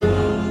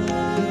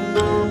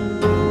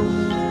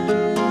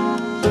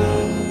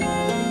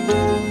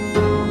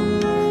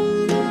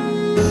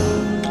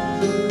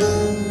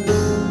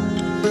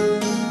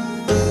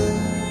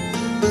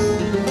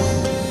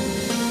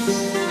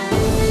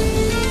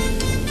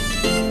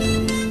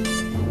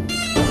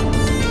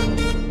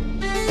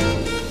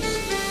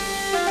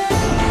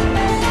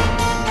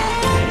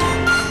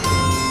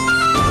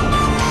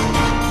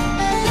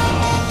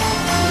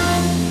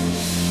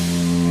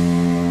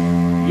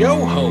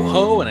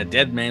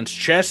dead man's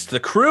chest,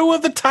 the crew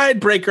of the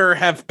Tidebreaker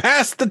have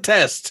passed the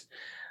test,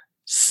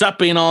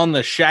 supping on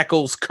the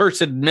shackle's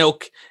cursed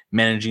milk,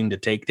 managing to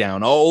take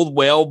down old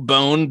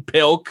Whalebone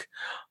Pilk,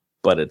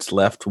 but it's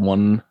left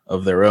one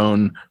of their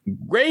own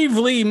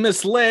gravely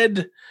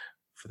misled.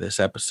 For this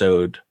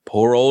episode,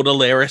 poor old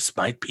Elaerys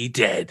might be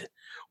dead.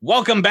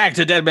 Welcome back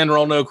to Dead Men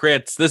Roll No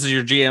Crits. This is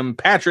your GM,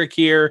 Patrick,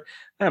 here.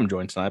 I'm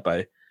joined tonight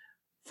by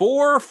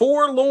four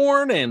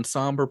forlorn and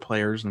somber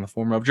players in the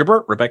form of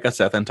Jabert, Rebecca,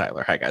 Seth, and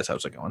Tyler. Hi, guys.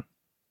 How's it going?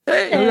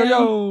 Hey.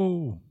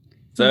 Yo.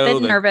 So I'm a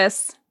bit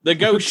nervous. The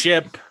ghost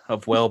ship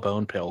of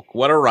Whalebone Pilk.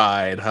 What a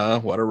ride, huh?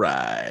 What a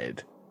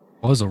ride.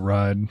 Was a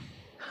ride.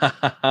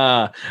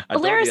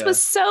 Elaerys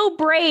was so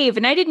brave,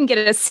 and I didn't get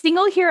a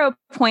single hero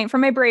point for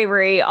my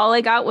bravery. All I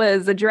got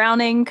was a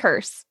drowning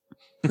curse.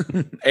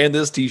 And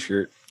this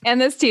t-shirt. And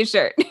this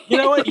t-shirt. You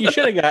know what? You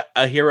should have got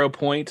a hero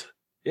point.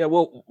 Yeah,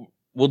 we'll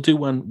do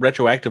one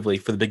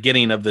retroactively for the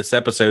beginning of this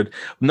episode.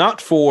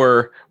 Not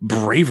for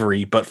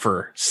bravery, but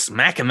for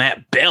smacking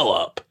that bell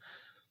up.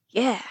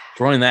 Yeah.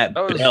 Throwing that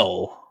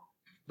bell.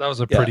 That was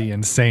a pretty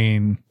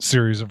insane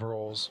series of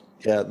rolls.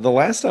 Yeah, the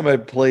last time I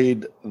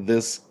played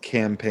this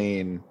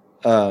campaign,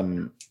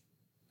 we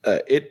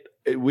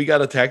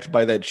got attacked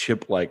by that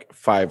ship like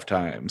 5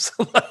 times.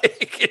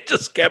 Like it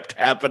just kept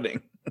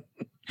happening.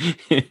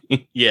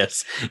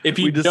 Yes. If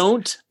you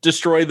don't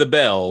destroy the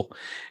bell,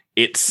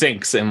 it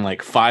sinks in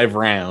like 5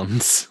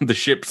 rounds. The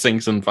ship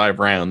sinks in 5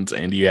 rounds,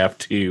 and you have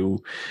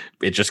to.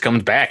 It just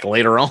comes back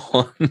later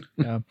on.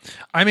 Yeah,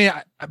 I mean,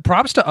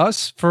 props to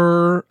us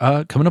for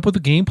coming up with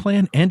a game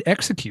plan and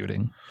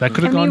executing. That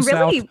could have gone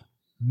south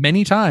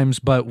many times,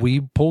 but we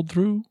pulled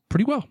through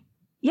pretty well.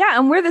 Yeah,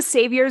 and we're the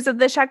saviors of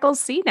the Shackles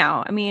Sea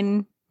now. I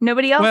mean,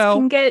 nobody else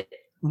can get.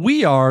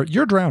 We are.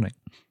 You're drowning.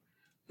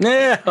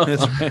 Yeah,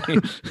 that's right.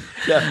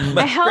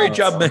 Yeah, great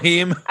job,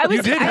 Mahim.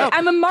 You did help.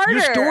 I'm a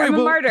martyr. I'm a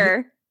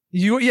martyr.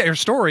 Your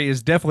story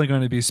is definitely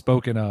going to be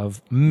spoken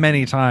of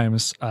many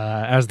times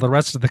as the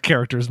rest of the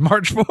characters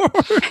march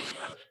forward.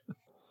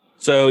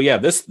 So yeah,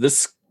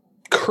 this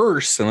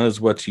curse, and that is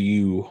what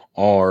you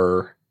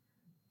are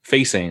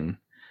facing,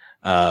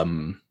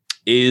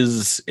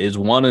 is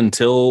one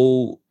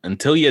until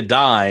you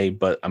die.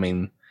 But I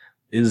mean,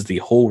 is the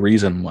whole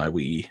reason why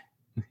we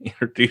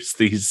introduce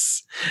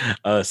these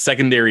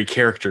secondary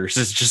characters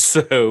is just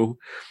so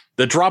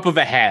the drop of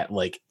a hat,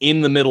 like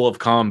in the middle of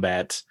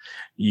combat,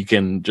 you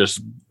can just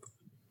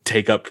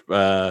take up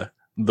the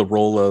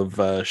role of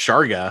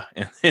Sharga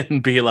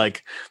and be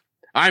like,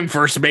 I'm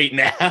first mate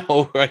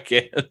now, I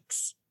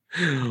guess.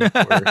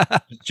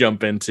 Or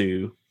jump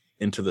into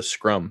the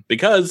scrum,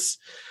 because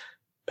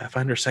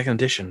Pathfinder 2nd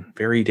edition,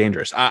 very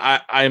dangerous.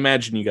 I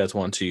imagine you guys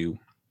want to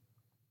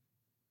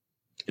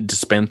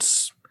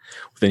dispense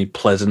with any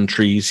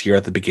pleasantries here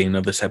at the beginning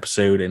of this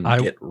episode and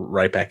get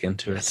right back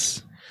into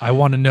it. I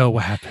want to know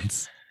what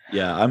happens.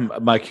 Yeah,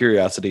 my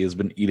curiosity has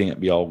been eating at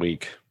me all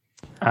week.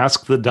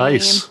 Ask the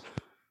dice.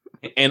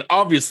 And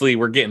obviously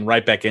we're getting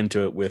right back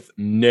into it with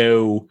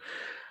no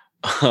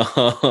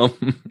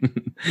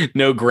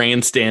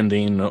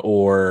grandstanding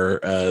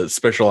or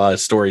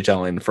specialized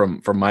storytelling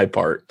from my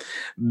part.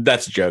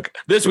 That's a joke.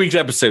 This week's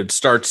episode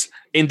starts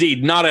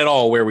indeed not at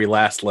all where we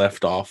last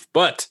left off,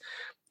 but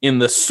in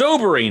the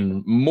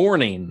sobering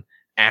morning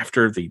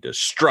after the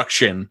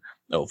destruction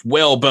of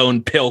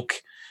Whalebone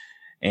Pilk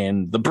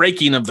and the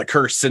breaking of the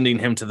curse sending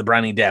him to the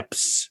briny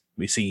depths,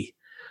 we see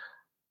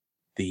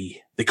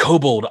the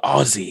kobold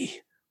Ozzy,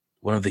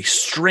 one of the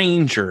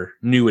stranger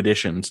new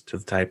additions to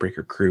the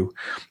Tidebreaker crew,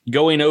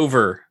 going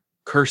over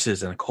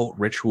curses and occult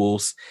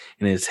rituals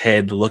in his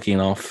head, looking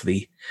off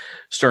the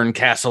stern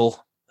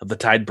castle of the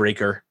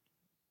Tidebreaker,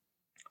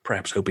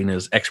 perhaps hoping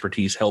his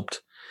expertise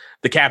helped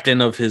the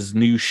captain of his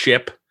new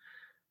ship,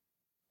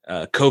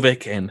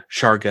 Kovic and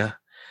Sharga.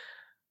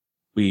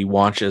 We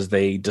watch as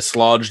they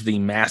dislodge the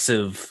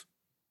massive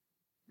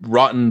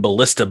rotten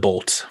ballista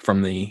bolt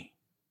from the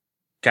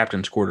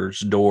captain's quarters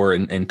door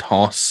and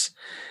toss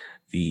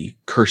the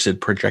cursed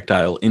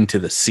projectile into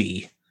the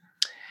sea.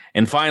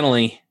 And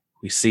finally,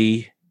 we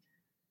see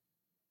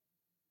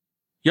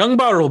young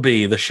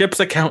Bartleby, the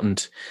ship's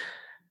accountant,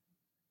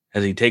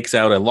 as he takes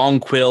out a long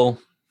quill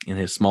in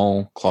his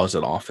small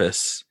closet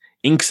office,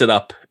 inks it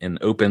up, and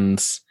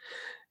opens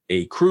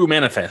a crew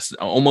manifest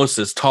almost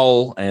as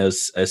tall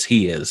as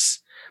he is,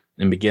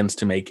 and begins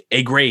to make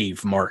a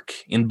grave mark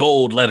in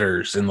bold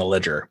letters in the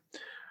ledger,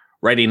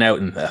 writing out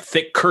in a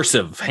thick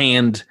cursive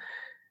hand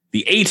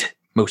the 8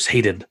 most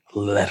hated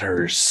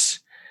letters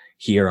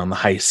here on the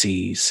high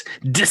seas: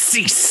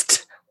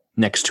 deceased,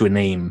 next to a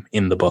name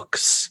in the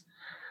books.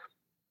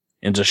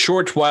 And a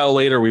short while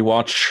later, we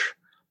watch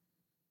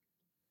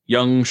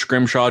young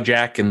Scrimshaw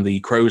Jack in the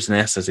crow's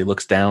nest as he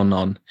looks down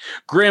on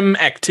grim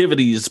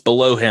activities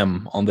below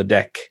him on the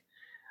deck.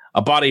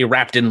 A body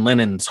wrapped in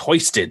linens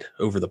hoisted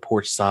over the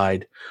port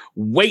side,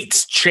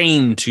 weights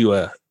chained to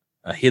a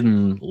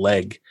hidden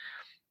leg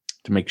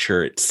to make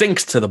sure it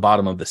sinks to the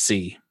bottom of the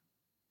sea.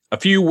 A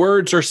few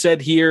words are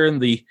said here,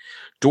 and the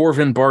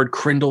dwarven bard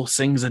Crindle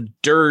sings a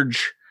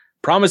dirge,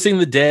 promising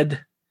the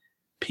dead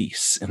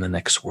peace in the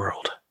next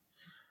world.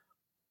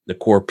 The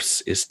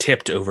corpse is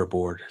tipped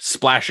overboard,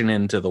 splashing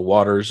into the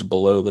waters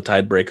below the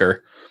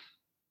Tidebreaker.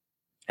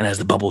 And as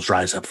the bubbles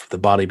rise up, the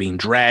body being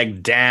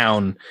dragged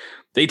down,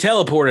 they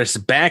teleport us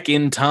back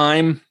in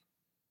time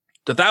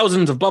to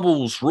thousands of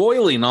bubbles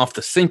roiling off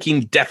the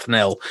sinking death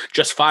knell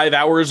just 5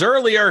 hours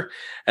earlier,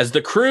 as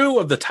the crew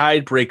of the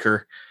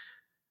Tidebreaker,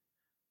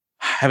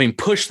 having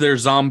pushed their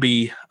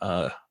zombie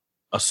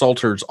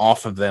assaulters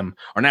off of them,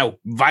 are now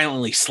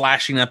violently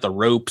slashing at the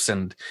ropes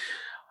and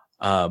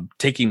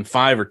taking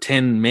 5 or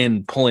 10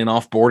 men pulling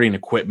off boarding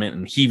equipment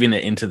and heaving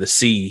it into the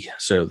sea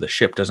so the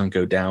ship doesn't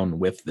go down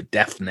with the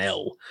death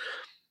knell.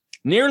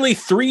 Nearly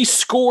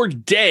 70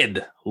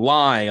 dead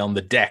lie on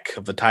the deck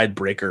of the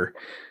Tidebreaker,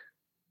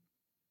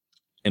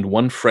 and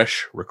one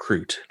fresh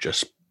recruit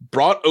just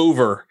brought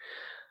over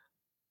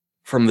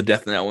from the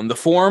death knell in the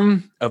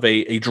form of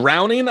a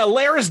drowning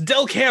Elaerys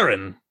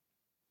Delcarin.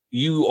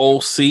 You all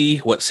see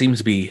what seems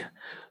to be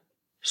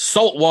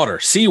salt water,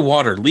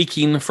 seawater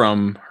leaking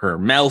from her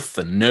mouth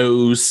and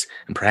nose,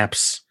 and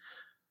perhaps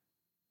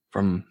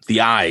from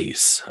the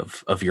eyes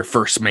of your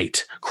first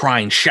mate,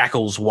 crying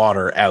Shackles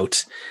water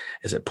out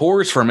as it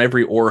pours from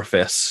every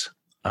orifice.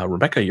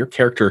 Rebecca, your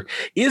character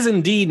is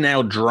indeed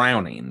now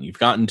drowning. You've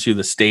gotten to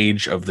the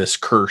stage of this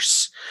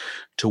curse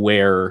to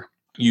where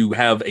you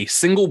have a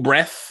single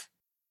breath.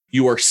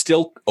 You are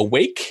still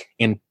awake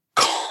and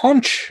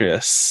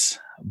conscious,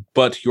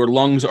 but your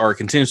lungs are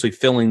continuously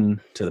filling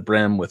to the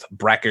brim with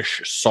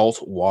brackish salt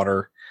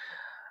water.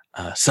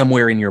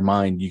 Somewhere in your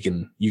mind, you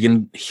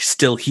can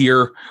still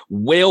hear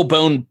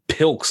Whalebone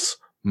Pilk's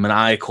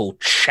maniacal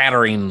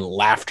chattering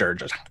laughter.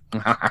 Just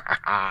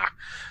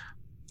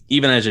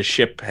even as his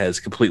ship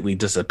has completely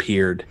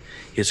disappeared,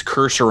 his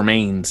curse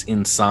remains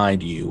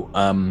inside you.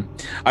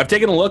 I've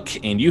taken a look,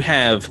 and you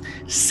have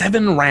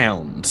 7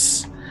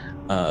 rounds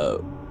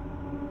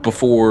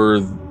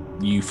before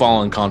you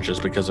fall unconscious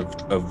because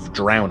of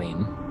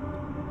drowning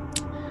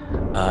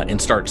and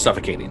start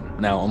suffocating.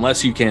 Now,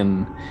 unless you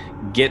can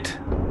get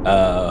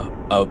a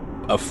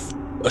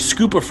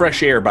scoop of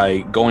fresh air by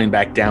going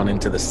back down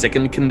into the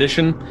sickened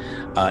condition,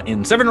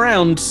 in 7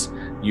 rounds,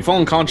 you fall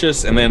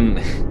unconscious, and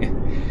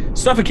then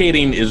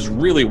suffocating is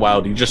really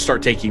wild. You just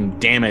start taking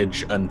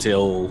damage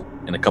until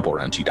in a couple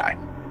rounds you die.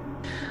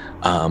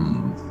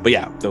 But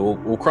yeah,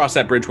 we'll cross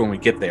that bridge when we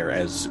get there.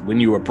 As when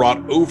you are brought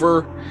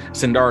over,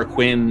 Sandara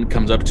Quinn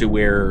comes up to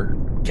where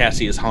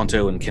Cassius,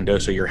 Honto, and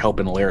Kendosa, you're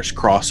helping Elaerys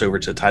cross over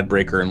to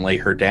Tidebreaker and lay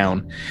her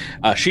down.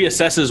 She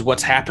assesses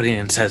what's happening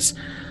and says,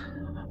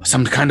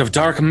 "Some kind of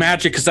dark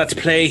magic is at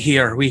play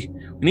here. We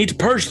need to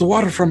purge the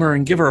water from her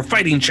and give her a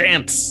fighting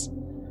chance."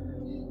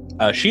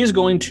 She is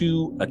going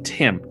to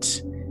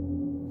attempt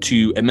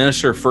to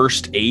administer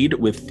first aid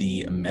with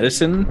the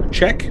medicine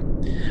check.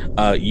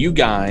 You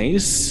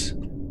guys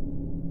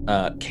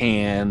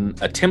can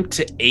attempt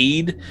to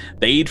aid.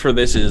 The aid for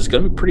this is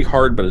going to be pretty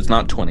hard, but it's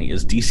not 20.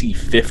 It's DC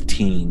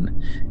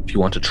 15 if you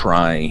want to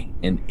try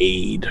and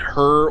aid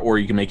her, or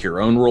you can make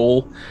your own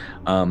roll.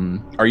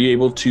 Are you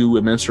able to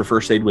administer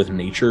first aid with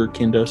nature,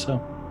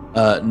 Kendosa?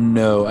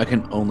 No, I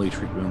can only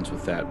treat wounds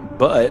with that,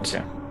 but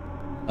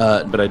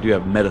I do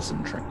have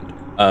medicine trained.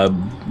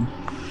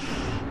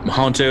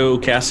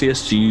 Honto,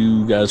 Cassius, do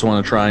you guys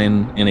want to try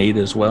and aid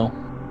as well?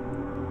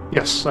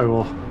 Yes, I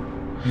will.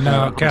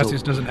 No,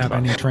 Cassius doesn't have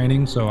any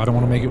training, so I don't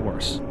want to make it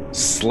worse.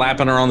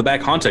 Slapping her on the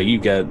back. Honto,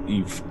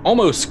 you've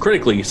almost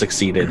critically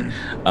succeeded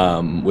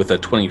with a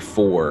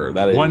 24.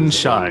 That is one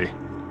shy.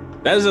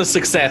 That is a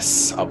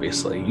success,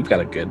 obviously. You've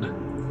got a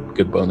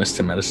good bonus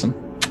to medicine.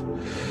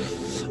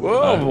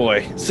 Whoa,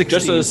 boy. 16.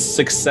 Just a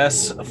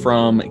success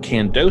from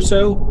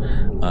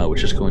Candoso,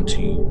 which is going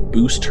to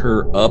boost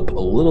her up a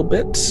little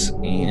bit.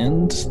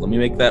 And let me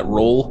make that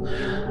roll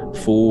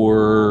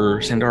for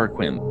Sandara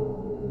Quinn.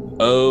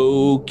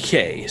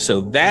 Okay,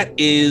 so that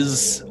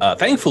is,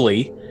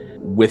 thankfully,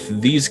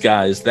 with these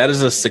guys, that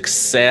is a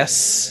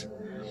success.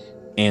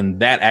 And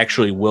that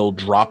actually will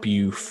drop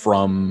you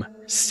from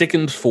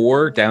Sickened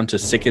 4 down to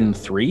Sickened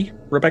 3,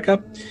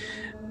 Rebecca.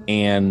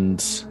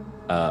 And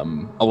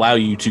allow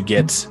you to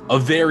get a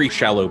very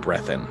shallow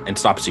breath in, and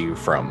stops you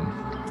from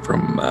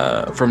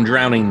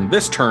drowning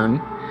this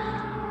turn.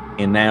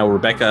 And now,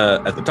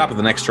 Rebecca, at the top of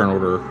the next turn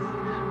order,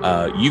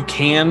 you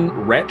can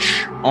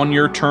retch on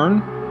your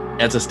turn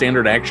as a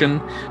standard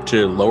action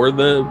to lower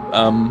the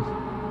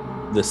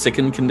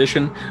sickened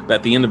condition. But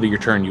at the end of your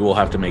turn, you will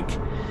have to make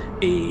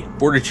a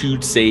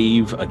fortitude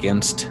save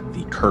against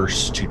the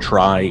curse to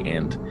try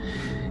and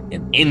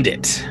end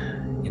it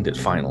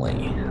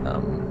finally.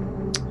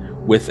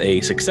 With a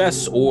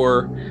success,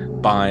 or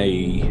by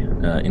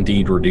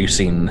indeed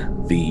reducing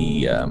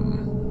the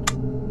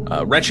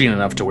retching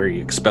enough to where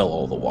you expel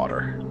all the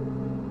water.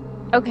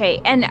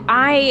 Okay, and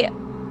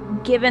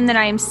given that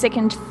I am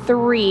sickened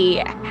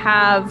 3,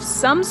 have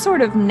some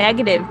sort of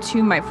negative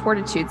to my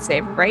fortitude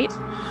save, right?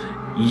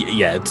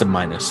 Yeah, it's a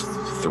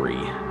 -3.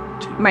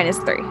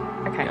 -3.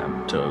 Okay.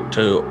 Yeah,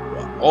 to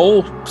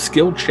all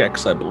skill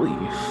checks, I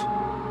believe.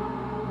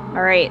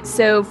 All right,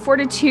 so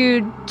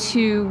fortitude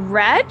to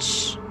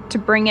retch. to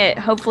bring it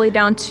hopefully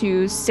down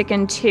to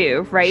sickened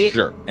 2, right?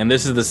 Sure. And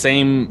this is the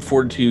same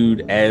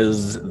fortitude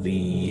as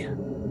the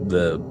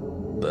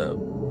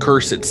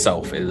curse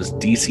itself is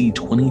DC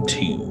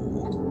 22.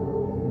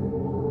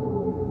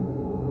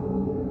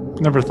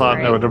 Never thought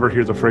I would ever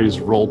hear the phrase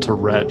roll to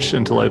retch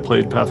until I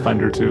played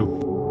Pathfinder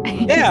 2.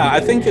 Yeah, I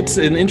think it's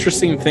an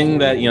interesting thing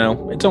that,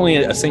 it's only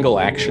a single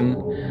action.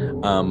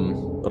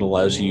 It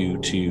allows you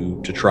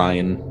to try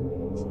and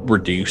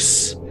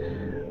reduce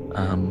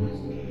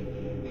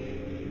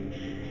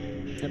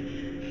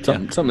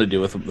something to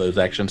do with those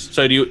actions.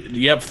 So do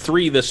you have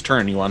 3 this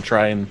turn? You want to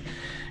try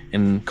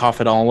and cough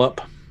it all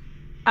up?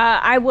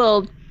 I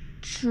will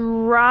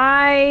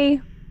try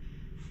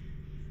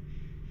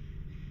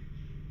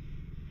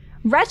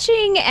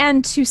retching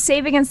and to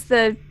save against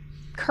the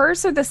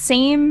curse are the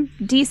same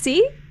DC?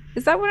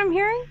 Is that what I'm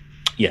hearing?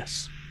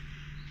 Yes.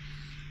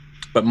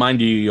 But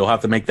mind you, you'll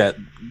have to make that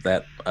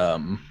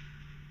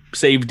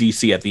save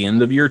DC at the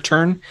end of your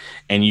turn,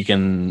 and you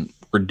can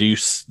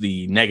reduce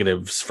the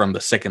negatives from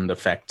the sickened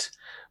effect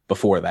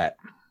before that.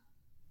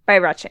 By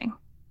retching.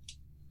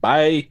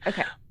 By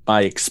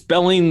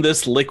expelling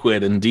this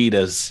liquid, indeed,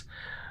 as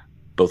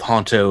both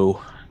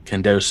Honto,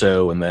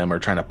 Candoso, and them are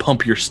trying to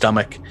pump your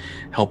stomach,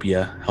 help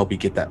you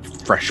get that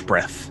fresh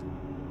breath.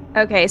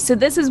 Okay, so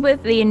this is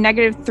with the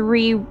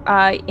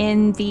 -3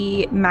 in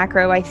the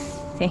macro, I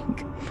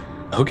think.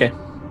 Okay.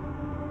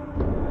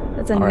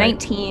 That's a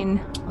 19.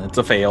 That's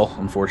a fail,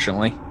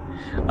 unfortunately.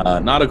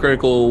 Not a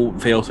critical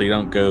fail, so you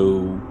don't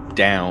go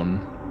down.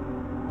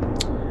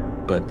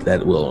 But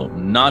that will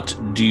not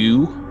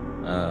do.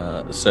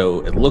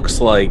 So it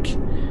looks like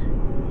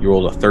you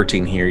rolled a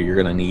 13 here. You're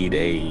going to need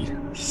a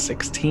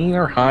 16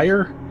 or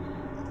higher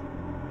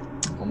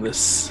on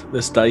this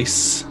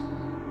dice.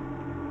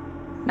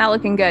 Not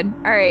looking good.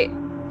 All right.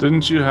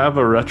 Didn't you have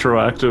a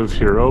retroactive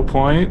hero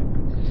point?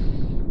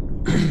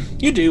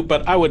 You do,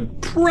 but I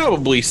would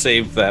probably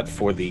save that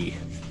for the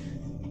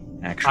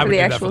actual,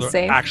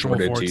 actual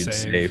fortitude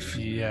save.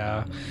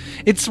 Yeah.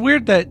 It's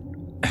weird that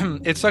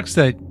it sucks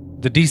that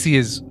the DC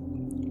is,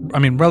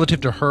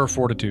 relative to her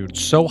fortitude,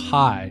 so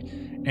high.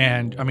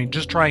 And,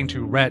 just trying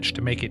to retch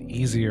to make it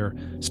easier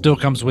still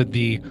comes with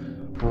the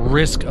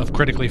risk of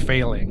critically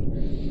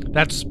failing.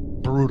 That's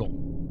brutal.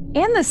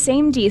 And the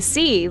same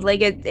DC.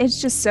 Like,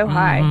 it's just so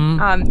high.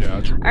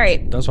 Yeah, all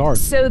right. That's hard.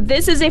 So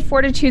this is a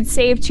fortitude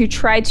save to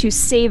try to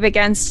save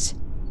against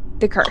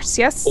the curse,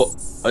 yes?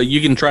 Well, you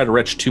can try to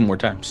retch 2 more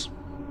times.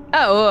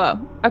 Oh,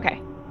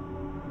 okay.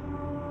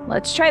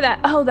 Let's try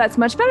that. Oh, that's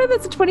much better.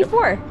 That's a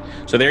 24. Yep.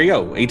 So there you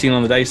go. 18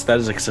 on the dice. That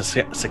is a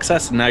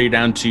success. And now you're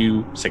down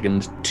to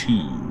sickened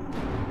 2.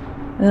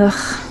 Ugh.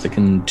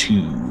 Sickened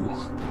 2.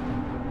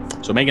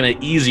 So making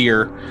it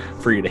easier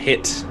for you to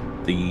hit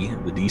the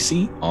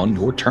DC on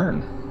your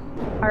turn.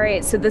 All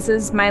right. So this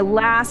is my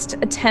last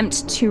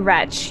attempt to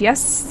retch.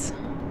 Yes?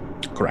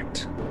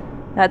 Correct.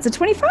 That's a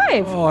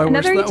 25. Oh, I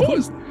Another wish that 18.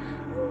 was...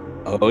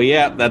 Oh,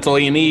 yeah. That's all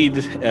you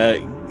need.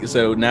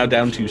 So now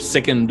down to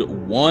sickened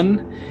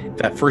 1. If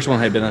that first one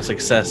had been a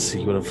success,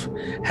 you would have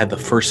had the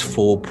first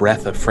full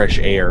breath of fresh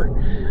air,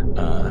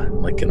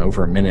 like in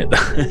over a minute.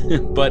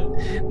 But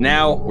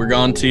now we're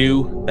gone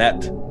to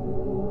that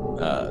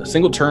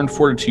single turn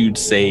fortitude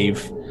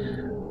save.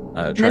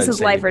 This is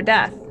life or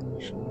death.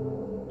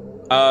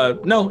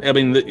 No,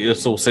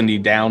 this will send you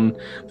down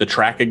the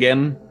track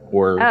again,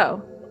 or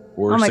oh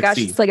my gosh,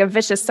 it's like a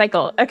vicious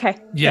cycle. Okay.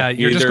 Yeah,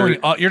 you're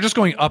just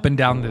going up and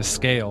down this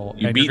scale.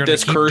 You beat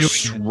this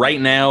curse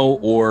right now,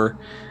 or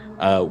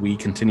we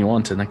continue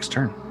on to next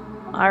turn.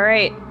 All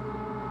right.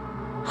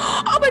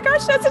 Oh my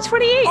gosh, that's a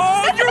 28.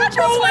 Oh, that's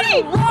you're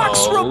rolling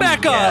rocks,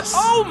 Rebecca. Yes.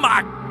 Oh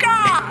my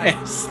god.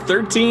 Yes.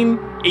 13,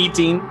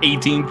 18,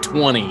 18,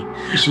 20.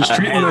 She's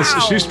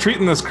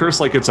treating this curse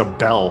like it's a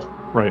bell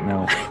right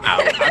now.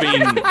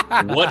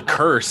 What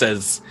curse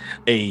as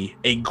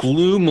a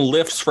gloom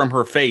lifts from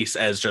her face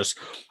as just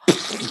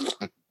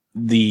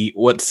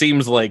what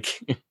seems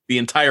like the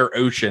entire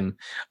ocean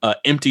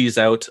empties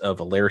out of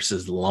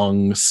Elaerys'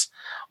 lungs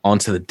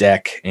onto the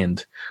deck,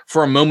 and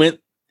for a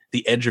moment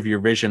the edge of your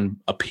vision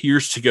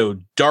appears to go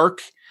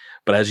dark,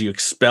 but as you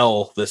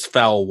expel this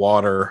foul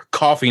water,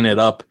 coughing it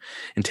up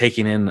and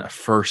taking in a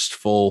first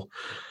full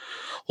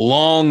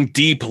long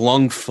deep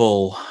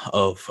lungful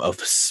of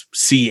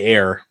sea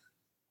air,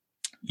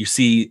 you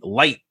see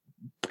light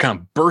kind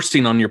of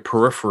bursting on your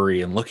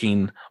periphery, and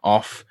looking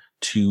off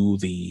to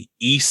the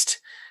east,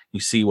 you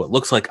see what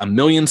looks like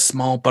 1,000,000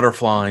 small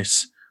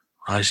butterflies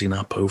rising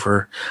up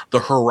over the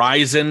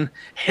horizon,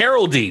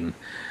 heralding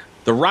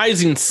the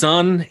rising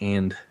sun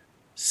and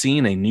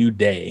seeing a new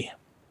day.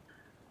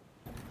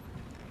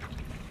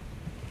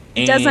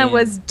 Desmond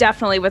was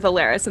definitely with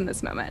Elaerys in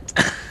this moment.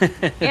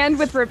 And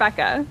with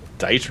Rebecca.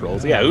 Dice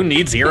rolls. Yeah, who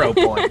needs 0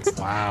 points?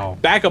 Wow.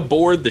 Back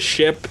aboard the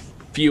ship,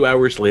 a few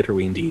hours later,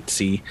 we indeed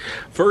see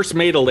First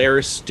Mate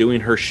Elaerys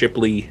doing her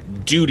shiply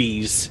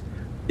duties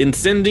in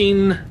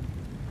sending,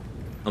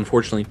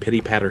 unfortunately,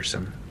 Pity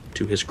Patterson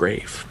to his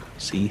grave.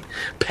 See,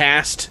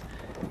 passed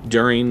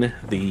during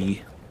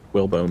the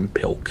Whalebone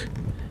Pilk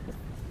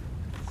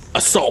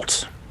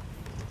assault.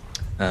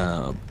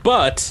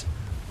 But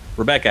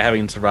Rebecca,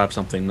 having survived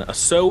something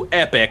so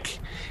epic,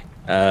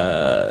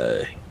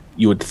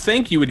 you would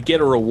think you would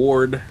get a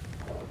reward,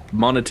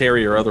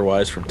 monetary or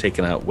otherwise, from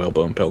taking out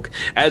Whalebone Pilk.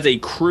 As a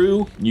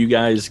crew, you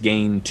guys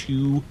gain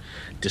 2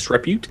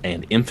 disrepute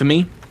and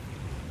infamy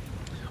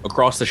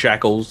across the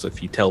shackles,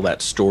 if you tell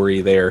that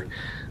story there.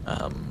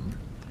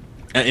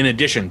 In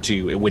addition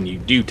to when you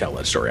do tell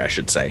that story, I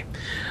should say.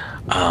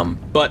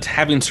 But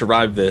having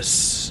survived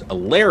this,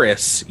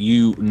 Elaerys,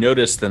 you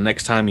notice the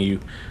next time you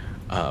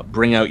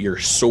bring out your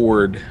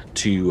sword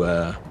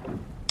to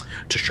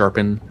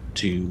sharpen,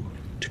 to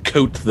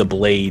coat the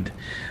blade,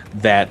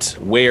 that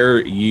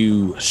where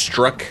you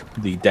struck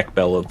the deck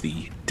bell of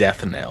the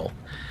death knell,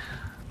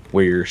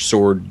 where your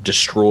sword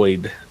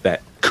destroyed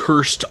that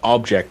cursed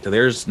object,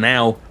 there's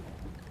now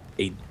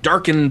a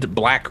darkened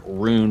black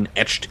rune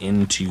etched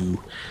into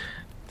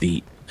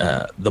the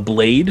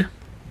blade.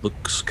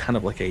 Looks kind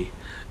of like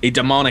a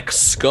demonic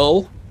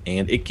skull,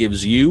 and it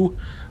gives you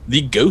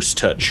the ghost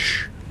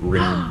touch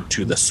rune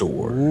to the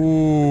sword.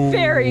 Ooh,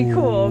 Very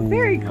cool.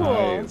 Very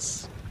cool.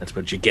 Nice. That's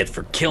what you get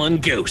for killing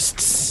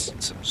ghosts.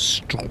 some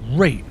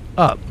straight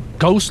up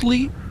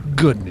ghostly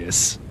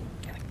goodness.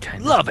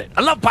 Love it.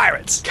 I love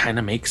pirates. Kind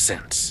of makes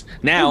sense.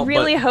 Now, I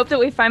really hope that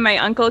we find my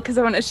uncle because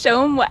I want to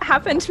show him what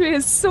happened to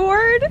his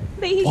sword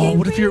that he Oh, gave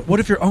what me.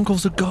 if your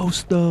uncle's a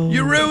ghost though?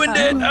 you ruined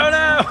it. Oh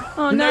no!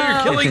 Oh no!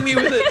 Now you're killing me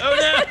with it.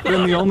 Oh no!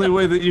 Then the only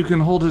way that you can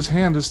hold his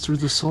hand is through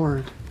the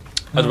sword.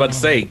 I was about to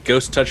say,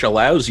 Ghost Touch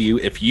allows you,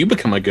 if you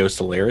become a Ghost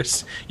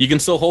Elaerys, you can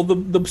still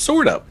hold the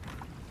sword up.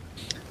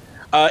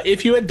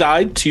 If you had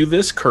died to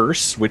this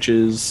curse, which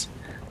is,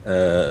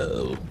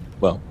 from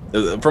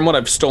what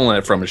I've stolen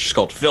it from, it's just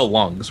called Fill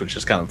Lungs, which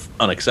is kind of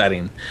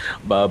unexciting.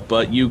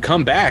 But you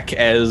come back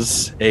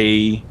as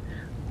a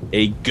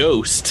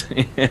ghost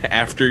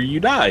after you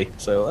die,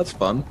 so that's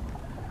fun.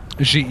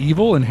 Is she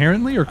evil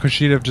inherently, or could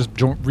she have just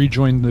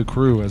rejoined the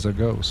crew as a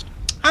ghost?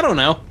 I don't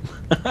know.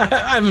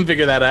 I haven't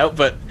figured that out,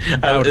 but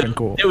That would've been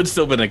cool. It would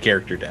still been a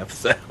character death,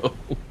 so...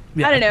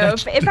 Yeah, I don't know.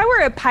 If I were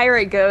a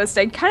pirate ghost,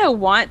 I'd kind of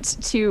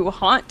want to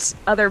haunt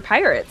other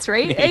pirates,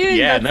 right? I mean,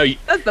 Yeah,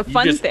 that's the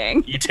fun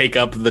thing. You take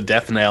up the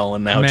death knell,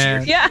 and now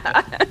Man. it's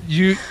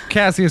Yeah.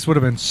 Cassius would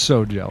have been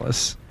so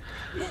jealous.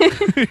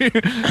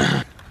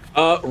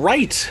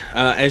 right.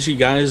 As you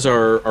guys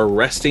are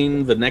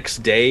resting the next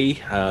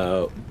day,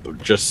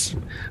 just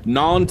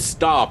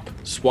non-stop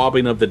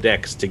swabbing of the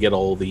decks to get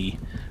all the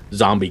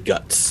zombie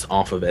guts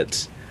off of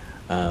it.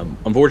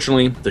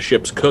 Unfortunately, the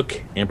ship's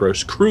cook,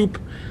 Ambrose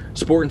Croup,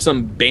 sporting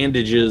some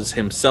bandages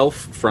himself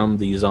from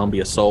the zombie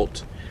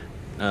assault,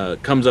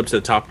 comes up to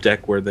the top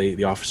deck where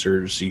the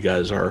officers, you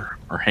guys are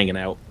hanging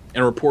out,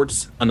 and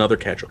reports another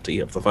casualty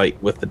of the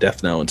fight with the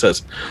death knell and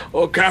says,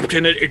 "Oh,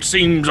 Captain, it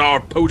seems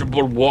our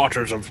potable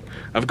waters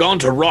have gone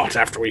to rot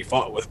after we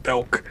fought with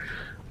Pilk.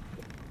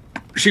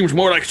 Seems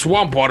more like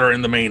swamp water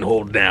in the main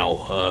hold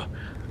now.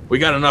 We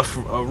got enough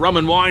rum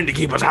and wine to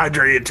keep us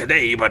hydrated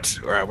today, but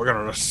we're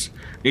gonna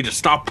need to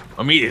stop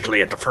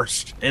immediately at the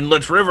first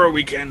inlet river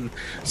we can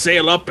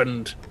sail up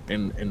and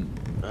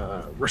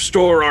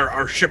restore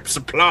our ship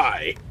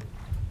supply."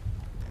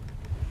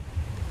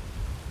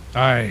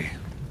 Aye.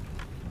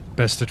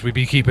 Best that we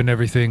be keeping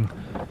everything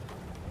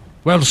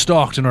well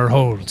stocked in our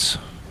holds.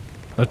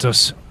 Let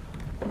us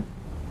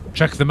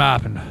check the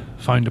map and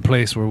find a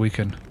place where we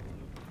can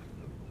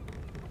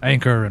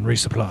anchor and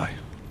resupply.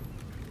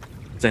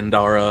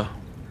 Zendara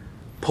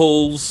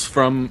pulls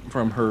from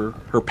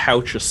her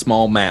pouch a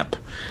small map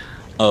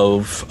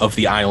of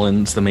the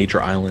islands, the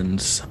major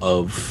islands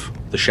of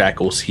the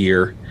Shackles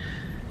here,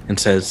 and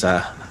says,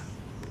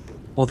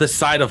 well, this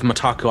side of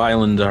Mataku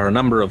Island are a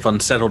number of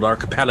unsettled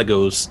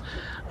archipelagos.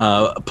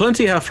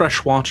 Plenty have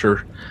fresh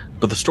water,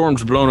 but the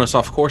storm's blown us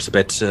off course a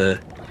bit.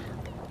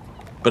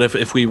 But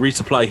if we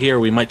resupply here,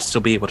 we might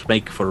still be able to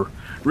make for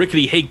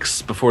rickety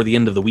hakes before the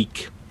end of the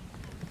week.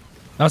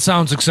 That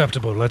sounds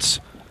acceptable. Let's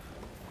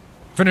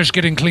finish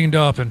getting cleaned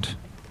up and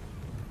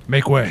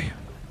make way.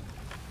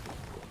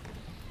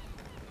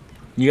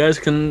 You guys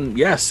can,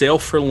 sail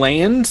for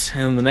land,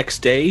 and the next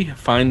day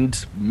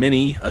find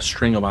many a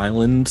string of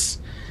islands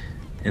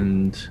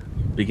and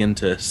begin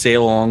to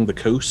sail along the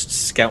coast,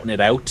 scouting it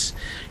out.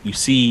 You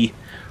see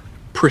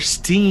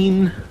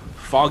pristine,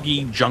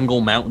 foggy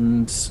jungle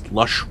mountains,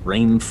 lush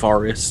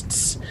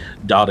rainforests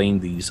dotting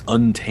these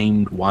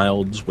untamed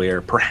wilds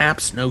where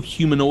perhaps no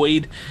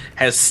humanoid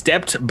has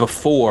stepped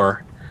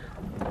before.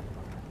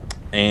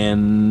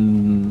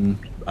 And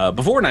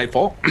before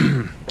nightfall,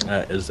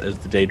 as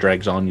the day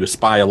drags on, you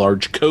espy a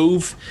large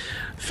cove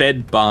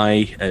fed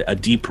by a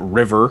deep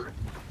river,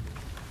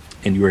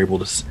 and you are able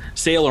to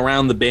sail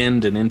around the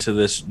bend and into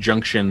this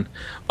junction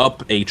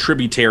up a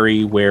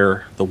tributary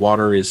where the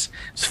water is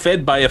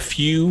fed by a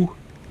few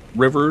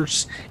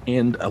rivers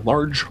and a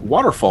large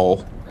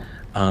waterfall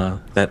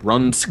that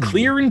runs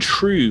clear and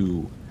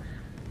true.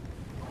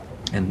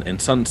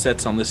 And sun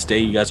sets on this day.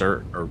 You guys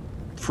are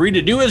free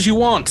to do as you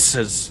want,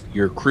 as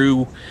your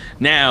crew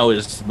now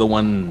is the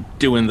one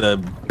doing the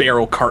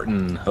barrel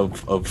carton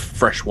of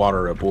fresh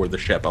water aboard the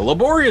ship. A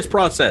laborious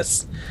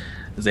process.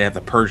 as they have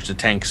to purge the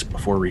tanks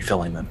before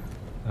refilling them.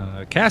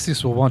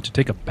 Cassius will want to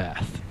take a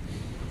bath.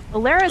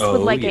 Elaerys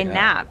would like a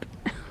nap.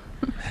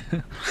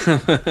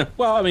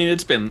 Well, I mean,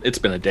 it's been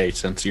a day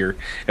since your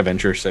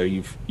adventure, so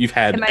you've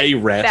had a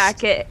rest.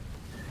 Back at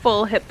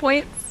full hit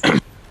points.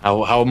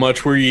 How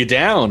much were you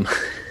down?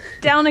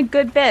 Down a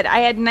good bit. I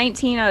had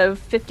 19 out of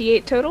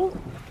 58 total.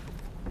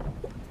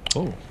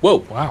 Oh, whoa!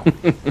 Wow!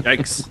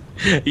 Yikes!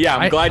 Yeah,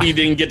 I'm glad you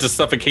didn't get to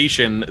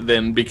suffocation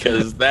then,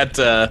 because that's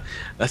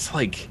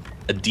like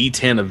a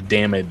D10 of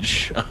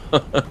damage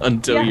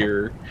until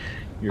you're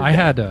I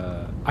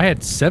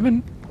had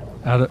 7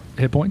 out of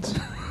hit points.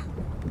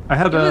 I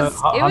had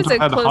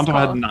Honto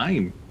had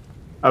 9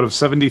 out of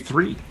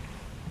 73.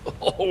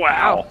 Oh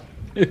wow!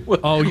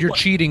 Oh, you're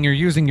cheating. You're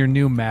using your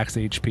new max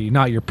HP,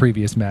 not your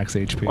previous max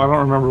HP. Well, I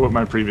don't remember what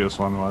my previous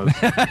one was.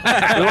 We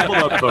leveled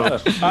up,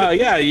 though.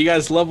 Yeah, you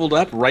guys leveled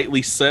up,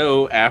 rightly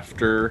so,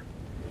 after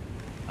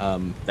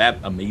that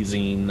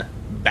amazing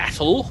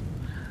battle.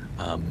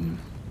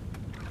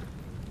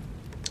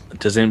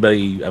 Does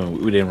anybody? I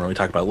mean, we didn't really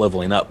talk about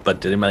leveling up,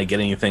 but did anybody get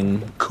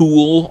anything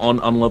cool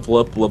on level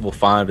up? Level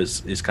 5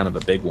 is kind of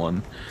a big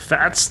one.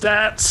 Fat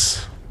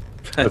stats.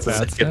 That's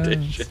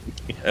edition.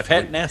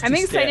 I'm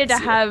excited to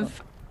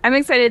have. I'm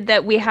excited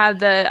that we have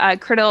the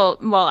critical.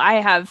 Well, I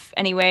have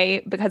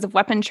anyway because of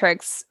weapon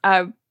tricks.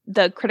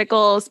 The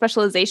critical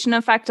specialization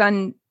effect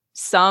on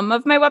some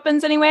of my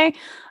weapons anyway,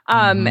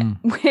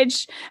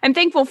 which I'm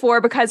thankful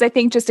for because I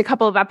think just a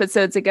couple of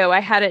episodes ago I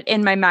had it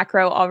in my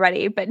macro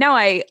already, but now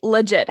I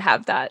legit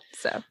have that.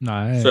 So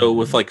nice. So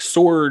with like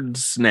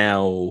swords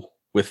now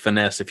with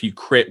finesse, if you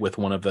crit with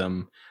one of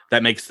them,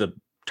 that makes the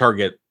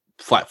target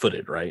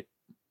flat-footed, right?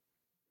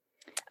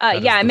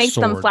 Yeah, it makes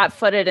them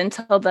flat-footed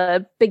until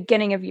the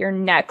beginning of your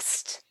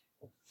next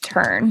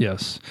turn.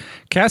 Yes.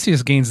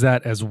 Cassius gains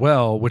that as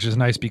well, which is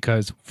nice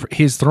because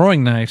his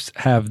throwing knives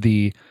have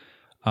the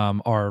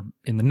are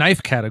in the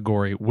knife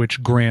category,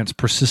 which grants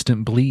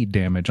persistent bleed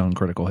damage on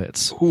critical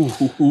hits.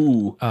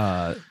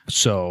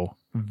 So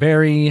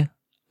very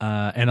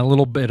and a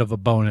little bit of a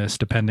bonus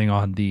depending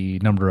on the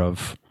number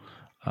of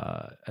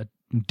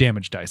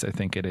damage dice, I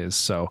think it is.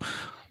 So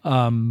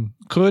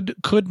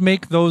could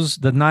make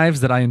the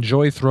knives that I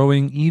enjoy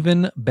throwing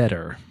even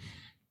better.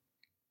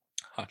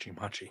 Hachi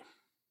machi.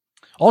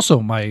 Also,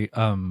 my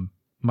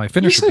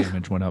finisher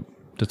damage went up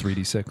to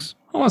 3d6.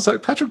 Hold on a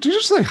sec, Patrick. Did you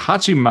just say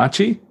Hachi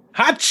Machi?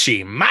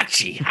 Hachi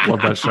machi.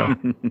 Love that show.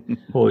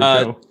 Holy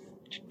cow!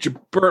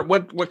 Bert,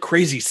 what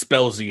crazy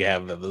spells do you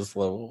have at this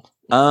level?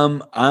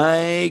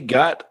 I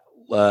got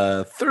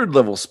 3rd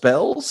level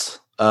spells.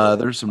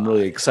 There's some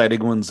really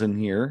exciting ones in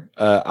here.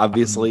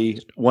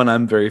 Obviously, one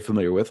I'm very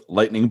familiar with,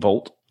 Lightning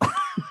Bolt.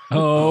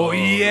 Oh,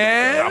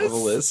 yes. Top of the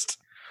list.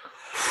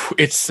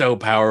 It's so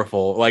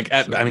powerful. Like,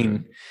 I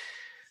mean,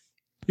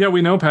 yeah,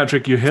 we know,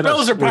 Patrick. You hit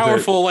spells us are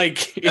powerful.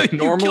 Like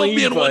normally, you killed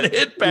me in one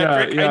hit,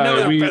 Patrick. Yeah, I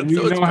know we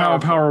know how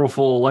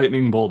powerful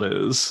Lightning Bolt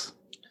is.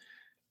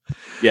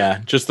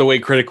 Yeah, just the way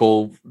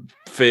critical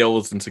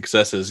fails and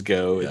successes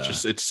go.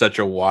 It's such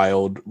a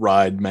wild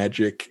ride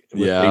magic.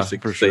 With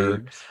basic for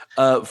sure.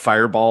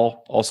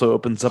 Fireball also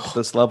opens up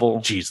this level.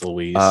 Jeez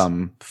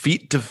Louise.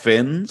 Feet to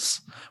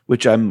fins,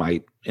 which I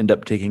might end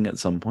up taking at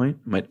some point.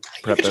 Might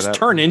prep that just out.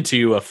 turn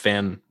into a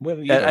fin.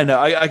 I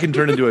know. I can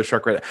turn into a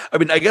shark right now. I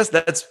mean, I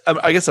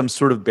guess I'm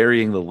sort of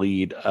burying the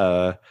lead.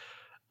 A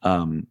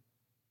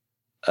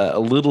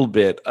little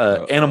bit.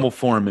 Animal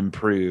form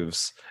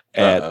improves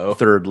at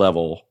 3rd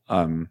level.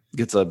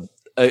 Gets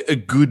a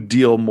good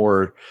deal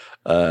more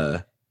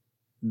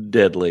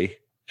deadly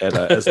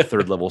as a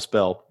 3rd level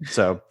spell.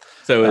 So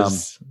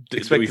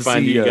expect we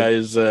find you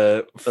guys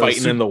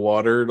fighting in the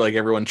water, like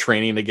everyone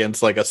training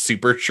against like a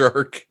super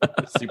shark,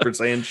 Super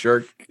Saiyan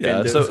shark.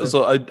 Yeah.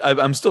 So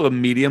I'm still a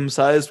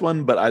medium-sized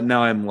one, but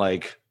I'm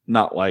like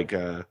not like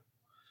an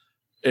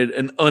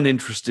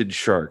uninterested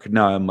shark.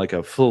 Now I'm like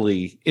a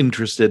fully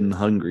interested and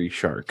hungry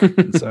shark.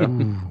 And so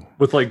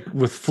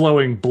with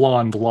flowing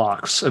blonde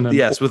locks, and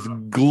then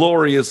with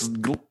glorious.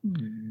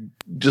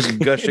 Just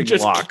gushing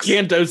locks.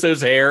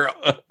 Cantoso's hair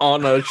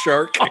on a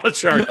shark. On a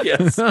shark,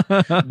 yes.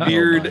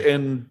 Beard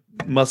and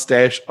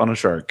mustache on a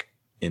shark.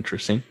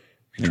 Interesting.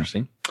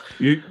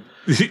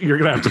 You're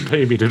gonna have to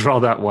pay me to draw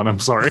that one. I'm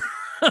sorry.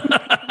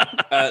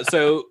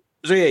 So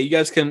yeah, you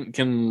guys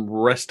can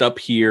rest up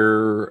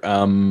here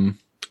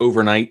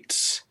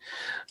overnight.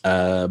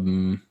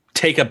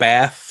 Take a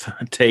bath.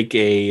 Take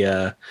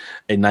a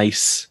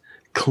nice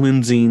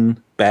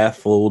cleansing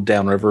bath a little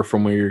downriver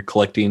from where you're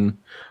collecting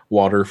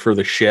water for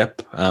the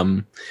ship.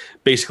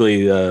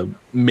 Basically,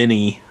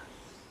 many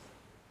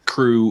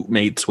crew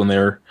mates, when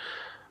they're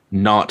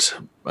not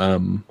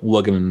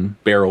lugging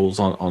barrels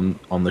on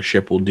the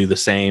ship, will do the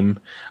same.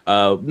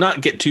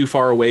 Not get too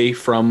far away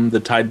from the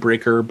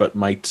Tidebreaker, but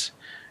might,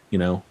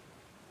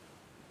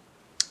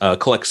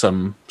 collect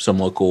some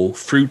local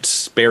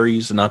fruits,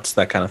 berries, nuts,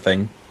 that kind of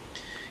thing.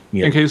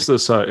 Yeah. In case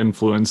this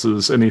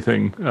influences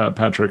anything,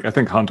 Patrick, I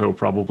think Honto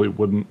probably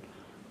wouldn't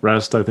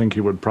rest. I think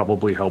he would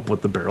probably help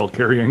with the barrel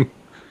carrying,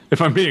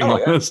 if I'm being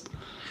honest.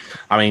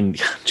 I mean,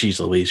 geez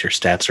Louise, your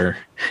stats are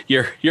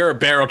you're a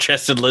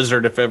barrel-chested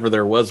lizard if ever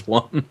there was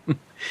one.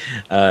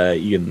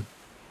 You can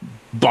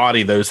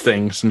body those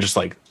things and just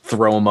like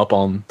throw them up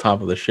on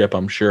top of the ship,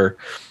 I'm sure.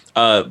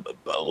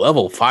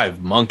 Level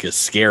 5 monk is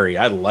scary.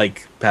 I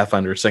like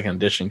Pathfinder 2nd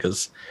edition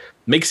because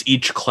it makes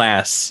each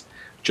class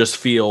just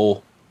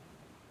feel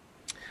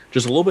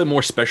just a little bit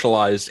more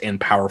specialized and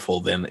powerful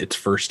than its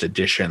 1st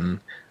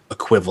edition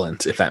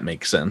equivalent, if that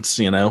makes sense,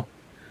 you know?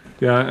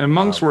 Yeah, and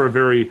monks were a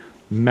very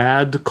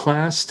mad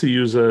class, to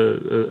use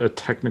a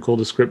technical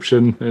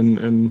description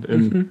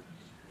in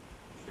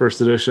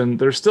 1st edition.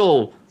 They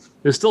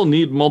still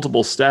need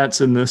multiple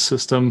stats in this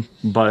system,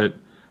 but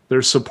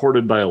they're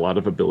supported by a lot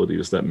of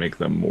abilities that make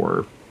them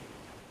more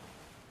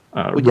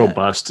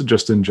robust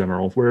just in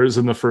general. Whereas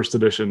in the 1st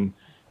edition,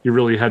 you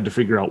really had to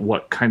figure out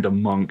what kind of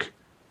monk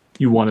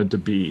you wanted to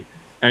be.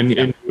 And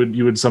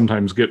you would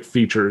sometimes get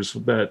features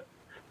that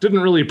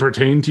didn't really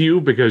pertain to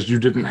you because you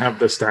didn't have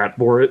the stat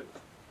for it.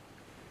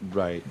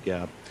 Right,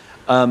 yeah.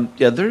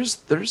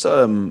 There's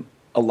a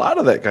lot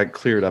of that got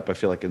cleared up, I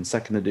feel like, in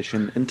 2nd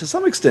edition and to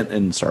some extent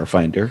in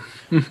Starfinder.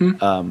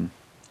 And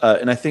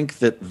I think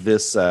that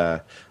this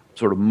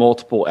sort of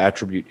multiple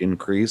attribute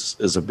increase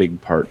is a big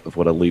part of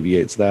what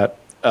alleviates that,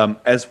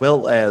 as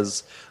well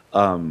as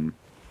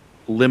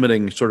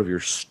limiting sort of your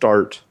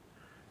start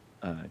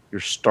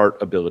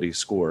ability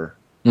score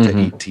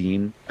to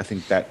 18. I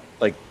think that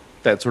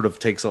that sort of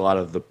takes a lot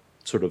of the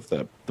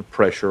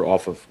pressure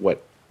off of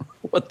what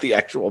the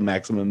actual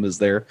maximum is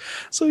there.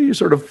 So you're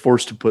sort of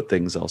forced to put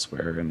things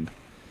elsewhere. And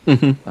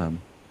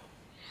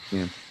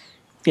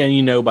Yeah,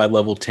 you know, by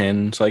level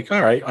 10, it's like,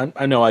 all right,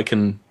 I know I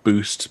can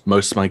boost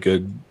most of my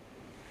good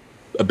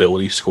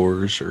ability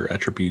scores or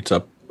attributes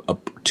up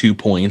 2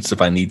 points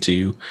if I need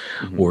to,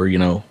 or, you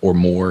know, or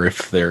more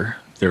if they're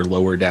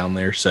lower down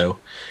there. So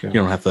you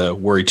don't have to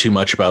worry too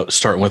much about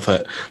starting with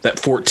that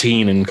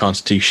 14 in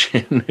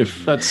Constitution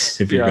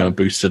if you're going to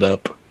boost it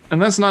up.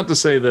 And that's not to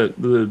say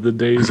that the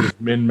days of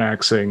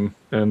min-maxing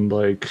and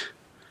like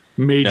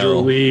major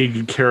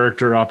league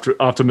character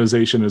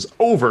optimization is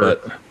over.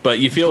 But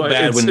you feel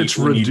bad when it's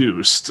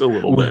reduced a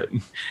little bit.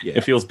 Yeah.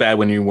 It feels bad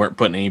when you weren't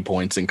putting any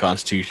points in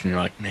Constitution. You're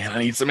like, man, I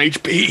need some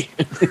HP.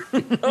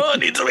 I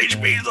need some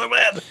HP so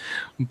bad.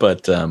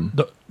 But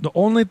the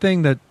only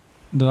thing that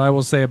I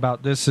will say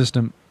about this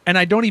system, and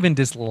I don't even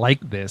dislike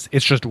this,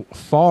 it's just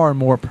far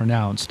more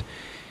pronounced,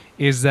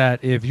 is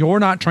that if you're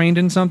not trained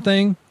in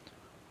something,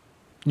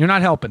 you're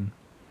not helping.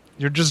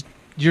 You're just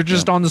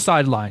on the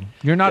sideline.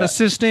 You're not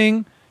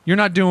assisting. You're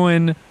not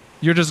doing.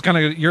 You're just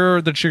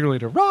you're the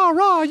cheerleader. Rah,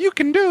 rah, you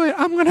can do it.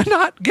 I'm going to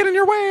not get in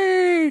your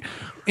way.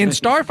 In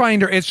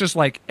Starfinder, it's just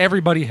like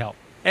everybody help.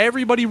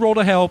 Everybody roll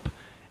to help.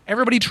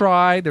 Everybody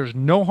try. There's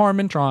no harm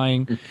in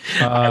trying.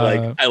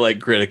 I like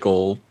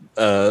critical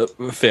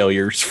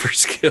failures for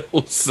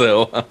skills.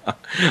 So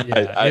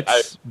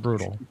it's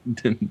brutal.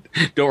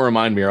 Don't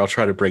remind me, or I'll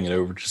try to bring it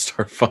over to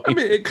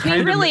Starfinder.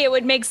 I mean, it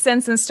would make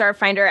sense in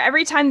Starfinder.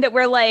 Every time that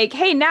we're like,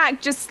 "Hey,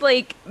 Knack, just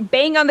like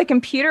bang on the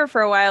computer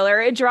for a while, or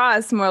it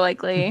draws more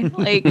likely."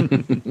 Like,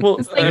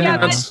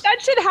 that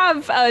should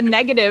have a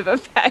negative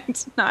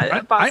effect, not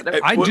a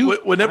positive. I do.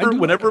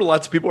 Whenever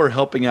lots of people are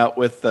helping out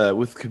with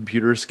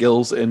computer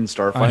skills in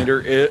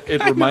Starfinder,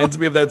 it reminds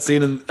me of that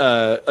scene in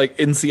like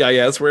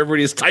NCIS where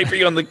everybody's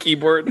typing on the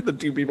keyboard. The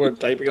two people are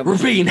typing on. We're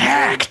being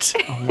hacked.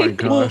 Oh my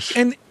gosh!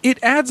 Well, and it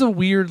adds a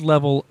weird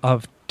level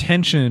of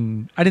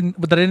tension. I didn't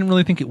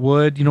really think it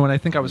would. You know, when I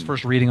think I was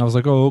first reading, I was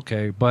like, oh,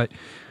 okay. But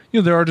you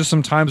know, there are just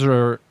some times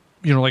where,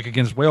 you know, like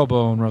against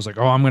Whalebone, where I was like,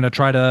 oh, I'm going to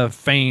try to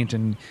feint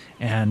and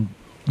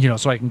you know,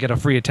 so I can get a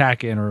free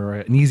attack in or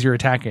an easier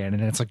attack in,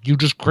 and it's like you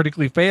just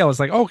critically fail.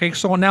 It's like, okay,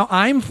 so now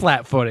I'm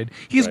flat-footed.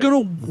 He's gonna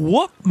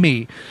whoop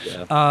me.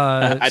 Yeah.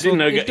 I didn't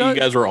know you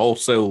guys were all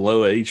so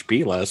low at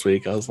HP last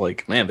week. I was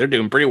like, man, they're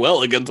doing pretty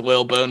well against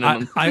Whalebone.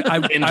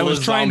 I was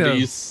trying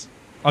zombies.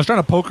 I was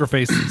trying to poker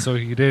face it, so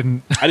you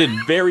didn't. I did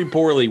very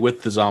poorly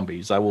with the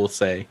zombies. I will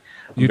say,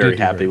 I'm very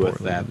happy with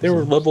that. They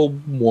were level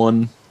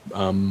 1.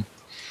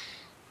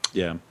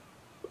 Yeah.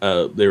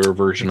 They were a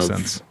version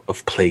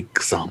of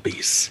plague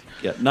zombies.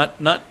 Yeah,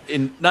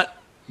 not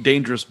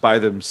dangerous by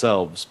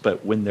themselves,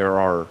 but when there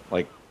are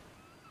like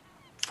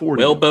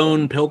 40.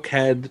 Whalebone Pilk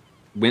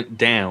went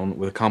down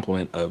with a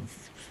complement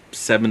of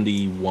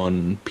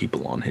 71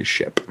 people on his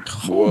ship.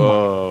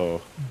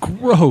 Whoa,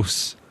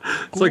 gross!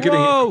 It's like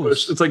getting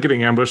ambushed. It's like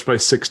getting ambushed by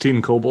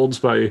 16 kobolds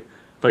by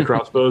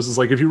crossbows. It's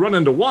like if you run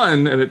into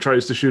one and it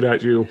tries to shoot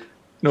at you,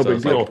 no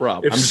big deal.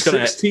 If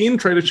 16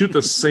 try to shoot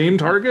the same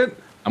target,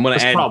 I'm going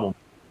to add problem.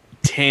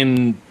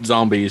 10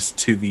 zombies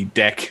to the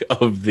deck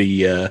of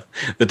the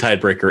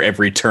Tidebreaker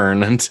every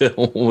turn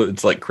until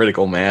it's like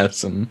critical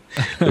mass, and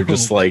they're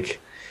just like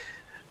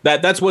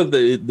that. That's what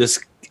that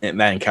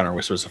encounter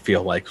was supposed to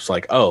feel like. It's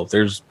like, oh,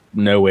 there's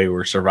no way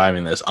we're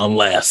surviving this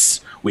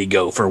unless we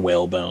go for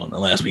Whalebone,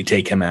 unless we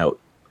take him out.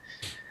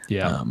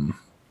 Yeah.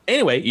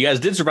 Anyway, you guys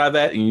did survive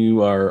that, and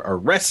you are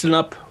resting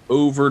up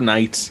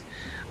overnight.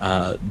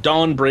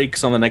 Dawn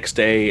breaks on the next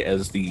day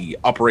as the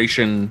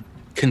operation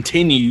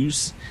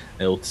continues.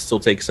 It'll still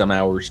take some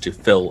hours to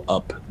fill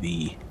up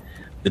the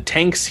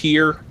tanks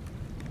here,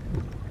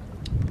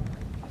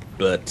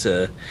 but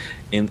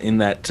in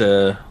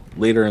that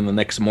later in the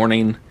next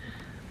morning,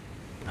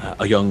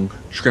 a young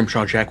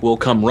Scrimshaw Jack will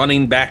come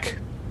running back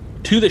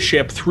to the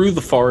ship through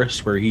the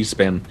forest where he's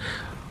been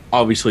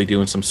obviously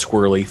doing some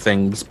squirrely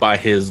things by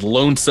his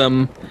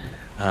lonesome,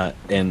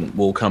 and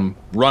will come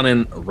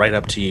running right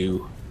up to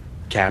you,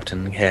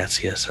 Captain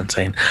Cassius, and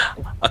saying,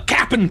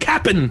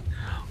 Captain!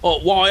 Oh,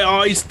 why,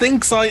 I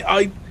thinks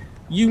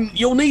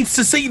you'll need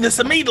to see this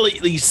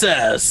immediately,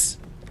 sirs.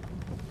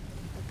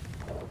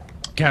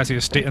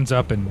 Cassius stands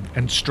up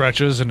and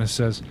stretches and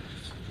says,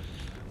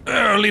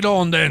 lead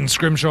on then,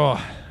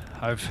 Scrimshaw.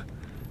 I've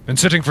been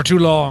sitting for too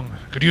long.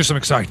 Could use some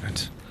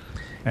excitement.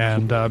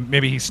 And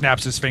maybe he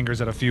snaps his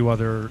fingers at a few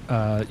other,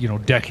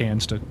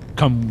 deckhands to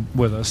come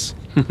with us.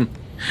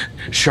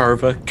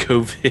 Sharva,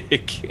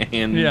 Kovic,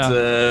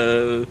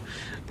 and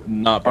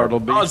not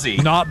Bartleby.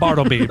 Ozzy. Not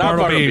Bartleby.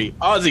 Bartleby.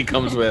 Ozzy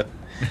comes with.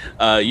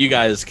 You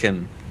guys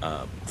can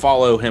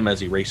follow him as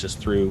he races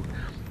through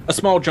a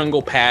small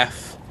jungle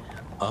path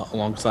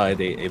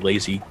alongside a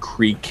lazy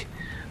creek,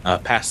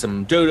 past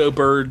some dodo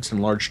birds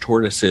and large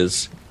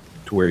tortoises,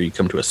 to where you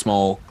come to a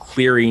small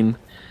clearing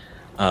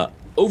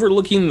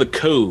overlooking the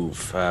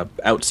cove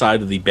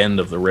outside of the bend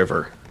of the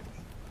river.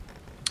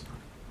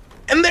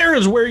 And there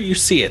is where you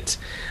see it.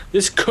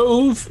 This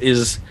cove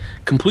is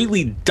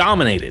completely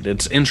dominated.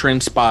 Its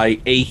entrance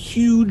by a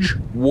huge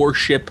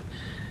warship.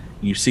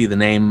 You see the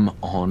name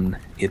on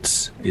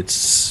its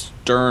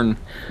stern,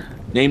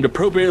 named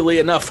appropriately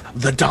enough,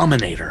 the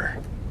Dominator.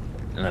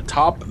 And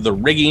atop the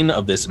rigging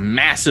of this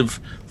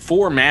massive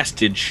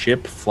four-masted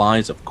ship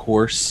flies, of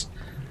course,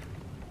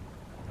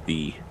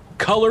 the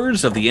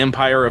colors of the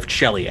Empire of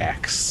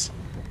Cheliax.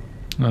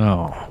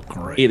 Oh,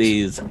 great. It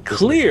is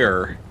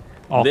clear.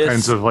 All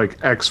kinds of like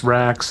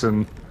X-racks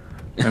and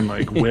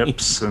like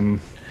whips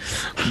and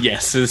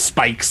yes, there's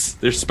spikes.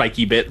 There's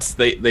spiky bits.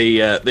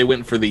 They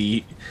went for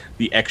the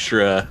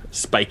extra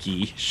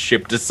spiky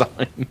ship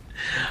design.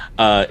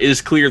 It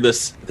is clear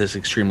this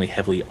extremely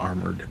heavily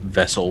armored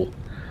vessel,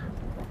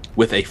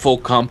 with a full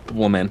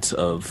complement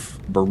of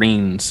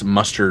Marines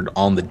mustered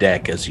on the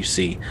deck, as you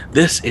see.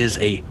 This is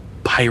a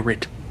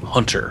pirate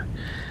hunter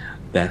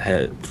that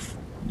have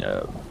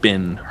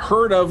been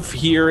heard of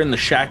here in the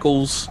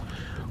Shackles,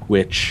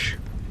 which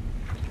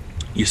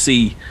you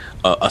see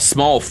a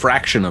small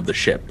fraction of the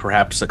ship,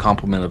 perhaps a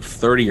complement of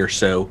 30 or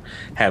so,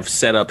 have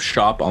set up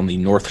shop on the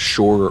north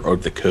shore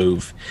of the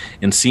cove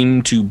and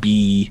seem to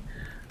be,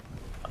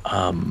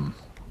 I've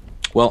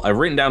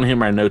written down here in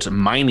my notes,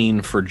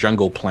 mining for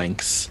jungle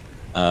planks.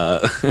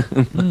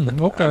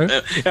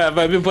 Okay. Have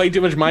I been playing too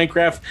much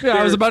Minecraft? Yeah,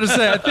 I was about to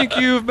say, I think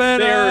you've been...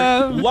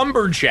 They're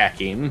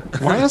lumberjacking.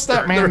 Why is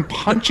that man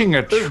punching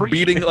a tree?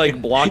 Beating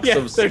like blocks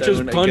of stone. They're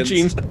just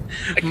punching,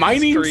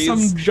 mining trees.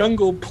 some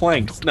jungle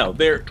planks. No,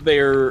 they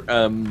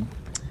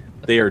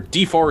are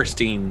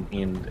deforesting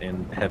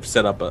and have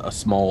set up a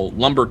small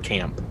lumber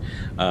camp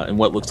in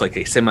what looks like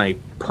a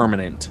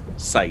semi-permanent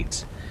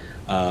site.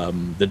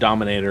 The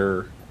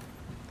Dominator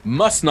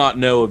must not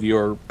know of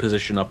your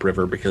position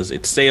upriver because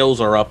its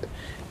sails are up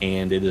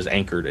and it is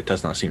anchored. It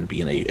does not seem to be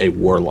in a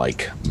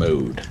warlike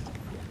mode.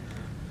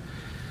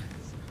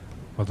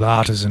 Well,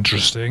 that is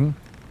interesting.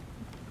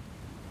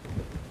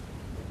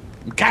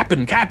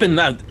 Captain,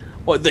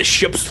 the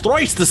ship's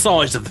thrice the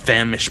size of the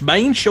famished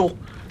main. She'll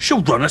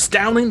run us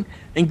down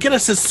and get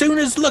us as soon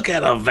as look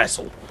at our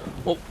vessel.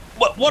 Well,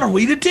 what are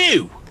we to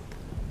do?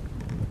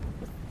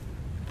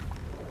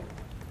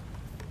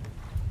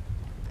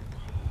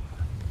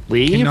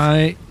 Leave? Can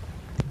I...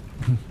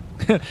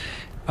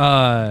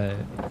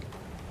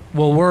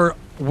 well,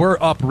 we're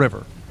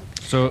upriver.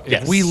 So if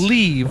Yes. we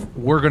leave,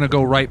 we're going to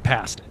go right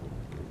past it.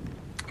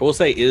 I will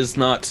say is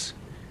not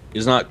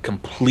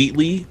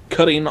completely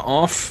cutting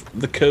off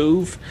the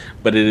cove,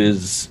 but it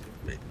is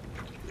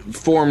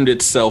formed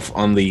itself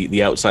on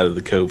the outside of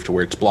the cove to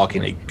where it's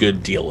blocking a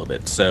good deal of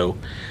it. So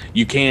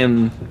you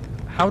can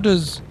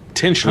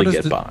potentially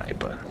get by,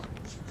 but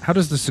how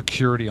does the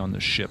security on the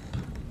ship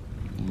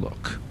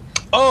look?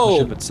 Oh,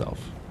 the ship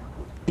itself.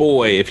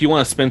 Boy, if you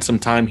want to spend some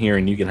time here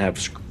and you can have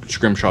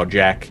Scrimshaw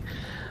Jack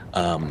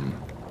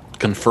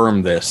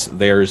confirm this,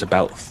 there's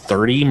about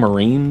 30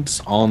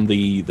 Marines on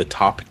the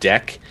top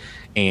deck,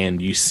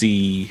 and you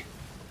see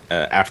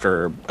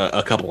after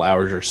a couple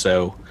hours or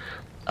so,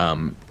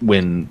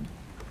 when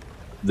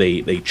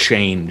they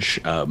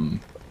change,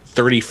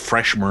 30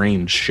 fresh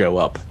Marines show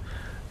up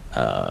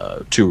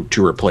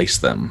to replace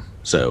them.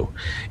 So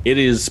it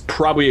is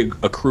probably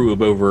a crew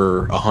of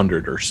over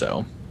 100 or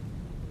so.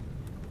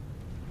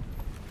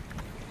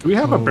 Do we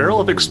have a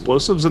barrel of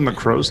explosives in the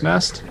crow's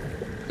nest?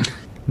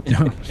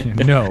 No.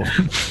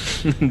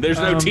 There's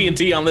no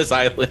TNT on this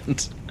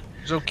island.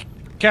 So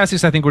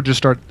Cassius, I think, would just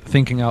start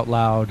thinking out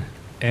loud,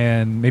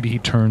 and maybe he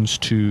turns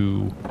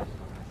to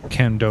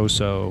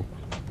Candoso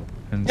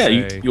and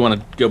say... you want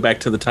to go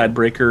back to the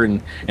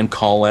Tidebreaker and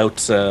call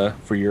out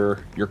for your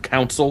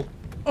counsel?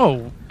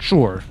 Oh,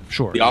 sure.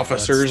 The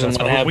officers and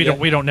what have you.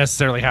 We don't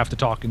necessarily have to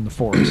talk in the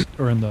forest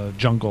or in the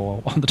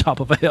jungle on the top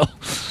of a hill.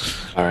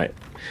 All right.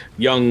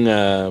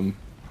 Young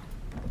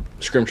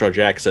Scrimshaw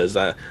Jack says,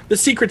 the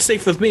secret's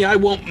safe with me. I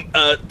won't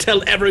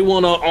tell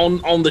everyone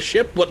on the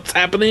ship what's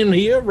happening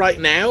here right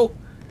now.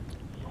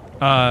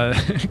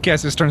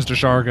 Cassius turns to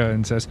Sharga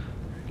and says,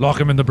 lock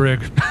him in the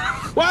brig.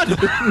 What? No!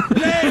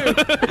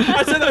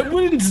 I said I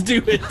wouldn't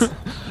do it.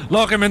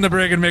 Lock him in the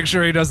brig and make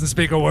sure he doesn't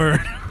speak a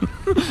word.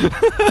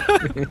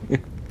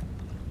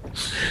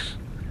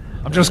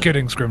 I'm just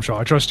kidding, Scrimshaw.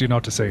 I trust you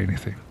not to say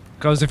anything.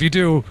 Because if you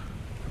do,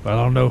 well,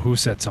 I'll know who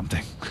said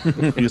something.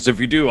 Because if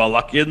you do, I'll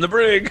lock you in the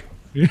brig.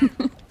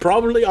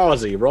 Probably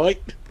Aussie,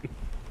 right?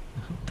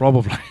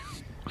 Probably.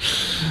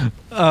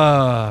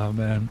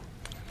 Man.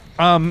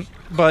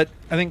 But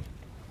I think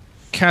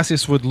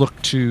Cassius would look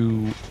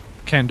to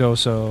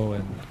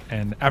Candoso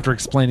and after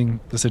explaining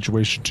the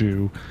situation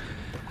to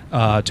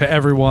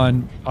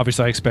everyone,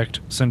 obviously I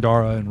expect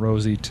Sandara and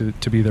Rosie to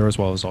be there as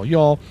well as all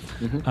y'all,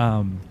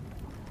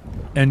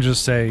 and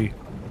just say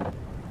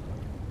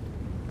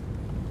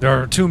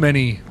there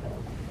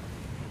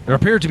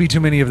appear to be too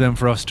many of them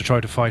for us to try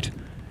to fight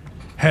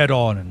head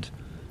on, and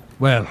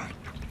well,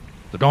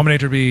 the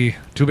Dominator be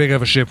too big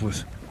of a ship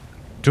with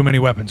too many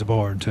weapons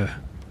aboard to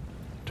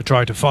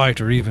try to fight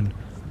or even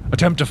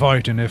attempt to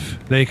fight, and if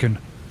they can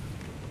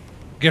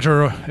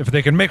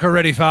make her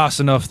ready fast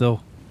enough,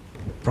 they'll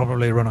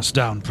probably run us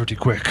down pretty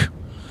quick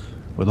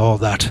with all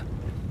that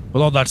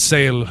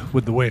sail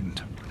with the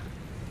wind.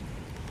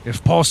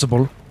 If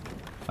possible,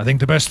 I think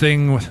the best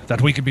thing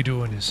that we could be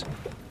doing is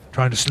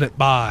trying to slip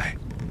by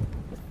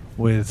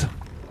with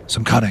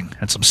some cunning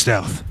and some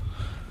stealth.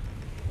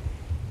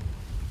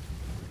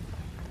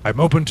 I'm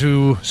open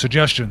to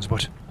suggestions,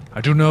 but I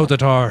do know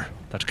that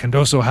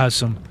Candoso has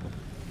some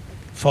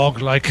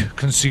fog-like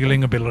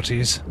concealing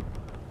abilities.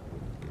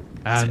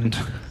 And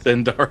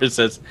Zendara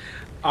says,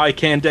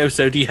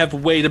 Candoso, do you have a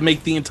way to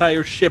make the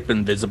entire ship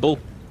invisible?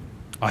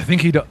 I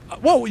think he does.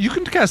 Well, you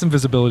can cast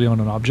invisibility on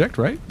an object,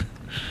 right?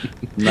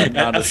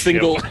 Not a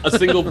single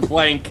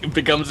plank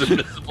becomes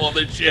invisible on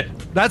the ship.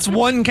 That's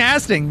one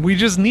casting. We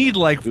just need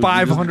like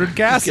 500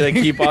 casting. Just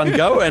gonna keep on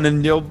going,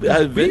 and you'll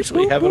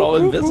eventually have it all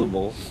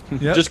invisible.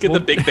 Yep. Just get the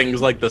big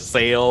things like the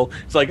sail.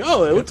 It's like,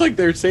 oh, it looks like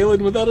they're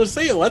sailing without a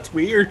sail. That's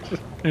weird.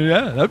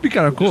 Yeah, that'd be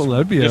kind of cool.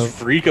 That'd be just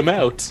freak them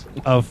out.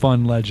 A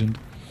fun legend.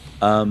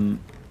 Oh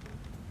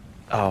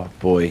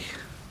boy.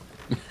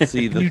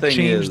 See, the thing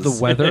change is, the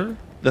weather.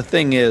 The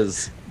thing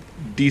is,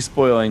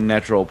 despoiling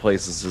natural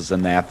places is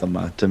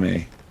anathema to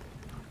me.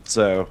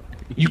 So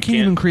you can't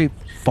even create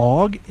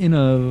fog in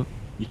a.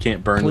 You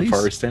can't burn the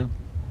forest down.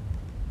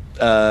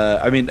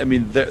 I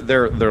mean,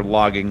 their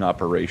logging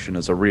operation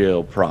is a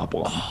real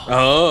problem.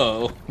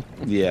 Oh,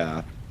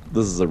 yeah,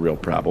 this is a real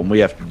problem. We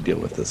have to deal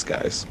with this,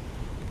 guys.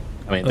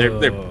 I mean,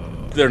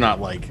 they're not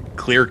like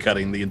clear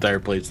cutting the entire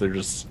place. They're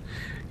just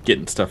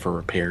getting stuff for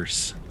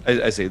repairs.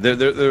 I see.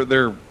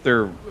 They're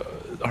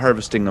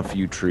harvesting a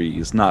few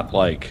trees, not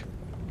like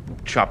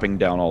chopping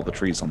down all the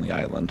trees on the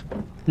island.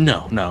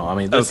 No. I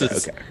mean, this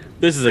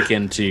is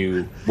akin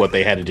to what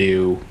they had to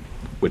do,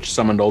 which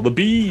summoned all the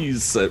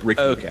bees.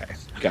 Okay,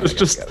 It's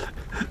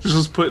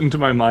just put into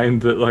my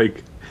mind that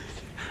like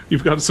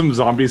you've got some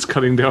zombies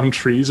cutting down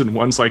trees, and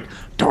one's like,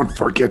 "Don't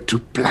forget to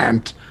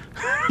plant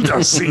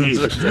the seed,"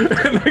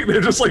 and like,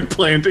 they're just like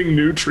planting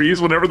new trees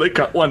whenever they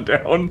cut one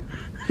down.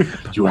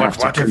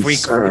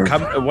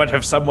 What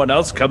if someone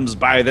else comes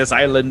by this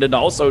island and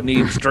also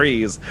needs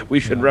trees? We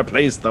should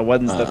replace the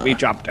ones that we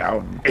chopped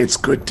down. It's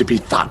good to be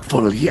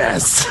thoughtful,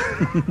 yes.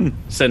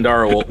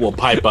 Sandara will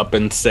pipe up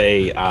and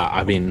say,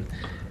 I mean,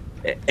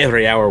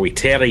 every hour we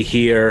tarry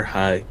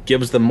here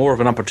gives them more of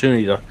an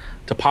opportunity to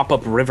pop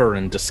up river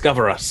and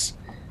discover us.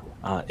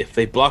 If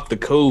they block the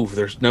cove,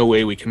 there's no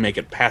way we can make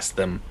it past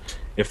them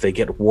if they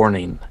get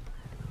warning.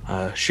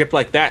 A ship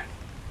like that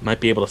might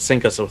be able to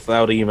sink us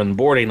without even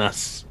boarding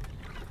us.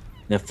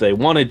 And if they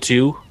wanted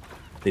to,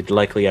 they'd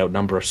likely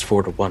outnumber us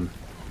 4-1.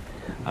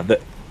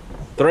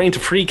 There ain't a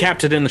free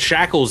captain in the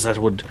shackles that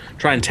would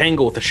try and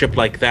tangle with a ship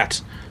like that.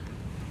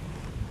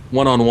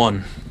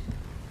 1-on-1.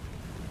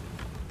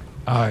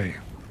 Aye.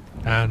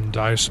 And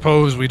I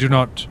suppose we do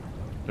not...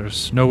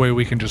 There's no way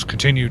we can just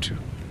continue to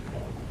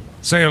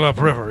sail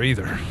upriver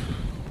either.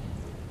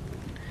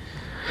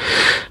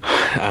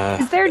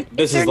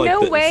 Is there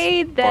no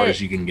way that... as far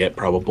as you can get,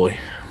 probably.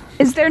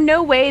 Is there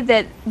no way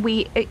that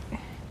we...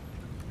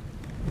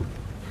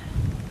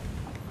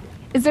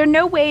 Is there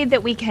no way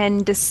that we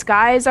can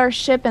disguise our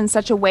ship in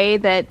such a way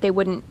that they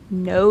wouldn't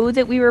know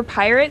that we were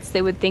pirates?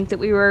 They would think that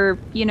we were,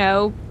 It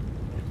would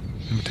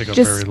take a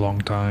very long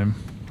time.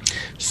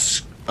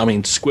 I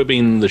mean,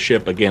 squibbing the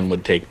ship again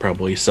would take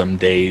probably some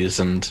days,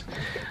 and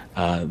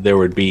there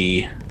would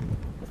be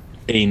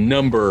a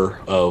number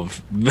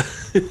of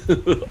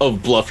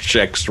of bluff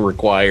checks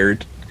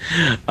required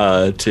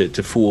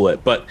to fool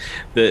it. But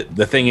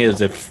the thing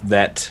is, if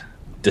that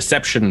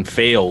deception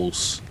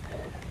fails,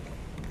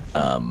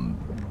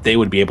 they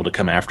would be able to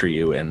come after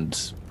you,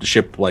 and a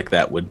ship like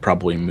that would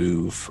probably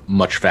move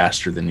much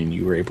faster than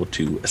you were able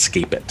to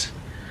escape it.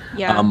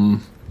 Yeah. Why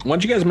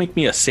don't you guys make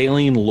me a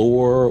sailing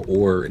lore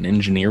or an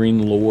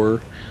engineering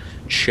lore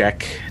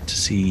check to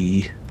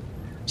see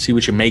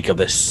what you make of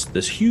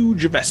this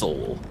huge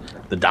vessel,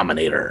 the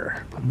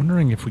Dominator. I'm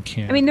wondering if we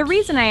can. I mean, the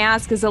reason I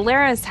ask is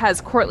Elaerys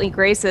has courtly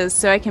graces,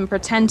 so I can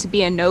pretend to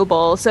be a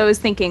noble. So I was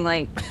thinking,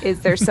 like,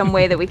 is there some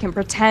way that we can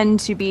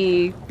pretend to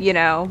be,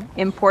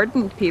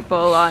 important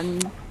people on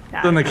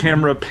that? Then the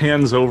camera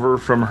pans over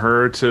from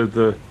her to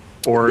the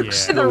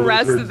orcs. To the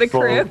rest of the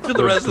crew. To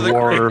the rest of the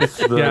crew.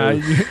 Yeah,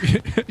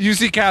 you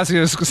see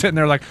Cassius sitting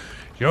there like,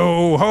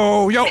 yo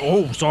ho yo.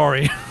 Oh,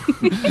 sorry.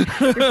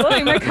 You're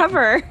blowing my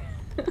cover.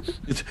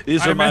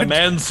 These are my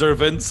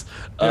manservants.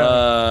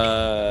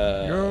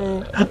 I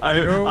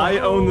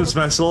own this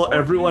vessel.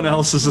 Everyone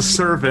else is a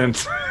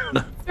servant.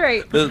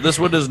 Right. This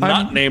one is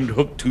not named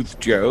Hooktooth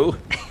Joe.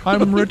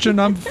 I'm rich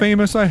and I'm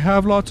famous. I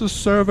have lots of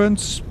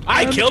servants.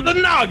 I killed a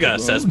Naga,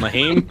 says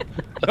Mahim.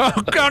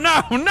 Oh, God,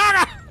 no,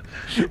 Naga!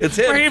 It's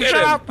him. Mahim, Get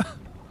shut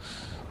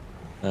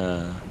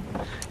him. up!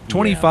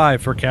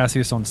 25 for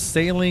Cassius on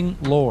sailing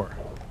lore.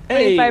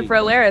 25 for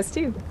Elaerys,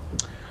 too.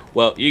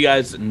 Well, you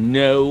guys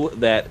know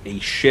that a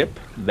ship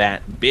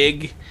that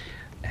big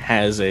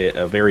has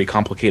a very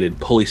complicated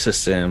pulley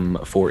system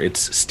for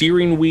its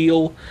steering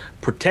wheel,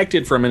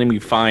 protected from enemy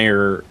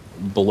fire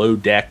below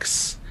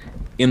decks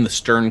in the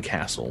stern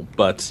castle.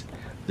 But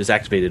this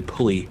activated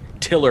pulley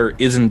tiller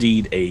is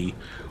indeed a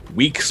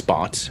weak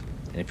spot.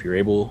 And if you're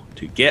able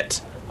to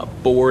get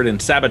aboard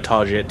and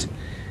sabotage it,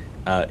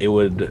 it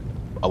would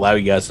allow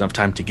you guys enough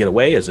time to get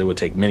away, as it would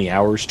take many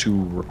hours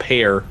to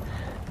repair.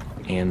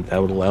 And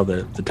that would allow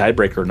the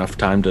Tidebreaker enough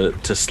time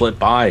to slip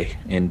by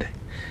and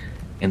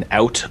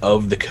out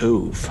of the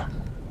cove.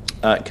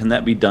 Can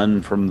that be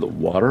done from the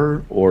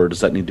water, or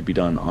does that need to be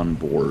done on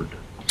board?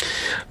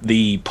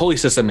 The pulley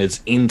system is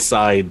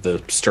inside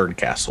the stern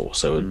castle,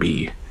 so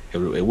it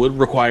would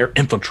require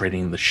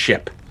infiltrating the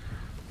ship.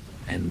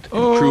 And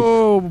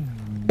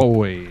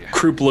Boy.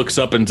 Croup looks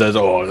up and says,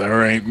 "Oh,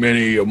 there ain't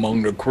many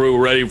among the crew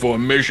ready for a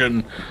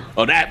mission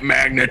of that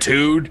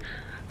magnitude.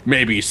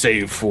 Maybe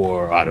save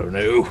for, I don't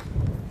know,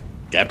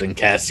 Captain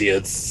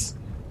Cassius,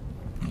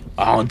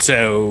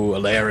 Anto,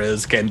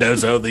 Elaerys,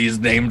 Candozo. These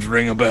names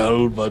ring a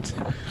bell, but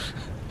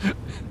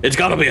it's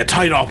got to be a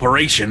tight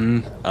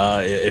operation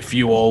if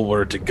you all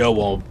were to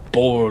go on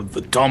board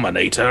the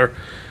Dominator.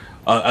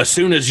 As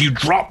soon as you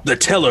drop the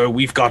tiller,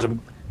 we've got to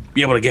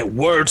be able to get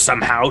word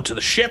somehow to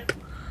the ship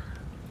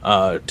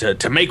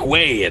to make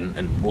way,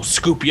 and we'll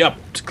scoop you up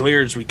as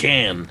clear as we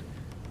can.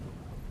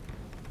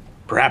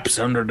 Perhaps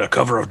under the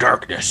cover of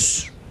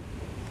darkness."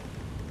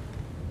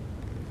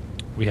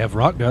 We have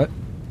Rotgut.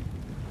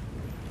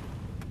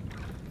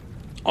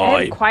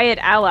 I have quiet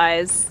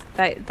allies.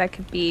 That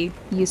could be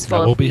useful.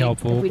 That will be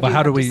helpful. If we But do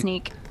how do have to we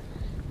sneak?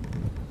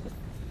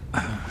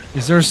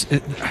 Is there?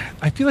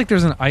 I feel like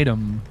there's an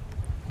item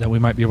that we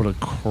might be able to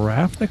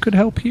craft that could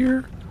help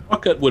here.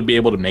 Rocket would be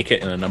able to make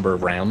it in a number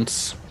of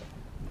rounds.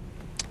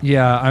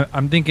 Yeah,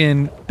 I'm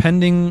thinking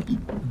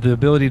pending the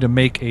ability to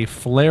make a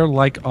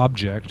flare-like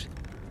object,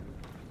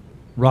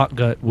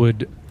 Rotgut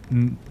would...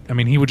 I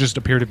mean, he would just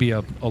appear to be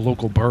a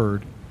local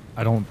bird.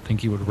 I don't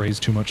think he would raise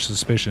too much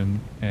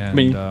suspicion. And,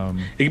 it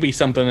could be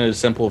something as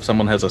simple if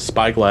someone has a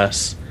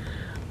spyglass,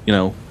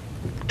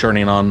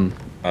 turning on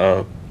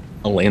a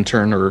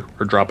lantern or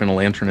dropping a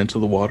lantern into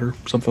the water,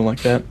 something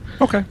like that.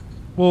 Okay.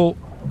 Well,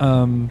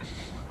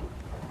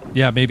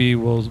 yeah, maybe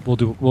we'll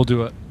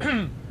do it.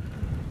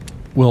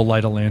 We'll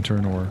light a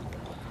lantern, or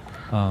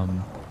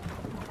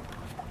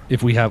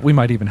if we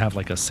might even have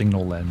like a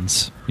signal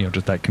lens,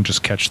 just that can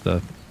just catch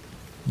the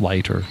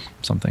light or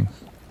something.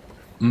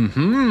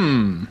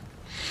 Mm-hmm.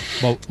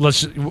 Well,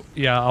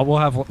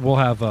 we'll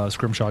have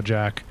Scrimshaw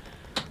Jack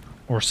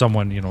or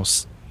someone,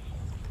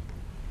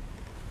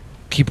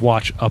 keep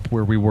watch up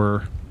where we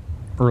were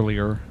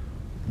earlier.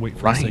 Wait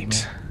for a signal.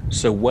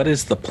 So what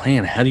is the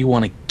plan? How do you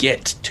want to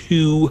get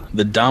to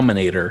the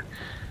Dominator?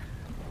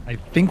 I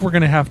think we're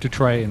going to have to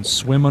try and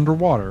swim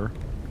underwater,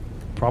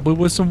 probably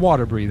with some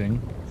water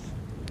breathing,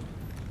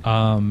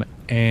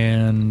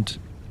 and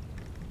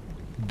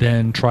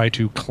then try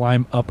to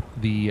climb up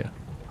the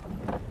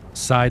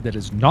side that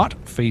is not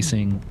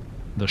facing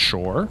the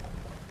shore,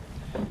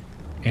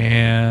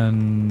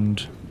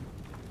 and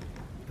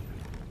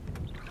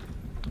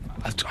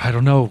I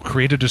don't know,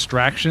 create a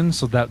distraction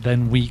so that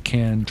then we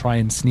can try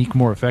and sneak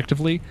more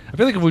effectively. I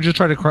feel like if we just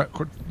try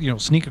to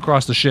sneak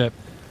across the ship,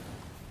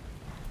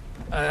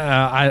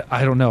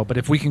 I don't know, but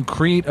if we can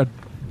create a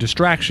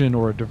distraction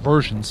or a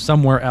diversion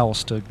somewhere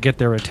else to get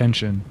their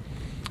attention,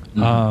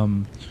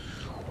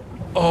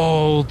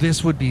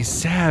 this would be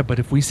sad. But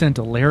if we sent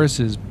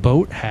Elaerys'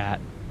 boat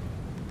hat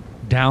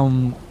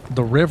down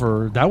the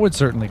river, that would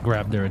certainly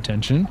grab their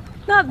attention.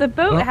 Not the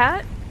boat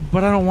hat.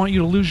 But I don't want you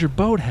to lose your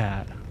boat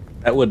hat.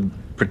 That would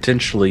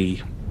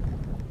potentially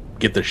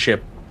get the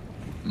ship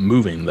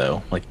moving,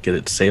 though, like get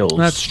its sails.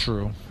 That's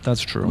true.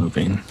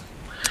 Moving.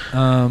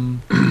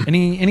 Moving.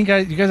 Any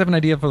guys? You guys have an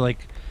idea for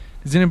like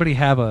Does anybody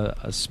have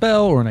a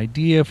spell or an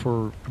idea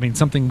for,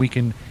 something we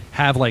can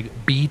have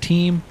like B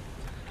team?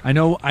 I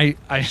know I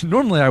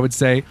normally I would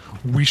say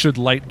we should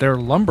light their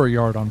lumber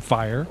yard on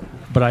fire,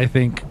 but I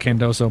think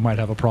Candoso might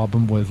have a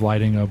problem with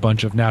lighting a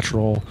bunch of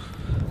natural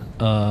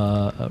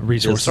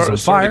resources on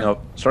fire.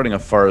 Starting a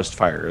forest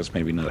fire is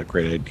maybe not a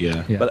great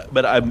idea. Yeah.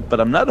 But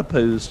I'm not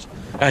opposed.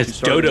 Guys,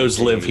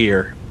 dodos live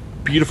here.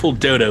 Beautiful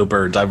dodo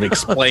birds. I've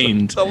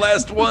explained. The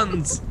last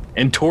ones.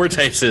 And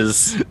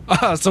tortoises.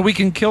 So we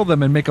can kill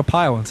them and make a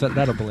pile and set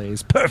that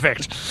ablaze.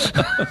 Perfect.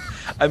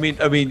 I mean,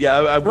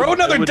 yeah. Throw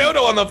another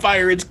dodo on the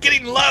fire. It's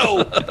getting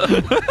low.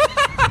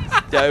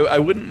 Yeah, I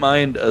wouldn't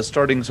mind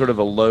starting sort of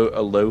a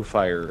low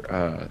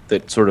fire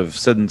that sort of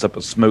sends up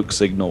a smoke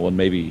signal and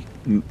maybe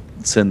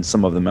send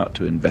some of them out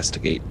to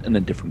investigate in a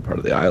different part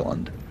of the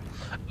island.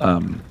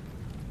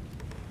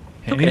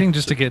 Anything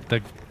just to get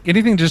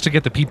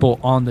the people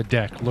on the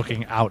deck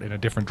looking out in a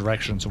different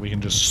direction, so we can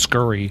just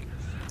scurry.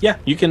 Yeah,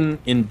 you can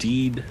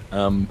indeed.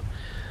 I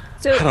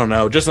don't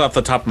know. Just off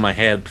the top of my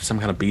head, some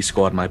kind of B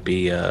squad might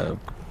be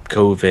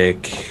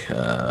Kovic,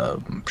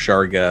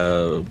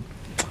 Sharga,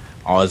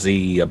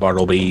 Ozzy,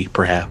 Bartleby,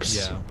 perhaps.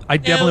 Yeah, I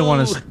definitely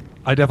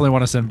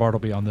want to send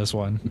Bartleby on this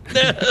one.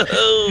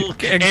 No.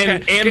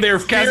 and their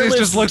Cassius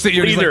just looks at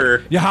you. Leader.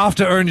 Like, you have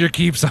to earn your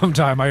keep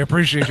sometime. I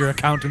appreciate your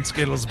accounting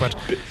skills, but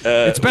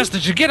it's best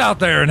that you get out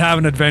there and have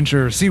an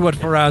adventure. See what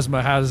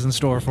Pharasma has in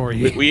store for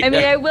you.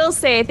 I will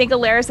say, I think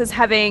Elaerys is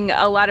having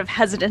a lot of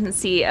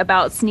hesitancy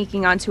about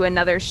sneaking onto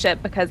another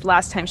ship because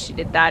last time she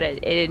did that,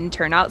 it didn't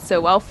turn out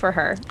so well for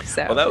her.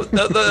 So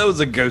that was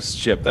a ghost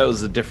ship. That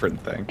was a different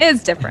thing.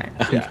 It's different.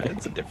 Yeah,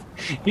 it's a different.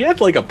 You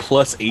had like a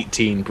plus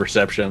 18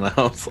 perception. I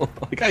was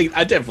like,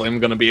 I definitely am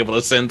going to be able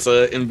to sense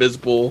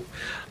invisible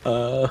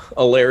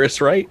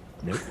Elaerys, right?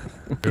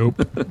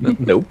 Nope.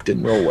 Nope,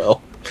 didn't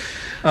roll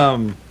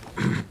well.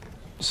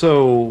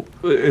 So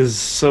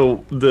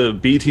the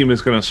B team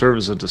is going to serve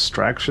as a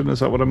distraction. Is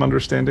that what I'm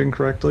understanding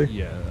correctly?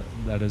 Yeah,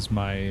 that is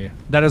my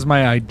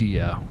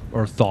idea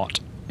or thought,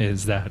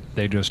 is that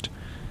they just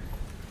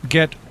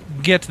get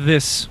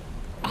this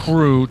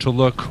crew to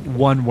look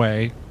one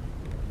way,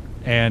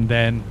 and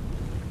then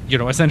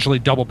essentially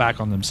double back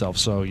on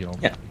themselves. So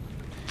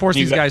force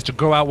these guys to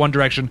go out one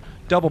direction,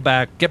 double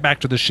back, get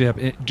back to the ship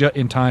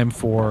in time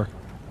for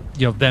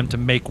them to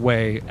make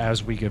way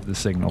as we give the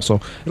signal. So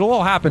it'll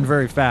all happen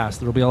very fast.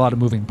 There'll be a lot of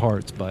moving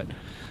parts, but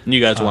you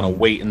guys want to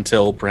wait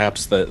until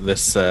perhaps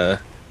this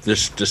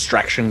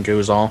distraction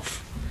goes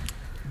off.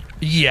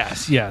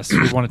 Yes.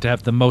 We want it to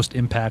have the most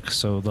impact,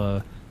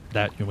 so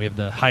that we have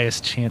the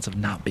highest chance of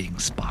not being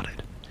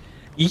spotted.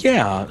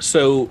 Yeah.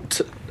 So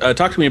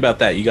talk to me about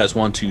that. You guys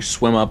want to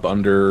swim up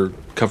under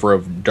cover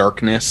of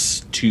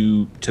darkness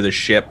to the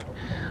ship,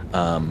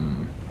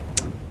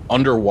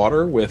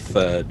 underwater with.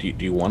 Do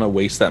you want to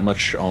waste that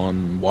much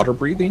on water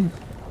breathing?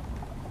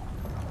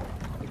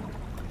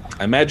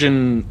 I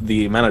imagine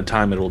the amount of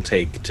time it'll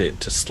take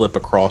to slip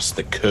across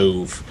the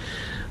cove.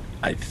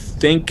 I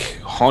think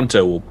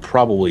Honto will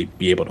probably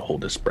be able to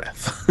hold his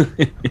breath.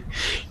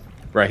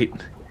 Right?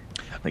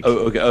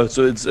 Okay.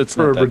 So it's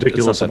for not a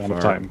ridiculous amount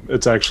of time.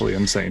 It's actually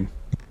insane.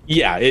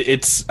 Yeah,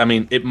 it's. I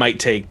mean, it might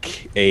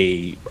take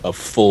a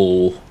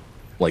full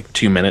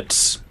 2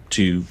 minutes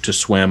to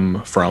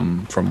swim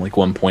from like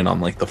one point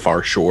on like the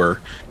far shore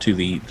to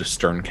the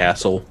stern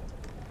castle.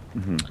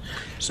 Mm-hmm.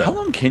 So how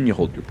long can you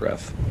hold your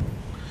breath?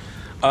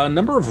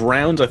 Number of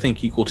rounds, I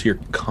think, equal to your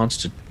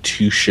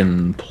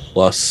Constitution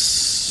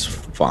plus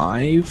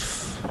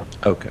 5.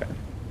 Okay.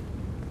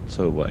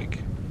 So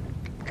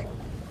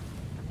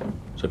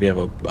if you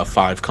have a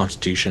 5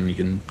 Constitution, you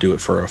can do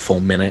it for a full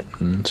minute.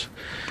 And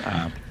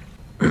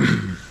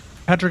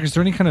Patrick, is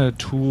there any kind of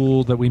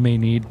tool that we may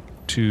need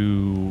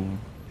to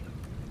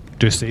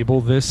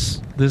disable this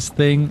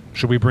thing?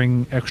 Should we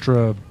bring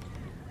extra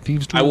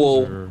thieves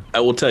tools? I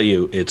will tell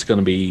you, it's going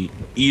to be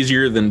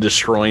easier than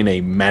destroying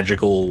a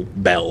magical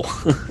bell.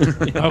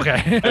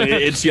 Okay.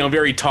 It's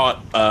very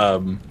taut.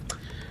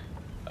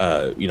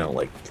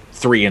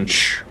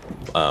 3-inch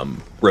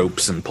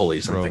ropes and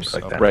pulleys and things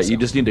like that. Right, you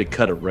just need to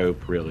cut a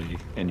rope, really,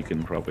 and you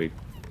can probably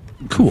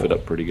goof it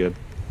up pretty good.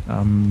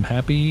 I'm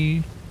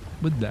happy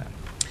with that.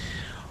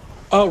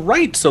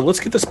 Right, so let's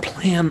get this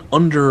plan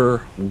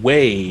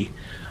underway.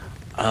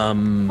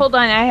 Hold on,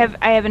 I have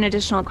an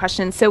additional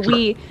question. So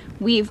sure.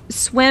 we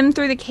swim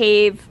through the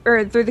cave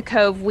or through the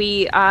cove.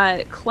 We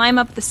climb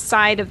up the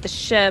side of the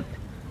ship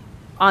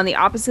on the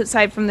opposite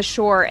side from the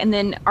shore, and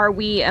then are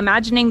we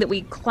imagining that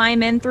we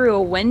climb in through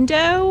a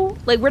window?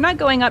 Like, we're not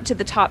going up to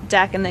the top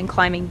deck and then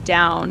climbing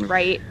down,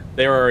 right?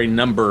 There are a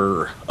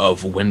number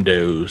of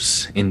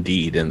windows,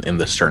 indeed, in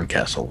the stern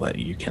castle that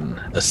you can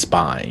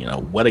espy.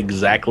 What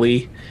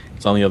exactly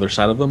is on the other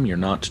side of them, you're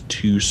not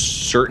too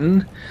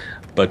certain,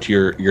 but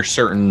you're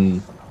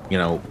certain,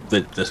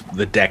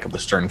 the deck of the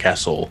stern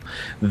castle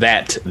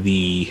that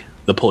the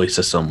pulley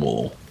system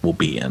will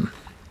be in.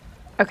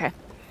 Okay.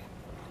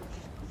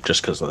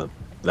 Just because of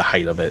the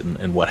height of it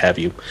and what have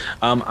you.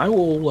 I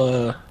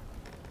will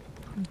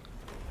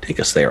take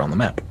us there on the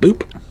map.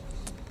 Boop.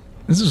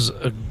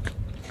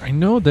 I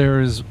know there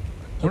is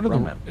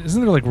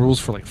Isn't there like rules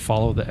for like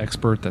follow the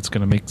expert that's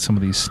going to make some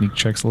of these sneak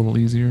checks a little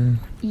easier?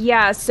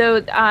 Yeah, so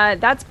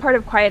that's part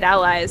of Quiet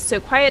Allies. So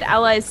Quiet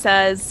Allies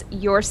says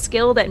you're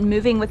skilled at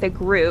moving with a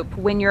group.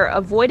 When you're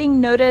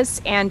avoiding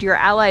notice and your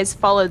allies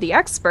follow the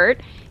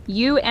expert,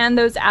 you and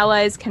those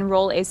allies can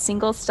roll a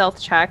single stealth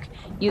check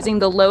using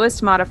the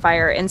lowest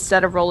modifier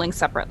instead of rolling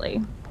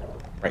separately.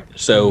 Right.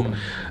 So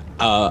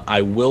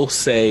I will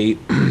say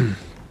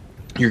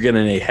you're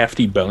getting a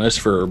hefty bonus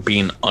for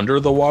being under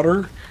the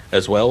water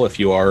as well if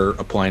you are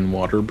applying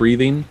water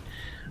breathing.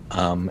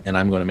 And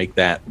I'm going to make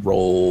that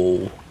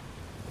roll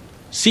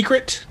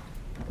secret.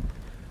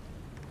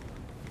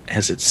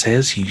 As it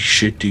says, he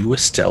should do a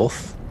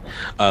stealth.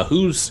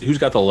 Who's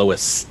got the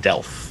lowest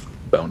stealth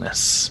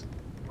bonus?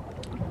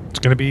 It's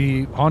going to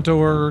be Honto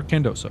or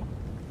Candoso.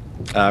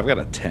 I've got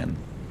a 10.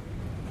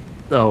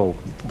 Oh,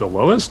 the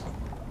lowest?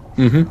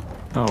 Mm-hmm.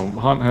 Oh,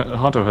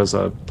 Honto has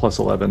a plus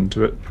 11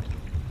 to it.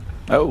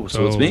 Oh,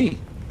 so it's me.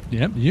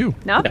 Yep, you.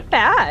 Not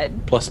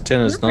bad. Plus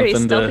 10 is Pretty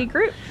nothing stealthy to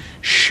group.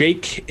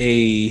 shake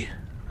a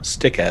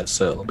stick at.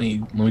 So let me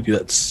do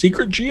that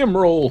secret GM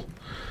roll.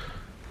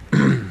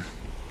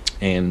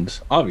 And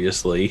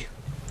obviously,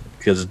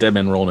 because dead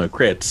men roll no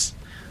crits,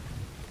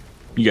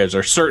 you guys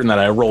are certain that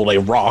I rolled a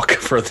rock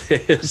for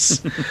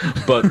this.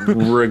 But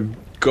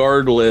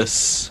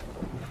regardless,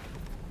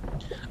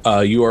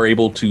 you are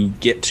able to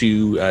get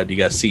to. Do you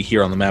guys see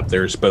here on the map?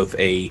 There's both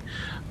a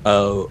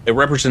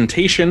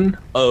representation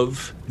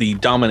of the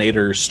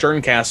Dominator's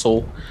stern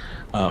castle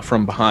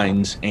from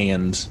behind,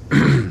 and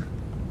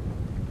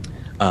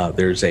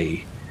there's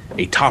a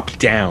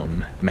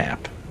top-down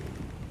map.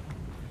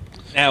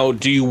 Now,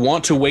 do you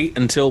want to wait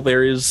until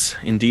there is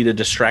indeed a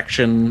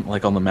distraction,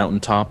 like on the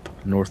mountaintop,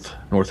 north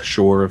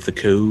shore of the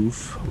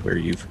cove, where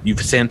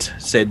you've sent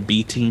said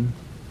B team?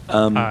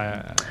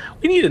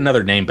 We need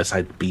another name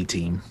besides B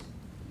team.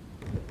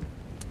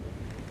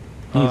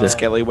 We need the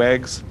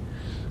Scallywags.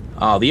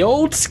 Oh, the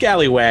old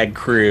Scallywag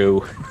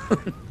crew.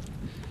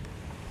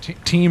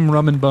 Team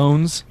Rum and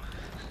Bones.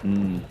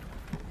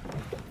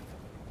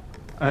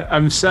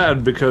 I'm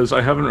sad because I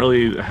haven't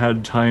really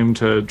had time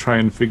to try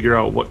and figure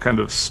out what kind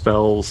of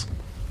spells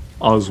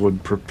Oz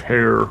would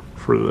prepare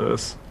for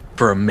this.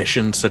 For a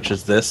mission such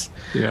as this.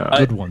 Yeah.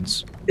 Good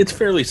ones. It's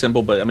fairly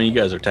simple, but I mean, you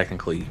guys are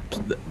technically...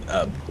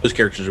 those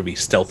characters would be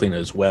stealthing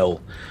as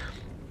well.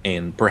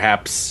 And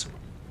perhaps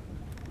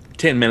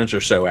 10 minutes or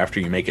so after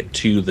you make it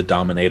to the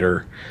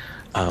Dominator,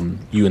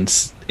 you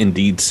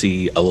indeed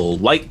see a little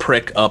light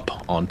prick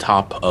up on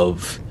top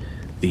of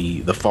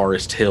the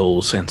forest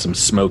hills and some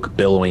smoke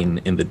billowing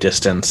in the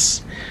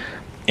distance.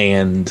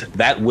 And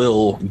that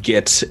will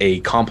get a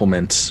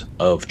complement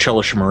of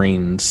Chelish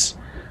Marines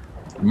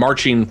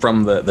marching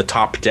from the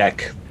top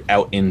deck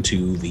out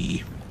into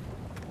the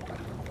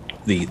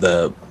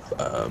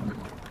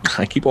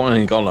I keep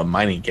wanting to call it a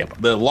mining camp,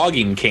 the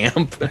logging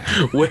camp,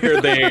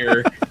 where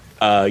they're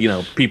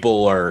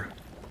people are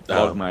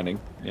Log mining.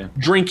 Yeah.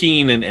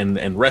 drinking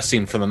and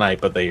resting for the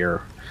night, but they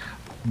are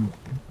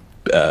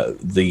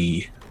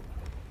the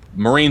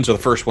Marines are the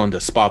first one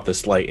to spot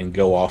this light and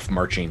go off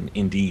marching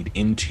indeed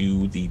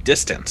into the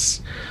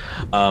distance.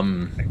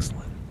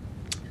 Excellent.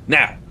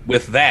 Now,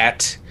 with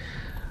that,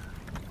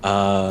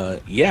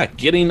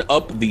 getting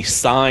up the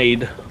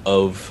side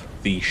of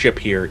the ship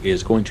here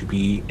is going to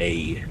be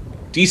a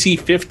DC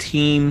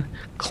 15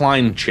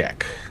 climb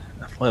check.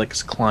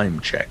 Athletics climb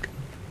check.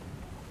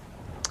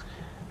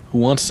 Who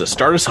wants to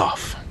start us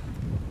off?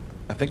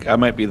 I think I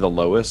might be the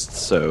lowest,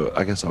 so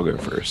I guess I'll go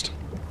first.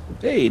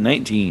 Hey,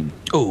 19.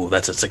 Oh,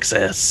 that's a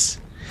success.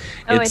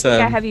 Oh, I think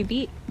I have you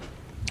beat.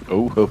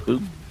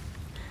 Oh.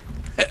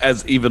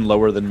 As even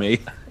lower than me.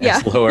 Yeah.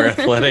 It's lower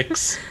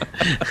athletics.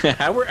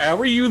 How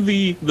were you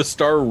the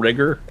star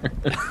rigger?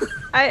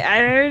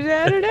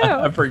 I don't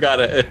know. I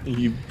forgot it.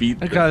 You beat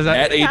Because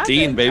Net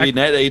 18, baby.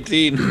 Net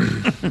 18.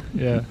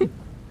 yeah.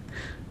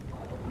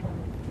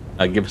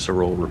 give us a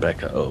roll,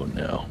 Rebecca. Oh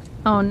no.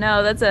 Oh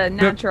no, that's a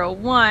natural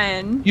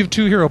 1. You have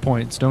 2 hero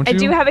points, don't you? I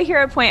do have a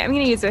hero point. I'm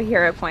going to use a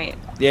hero point.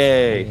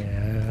 Yay.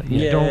 Yeah.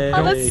 Yay.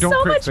 Oh, that's so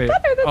crit much fail.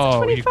 better. That's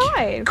Oh,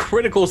 25.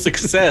 Critical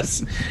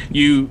success.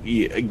 You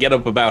get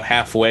up about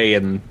halfway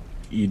and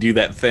you do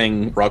that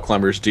thing rock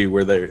climbers do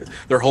where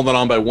they're holding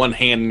on by one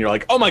hand and you're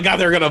like, oh my god,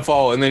 they're gonna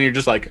fall, and then you're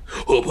just like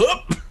whoop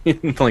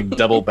whoop like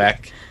double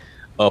back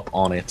up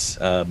on it.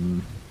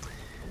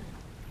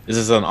 Is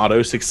this an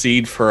auto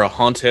succeed for a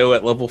Honto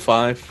at level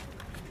 5?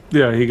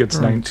 Yeah, he gets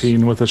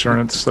 19 with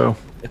assurance, so.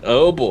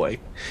 Oh boy.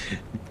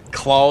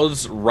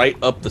 Claws right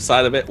up the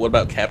side of it. What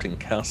about Captain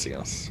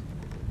Cassius?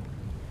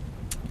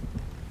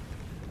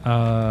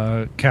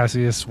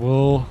 Cassius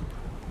will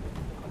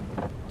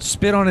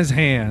spit on his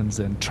hands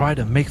and try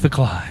to make the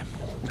climb.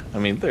 I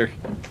mean,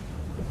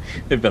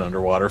 they've been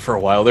underwater for a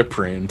while. They're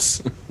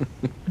prunes.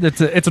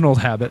 It's an old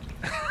habit.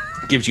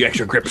 Gives you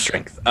extra grip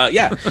strength.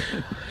 Yeah.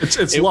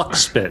 It's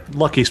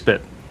lucky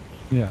spit.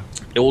 Yeah.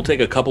 It will take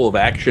a couple of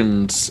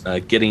actions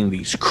getting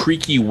these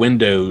creaky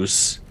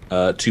windows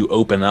to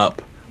open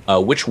up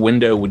Which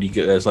window would you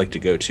guys like to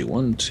go to?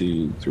 1,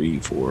 2, 3,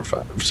 4,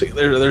 5, 6.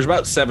 There's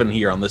about 7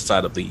 here on this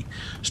side of the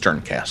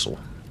stern castle.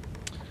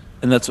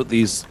 And that's what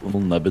these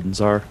little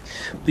nubbins are?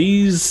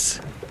 These,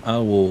 I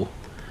will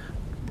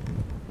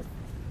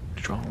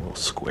draw a little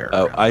square.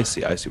 Oh, I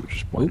see what you're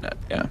pointing at.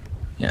 Yeah.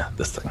 Yeah,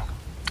 this thing.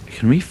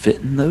 Can we fit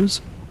in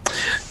those?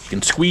 You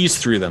can squeeze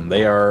through them.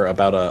 They are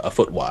about a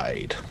foot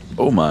wide.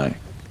 Oh my.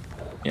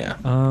 Yeah.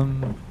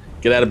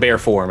 Get out of bear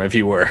form if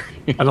you were.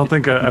 I don't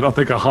think a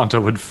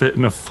Honto would fit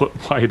in a foot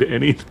wide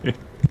anything.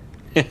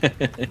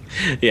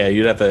 Yeah,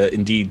 you'd have to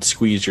indeed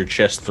squeeze your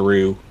chest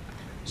through.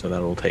 So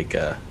that'll take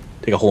a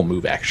whole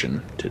move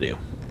action to do.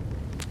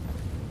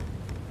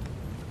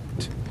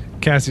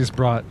 Cassius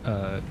brought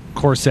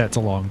corsets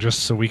along just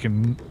so we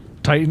can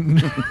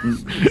tighten,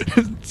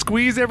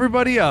 squeeze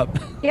everybody up.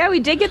 Yeah,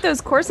 we did get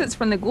those corsets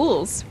from the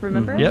ghouls.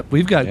 Remember? Yep,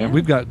 we've got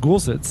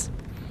ghoulsets.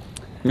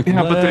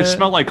 Yeah, but they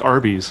smell like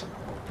Arby's.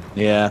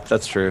 Yeah,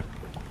 that's true.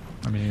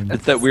 I mean,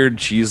 It's that weird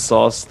cheese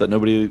sauce that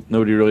nobody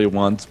really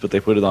wants, but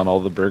they put it on all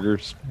the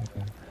burgers.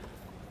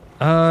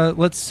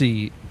 Let's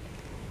see.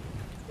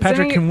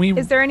 Patrick,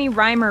 is there any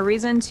rhyme or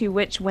reason to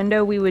which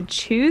window we would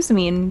choose? I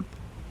mean,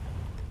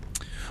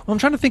 well, I'm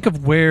trying to think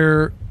of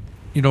where,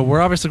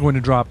 we're obviously going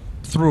to drop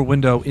through a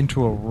window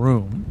into a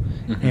room,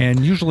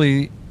 and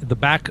usually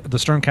the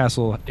stern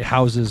castle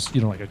houses,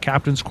 like a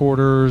captain's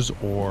quarters,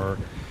 or,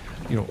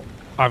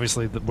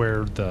 obviously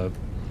where the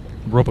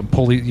rope and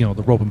pulley,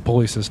 the rope and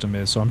pulley system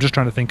is. So I'm just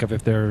trying to think of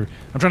the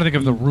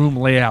room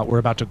layout we're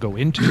about to go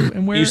into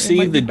and where you see it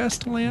might be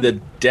best to land. The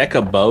deck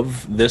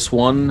above this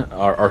one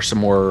are some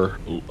more,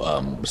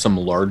 some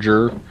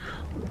larger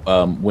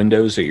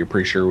windows that you're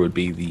pretty sure would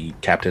be the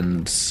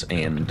captain's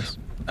and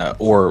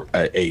or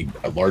a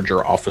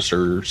larger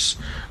officer's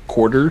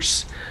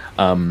quarters.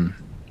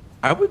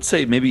 I would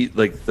say maybe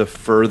like the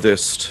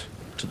furthest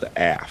to the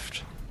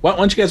aft. Why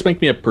don't you guys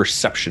make me a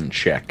perception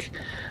check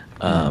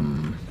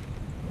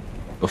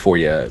before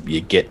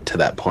you get to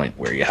that point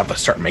where you have to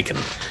start making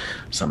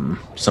some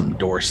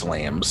door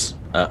slams.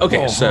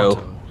 Okay, so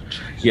Honto.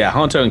 yeah,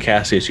 Honto and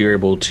Cassius, you're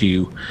able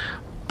to.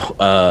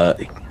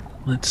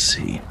 Let's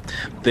see,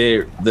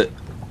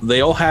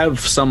 they all have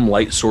some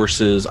light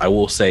sources. I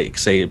will say,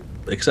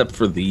 except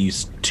for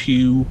these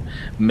 2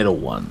 middle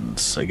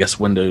ones. I guess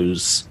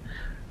windows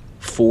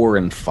 4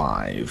 and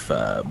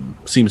 5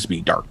 seems to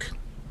be dark.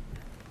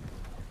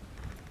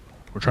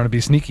 We're trying to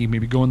be sneaky.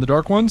 Maybe go in the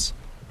dark ones.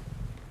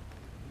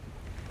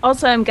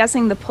 also, I'm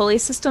guessing the pulley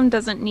system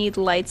doesn't need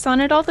lights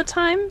on it all the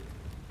time.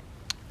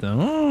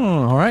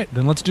 Oh, all right.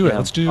 Then let's do it.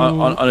 Let's do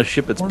on a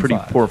ship. It's 4 and pretty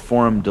 5. poor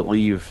form to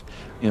leave,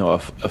 a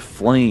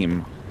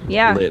flame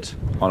lit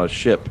on a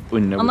ship.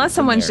 Unless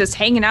someone's just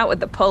hanging out with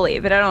the pulley,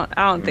 but I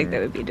don't think they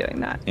would be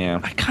doing that. Yeah.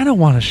 I kind of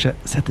want to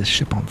set this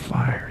ship on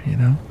fire.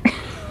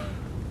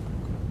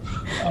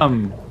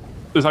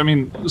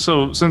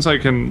 So since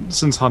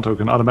Honto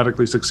can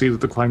automatically succeed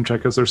at the climb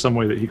check, is there some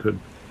way that he could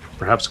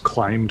perhaps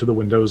climb to the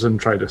windows and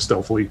try to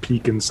stealthily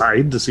peek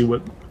inside to see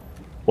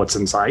what's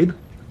inside?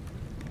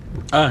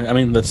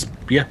 That's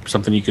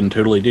something you can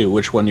totally do.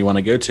 Which one do you want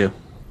to go to?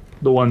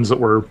 The ones that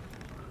we're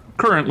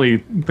currently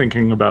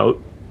thinking about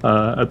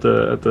at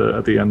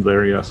the end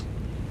there. Yes.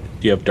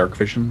 Do you have dark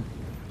vision?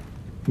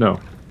 No.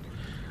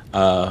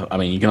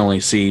 You can only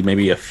see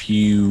maybe a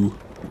few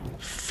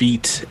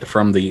feet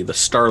from the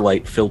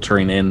starlight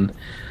filtering in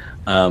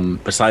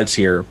besides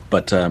here,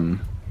 but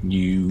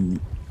you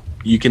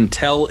can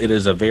tell it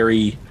is a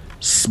very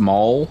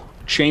small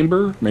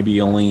chamber,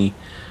 maybe only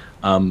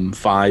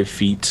 5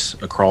 feet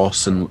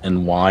across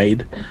and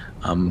wide,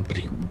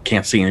 but you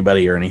can't see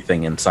anybody or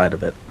anything inside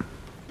of it.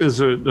 Is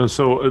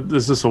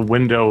this a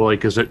window?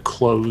 Like, is it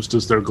closed?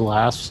 Is there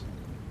glass?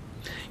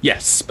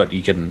 Yes, but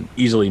you can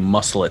easily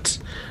muscle it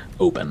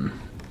open.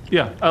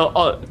 Yeah,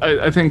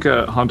 I think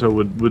Honto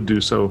would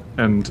do so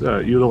and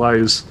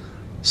utilize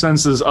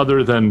senses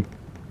other than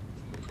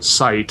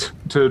sight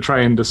to try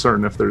and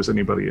discern if there's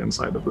anybody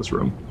inside of this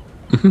room.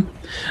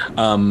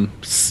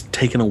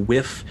 Taking a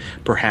whiff,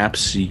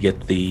 perhaps you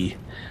get the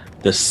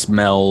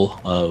smell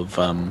of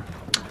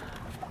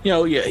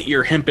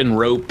your hempen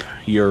rope,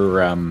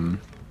 your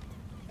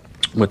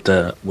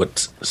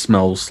what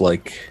smells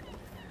like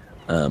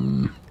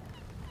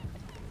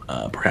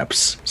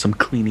perhaps some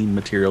cleaning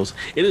materials.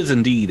 It is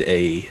indeed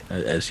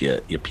as you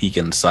peek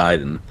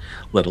inside and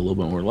let a little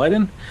bit more light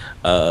in,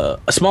 a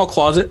small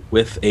closet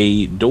with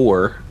a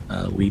door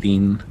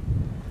leading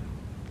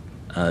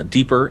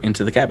deeper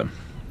into the cabin.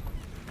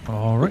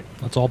 All right,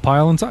 let's all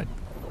pile inside.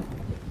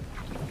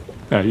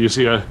 Yeah, you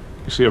see a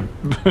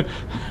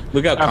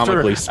Look how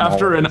comically small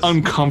after it an is.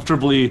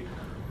 uncomfortably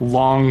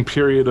long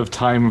period of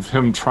time of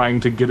him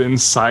trying to get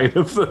inside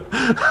of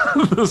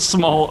the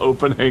small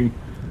opening.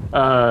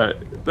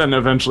 Then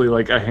eventually,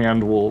 like, a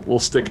hand will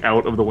stick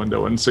out of the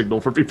window and signal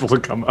for people to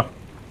come up.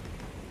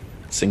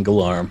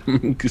 Single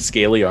arm,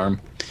 scaly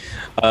arm.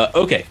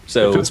 Okay,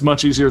 so It's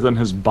much easier than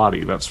his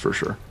body, that's for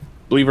sure.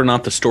 believe it or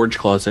not, the storage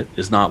closet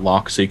is not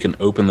locked, so you can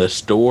open this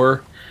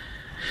door.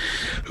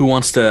 Who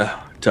wants to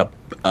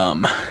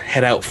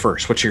head out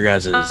first? What's your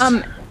guys'?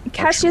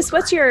 Cassius,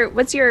 what's your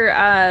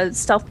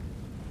stealth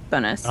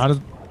bonus? Not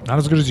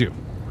as good as you.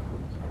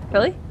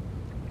 Really?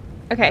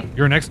 Okay.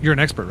 You're an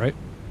expert, right?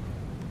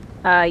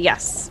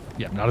 Yes.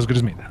 Yeah, not as good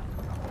as me now.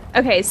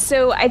 Okay,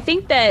 so I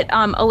think that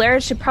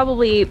Elaerys should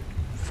probably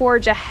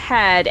forge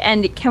ahead.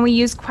 And can we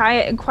use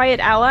quiet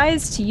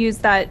allies to use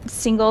that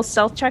single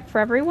stealth check for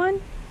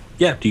everyone?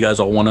 Yeah. Do you guys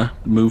all want to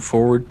move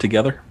forward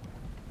together?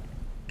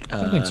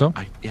 I think so.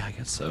 I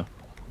guess so.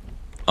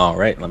 All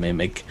right. Let me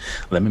make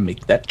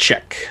that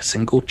check.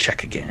 Single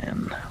check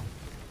again.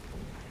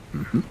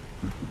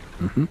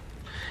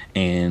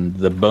 And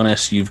the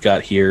bonus you've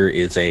got here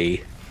is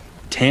a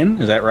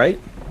 10. Is that right?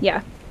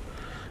 Yeah.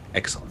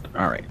 Excellent.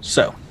 All right.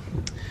 So,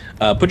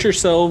 put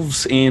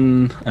yourselves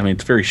in. I mean,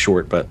 it's very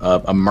short, but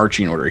a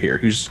marching order here.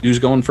 Who's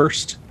going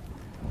first?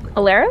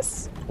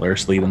 Elaerys?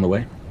 Elaerys leading the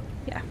way.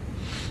 Yeah.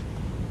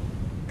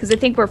 Because I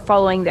think we're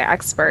following the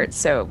expert,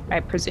 so I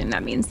presume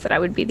that means that I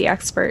would be the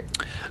expert.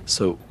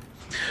 So,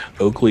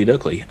 Oakley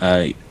Dokley.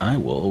 I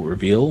will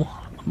reveal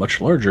a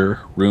much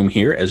larger room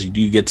here, as you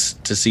do get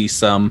to see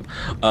some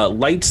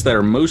lights that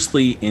are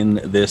mostly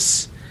in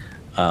this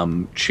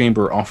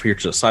chamber off here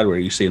to the side, where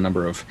you see a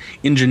number of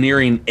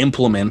engineering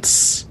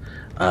implements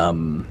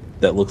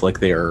that look like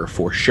they are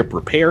for ship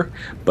repair.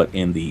 But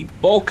in the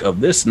bulk of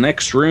this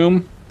next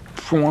room,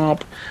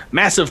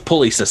 massive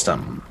pulley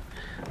system,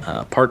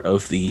 part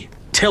of the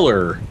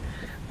tiller.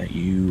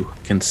 You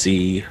can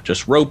see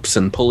just ropes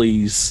and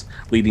pulleys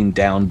leading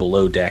down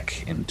below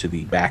deck into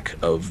the back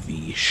of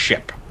the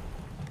ship.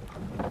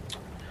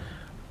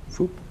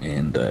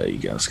 And you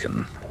guys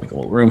can make a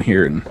little room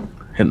here and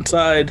head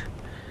inside.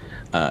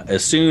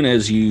 As soon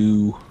as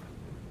you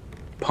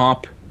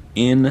pop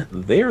in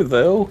there,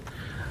 though,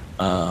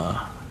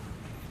 I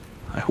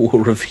will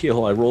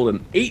reveal I rolled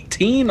an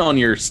 18 on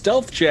your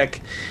stealth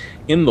check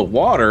in the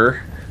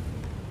water.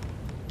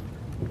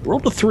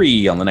 Rolled a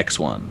 3 on the next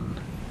one.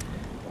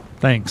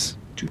 Thanks.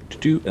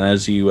 And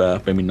as you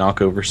maybe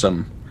knock over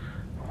some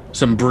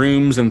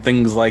brooms and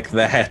things like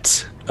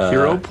that.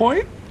 Hero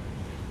point?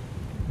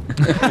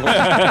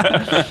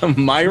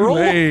 My roll?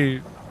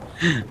 Hey.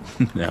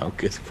 No,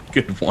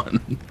 good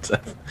one.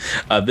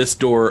 This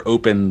door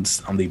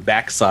opens on the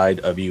back side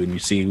of you, and you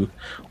see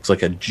looks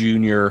like a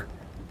junior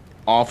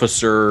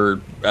officer,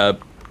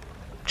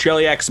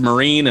 Cheliax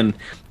Marine, and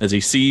as he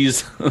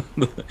sees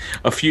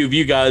a few of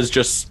you guys,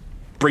 just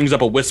brings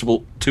up a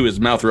whistle to his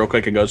mouth real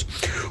quick and goes,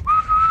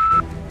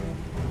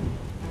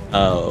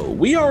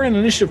 we are in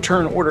initiative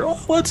turn order. Oh,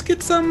 let's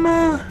get some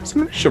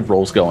initiative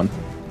rolls going.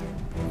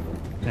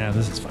 Yeah,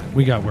 this is fine.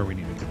 We got where we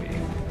needed to be.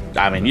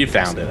 I mean, you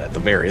found it at the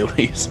very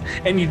least.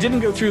 And you didn't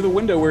go through the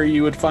window where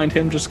you would find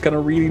him just kind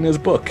of reading his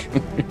book.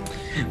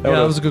 That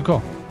was a good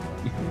call.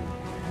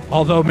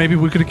 Although maybe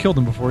we could have killed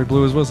him before he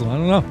blew his whistle. I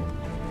don't know.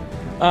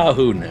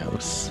 Who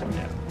knows?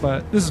 Yeah,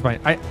 but this is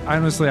fine. I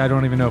honestly, I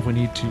don't even know if we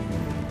need to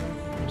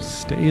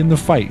stay in the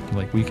fight.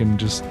 Like, we can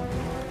just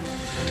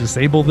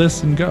disable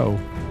this and go.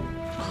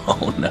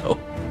 Oh, no.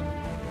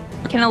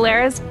 Can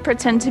Elaerys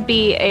pretend to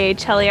be a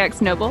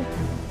Cheliax noble?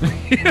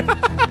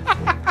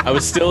 I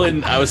was still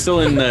in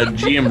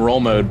GM roll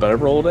mode, but I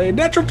rolled a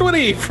natural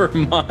 20 for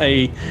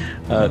my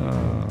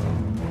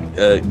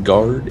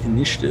guard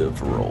initiative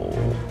roll.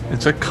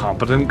 It's a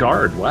competent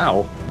guard.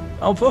 Wow.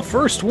 Of the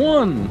first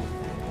one.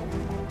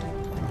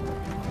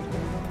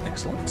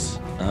 Excellent.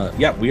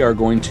 Yeah, we are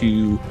going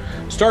to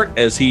start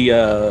as he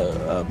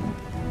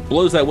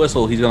blows that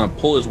whistle. He's going to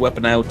pull his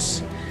weapon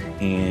out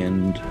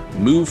and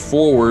move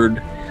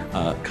forward,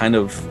 kind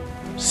of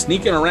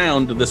sneaking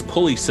around this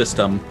pulley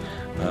system.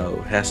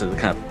 Has to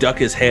kind of duck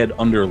his head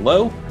under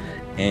low,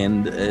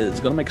 and is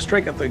going to make a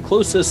strike at the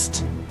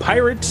closest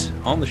pirate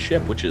on the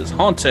ship, which is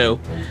Honto,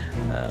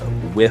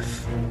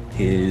 with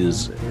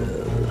his.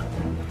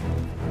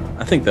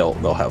 I think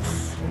they'll have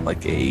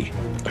like a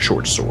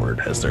short sword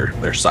as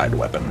their side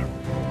weapon.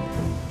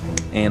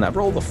 And I've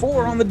rolled a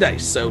 4 on the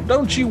dice, so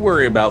don't you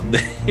worry about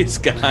this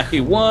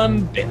guy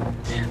one bit.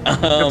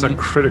 That's a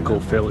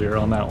critical failure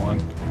on that one.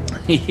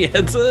 Yeah,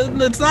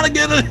 it's not a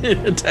good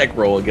attack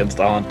roll against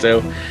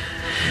Honto.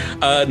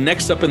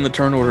 Next up in the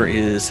turn order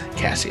is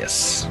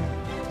Cassius.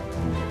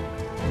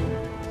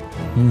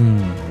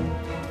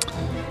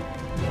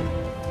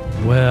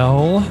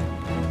 Well,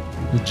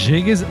 the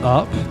jig is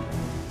up.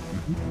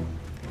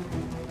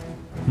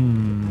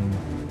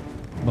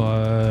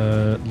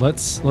 But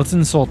let's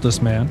insult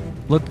this man.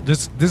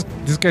 This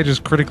guy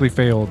just critically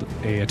failed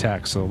a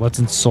attack, so let's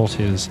insult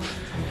his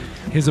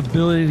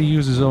ability to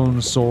use his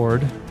own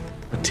sword.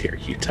 How dare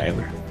you,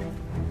 Tyler?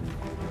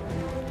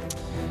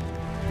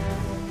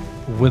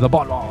 With a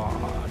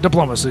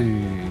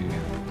diplomacy.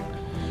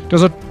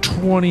 Does a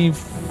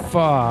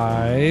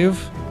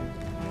 25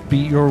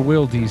 beat your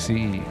will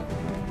DC?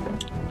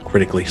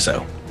 Critically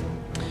so.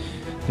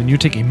 Then you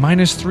take a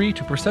 -3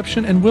 to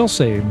perception and will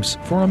saves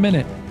for a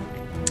minute.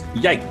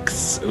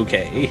 Yikes.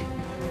 Okay.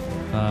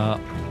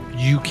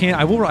 You can't.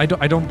 I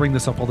don't bring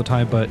this up all the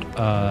time, but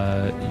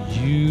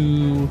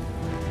you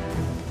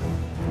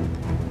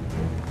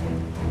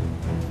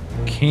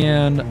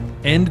can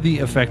end the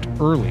effect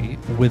early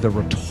with a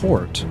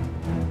retort.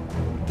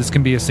 This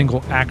can be a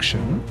single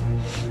action,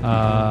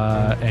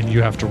 and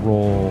you have to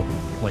roll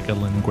like a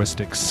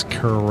linguistics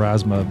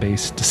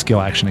Pharasma-based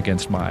skill action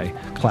against my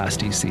class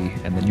DC,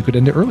 and then you could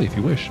end it early if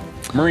you wish.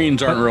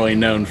 Marines aren't really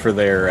known for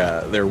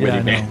their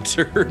witty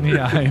banter.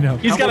 Yeah, I know.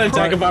 He's got an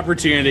attack of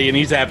opportunity, and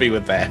he's happy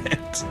with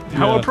that.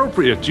 How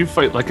appropriate! You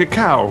fight like a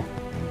cow.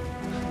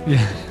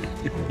 Yeah.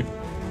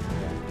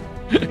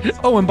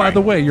 Oh, and by the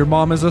way, your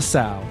mom is a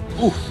sow.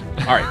 Ooh.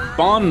 All right,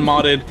 Bond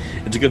modded.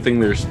 It's a good thing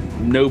there's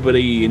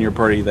nobody in your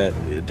party that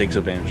takes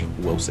advantage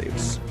of will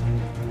saves.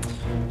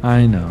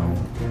 I know.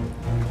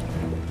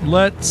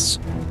 Let's.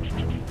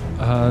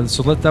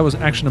 That was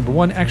action number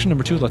 1. Action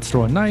number 2. Let's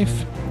throw a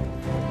knife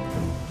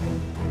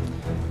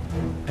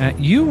at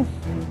you.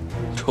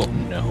 Oh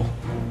no!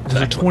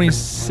 Does a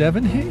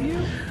 27 hit you?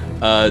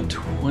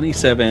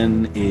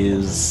 27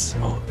 is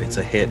it's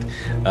a hit.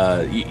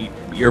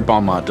 Your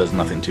bomb mod does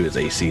nothing to his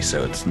AC,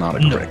 so it's not a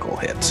critical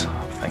hit.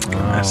 Thank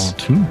goodness.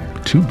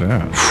 Too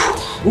bad.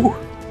 Ooh.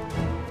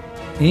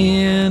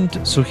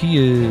 And so he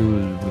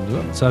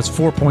is. So that's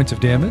 4 points of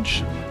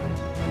damage.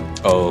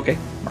 Oh, okay.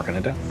 Marking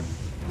it down.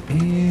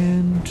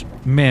 And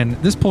man,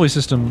 this pulley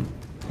system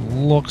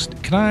looks.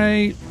 Can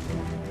I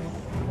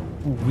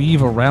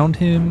weave around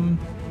him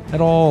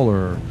at all,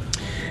 or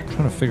I'm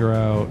trying to figure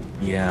out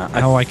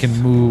how I can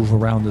move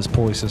around this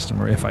pulley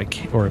system, or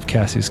if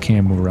Cassius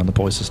can move around the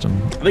pulley system?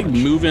 I think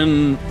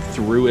moving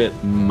through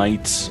it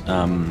might.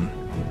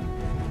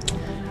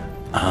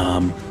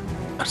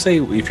 I'd say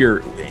if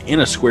you're in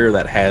a square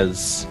that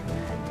has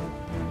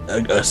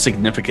a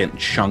significant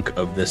chunk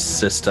of this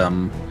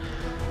system,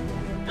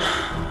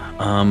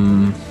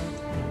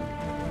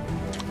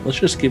 let's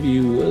just give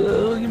you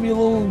a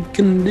little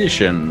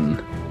condition.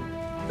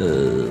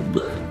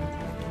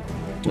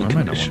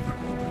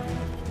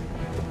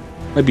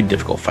 Might be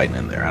difficult fighting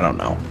in there. I don't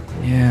know.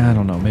 Yeah, I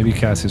don't know. Maybe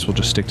Cassius will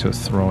just stick to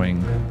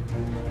throwing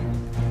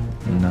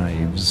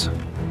knives.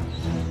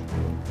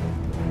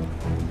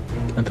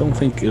 I don't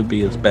think it would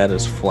be as bad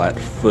as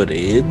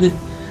flat-footed,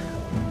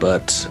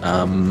 but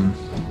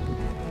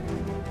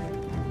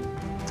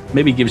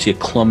maybe gives you a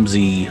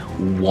clumsy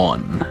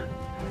 1.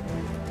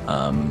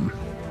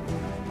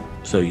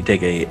 So you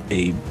take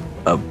a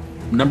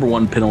number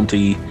 1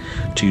 penalty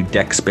to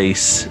deck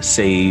space,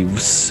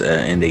 saves,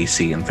 and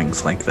AC and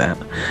things like that.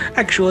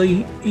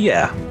 Actually,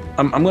 yeah,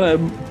 I'm gonna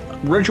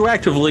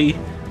retroactively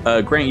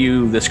grant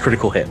you this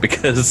critical hit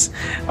because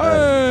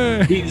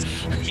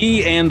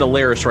he and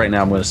Elaerys right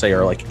now, I'm going to say,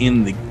 are like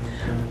in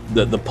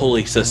the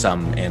pulley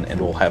system, and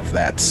we'll have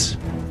that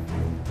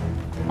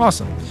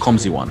awesome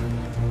clumsy 1.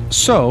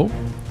 So,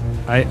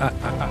 I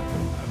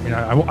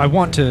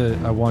want to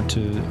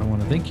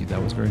thank you.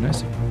 That was very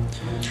nice of you.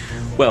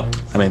 Well,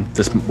 I mean,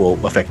 this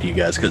will affect you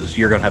guys because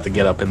you're going to have to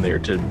get up in there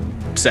to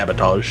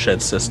sabotage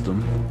Shed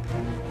system.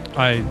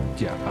 Cool.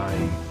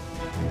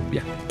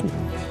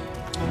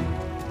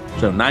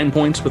 So 9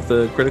 points with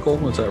the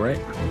critical, is that right?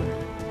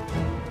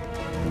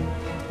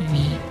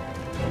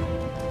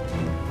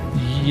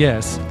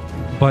 Yes,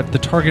 but the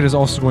target is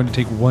also going to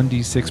take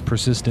 1d6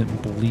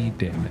 persistent bleed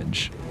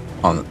damage.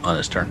 On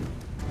his turn.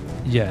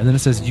 Yeah, and then it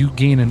says you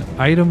gain an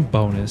item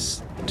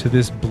bonus to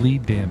this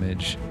bleed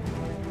damage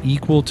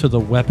equal to the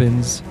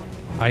weapon's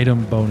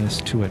item bonus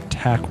to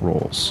attack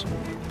rolls.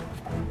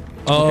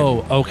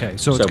 Oh, okay.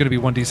 So it's going to be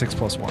 1d6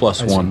 plus 1.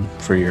 Plus 1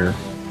 for your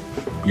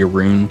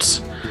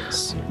runes.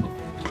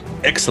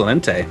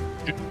 Excelente.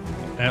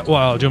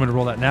 Well, do you want me to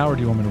roll that now, or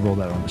do you want me to roll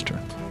that on this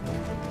turn?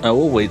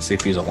 We'll wait to see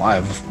if he's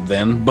alive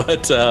then.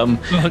 But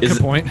good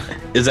point.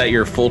 Is that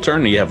your full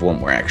turn, or you have one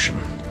more action?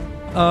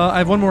 I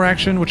have one more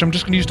action, which I'm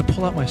just going to use to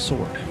pull out my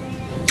sword.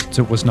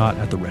 So it was not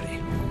at the ready.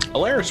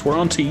 Elaerys, we're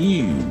on to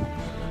you.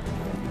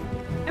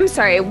 I'm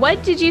sorry,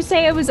 what did you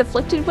say I was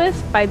afflicted with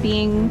by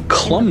being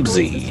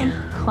clumsy?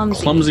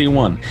 Clumsy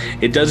 1.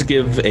 It does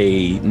give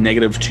a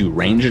negative to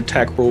range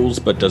attack rolls,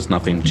 but does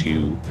nothing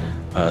to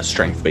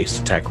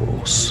strength-based attack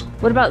rolls.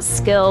 What about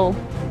skill?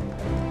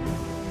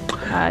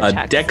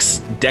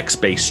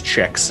 Dex-based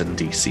checks and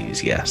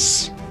DCs,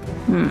 yes.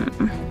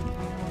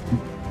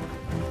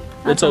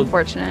 That's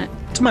unfortunate.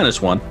 It's a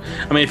 -1.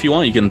 I mean, if you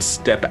want, you can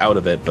step out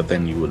of it, but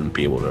then you wouldn't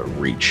be able to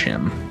reach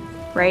him.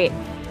 Right.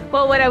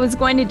 Well, what I was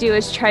going to do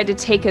is try to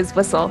take his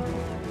whistle.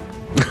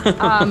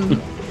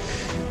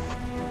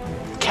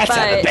 Cat's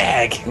out of the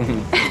bag.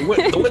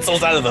 The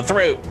whistle's out of the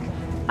throat.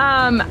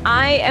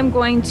 I am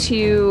going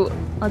to,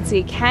 let's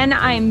see, can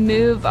I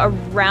move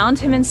around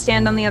him and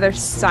stand on the other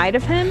side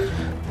of him?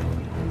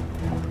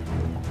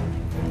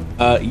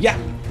 Yeah.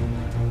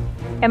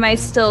 Am I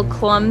still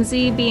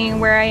clumsy being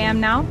where I am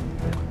now?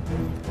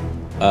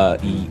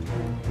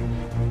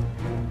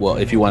 Well,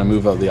 if you want to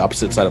move on the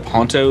opposite side of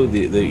Honto,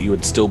 you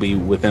would still be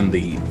within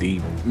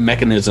the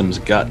mechanism's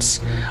guts.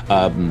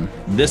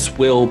 This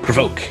will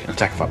provoke an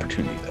attack of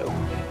opportunity, though.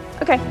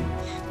 Okay.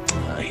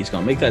 He's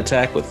going to make that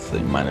attack with a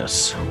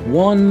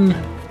 -1.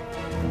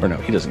 Or no,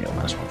 he doesn't get a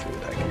 -1 for the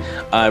attack.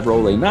 I've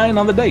rolled a 9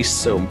 on the dice,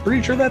 so I'm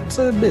pretty sure that's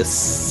a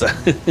miss.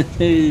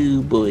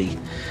 Oh, boy.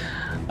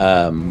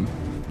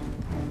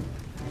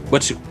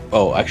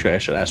 Actually, I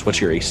should ask,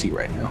 what's your AC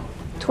right now?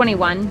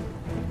 21.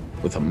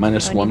 With a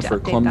 -1 for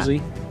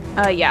clumsy?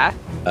 Yeah.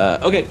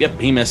 Okay, yep,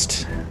 he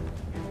missed.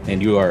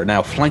 And you are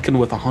now flanking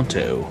with a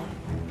Honto.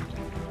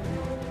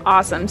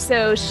 Awesome.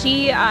 So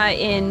she,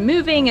 in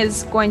moving,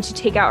 is going to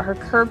take out her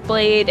curved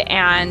blade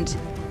and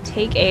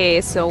take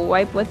a soul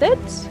wipe with it.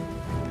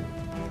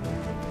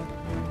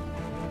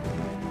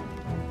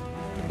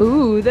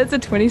 Ooh, that's a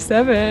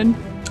 27.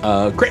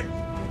 Crit.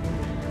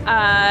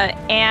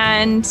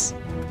 And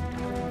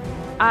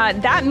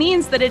that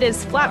means that it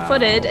is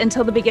flat-footed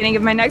until the beginning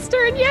of my next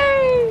turn.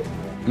 Yay!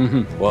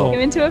 Well, Came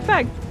into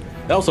effect.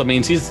 that also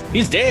means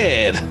he's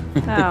dead.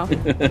 Oh.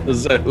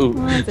 So, Well,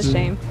 that's a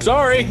shame.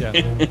 Sorry. Yeah.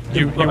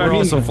 You were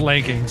also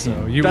flanking,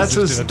 so you That's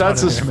just did a ton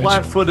as of damage.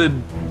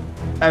 flat-footed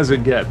as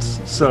it gets.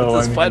 So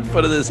As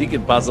flat-footed as he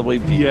could possibly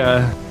be.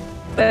 Yeah.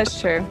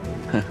 That's true.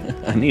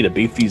 I need to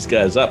beat these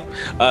guys up.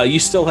 You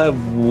still have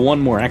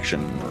one more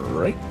action,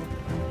 right?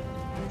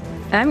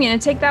 I'm going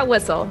to take that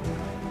whistle.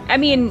 I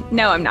mean,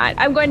 no, I'm not.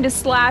 I'm going to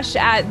slash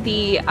at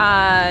the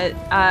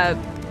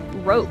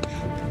rope.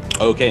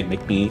 Okay,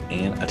 make me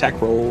an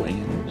attack roll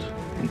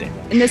and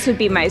damage. And this would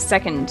be my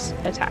second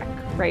attack,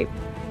 right?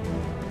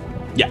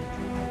 Yeah.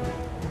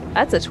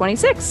 That's a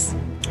 26.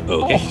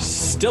 Okay,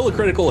 still a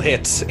critical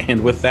hit,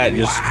 and with that,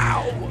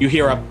 you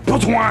hear a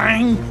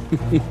twang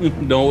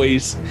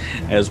noise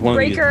as one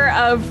Breaker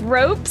of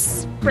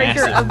ropes,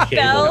 breaker massive of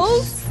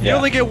bells. You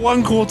only get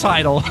one cool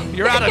title.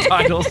 You're out of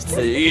titles.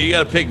 You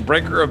gotta pick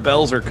breaker of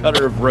bells or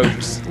cutter of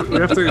ropes. We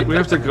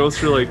have to go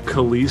through like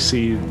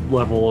Khaleesi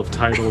level of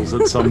titles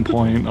at some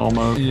point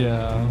almost.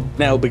 Yeah.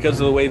 Now, because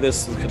of the way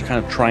this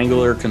kind of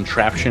triangular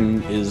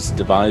contraption is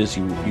devised,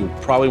 you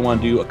probably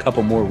want to do a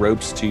couple more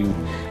ropes to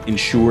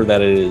ensure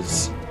that it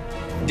is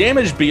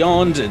damaged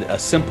beyond a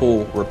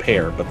simple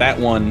repair. But that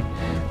one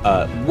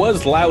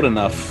was loud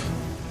enough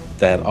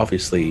that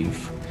obviously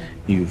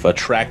you've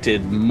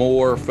attracted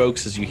more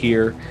folks as you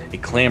hear a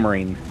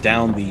clamoring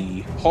down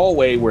the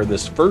hallway where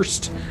this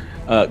first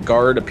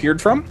guard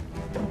appeared from.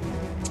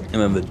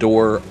 And then the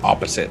door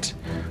opposite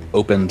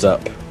opens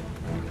up.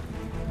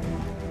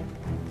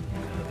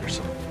 There's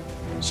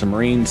some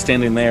Marines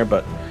standing there,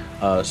 but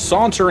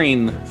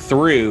sauntering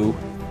through,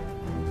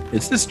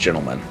 it's this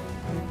gentleman.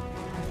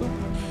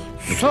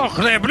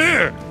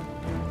 Let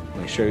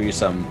me show you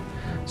some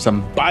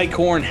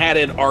bicorn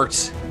hatted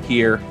art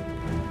here.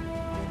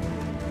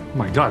 Oh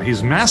my god,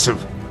 he's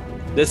massive.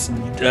 This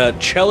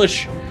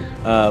Chelish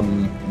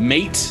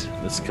mate,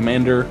 this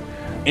commander,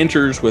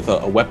 enters with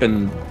a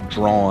weapon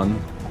drawn,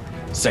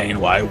 saying,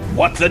 "Why,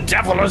 what the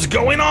devil is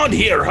going on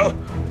here?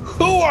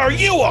 Who are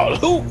you all?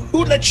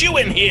 Who let you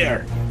in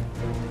here?"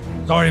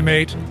 Sorry,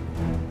 mate.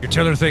 Your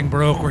tiller thing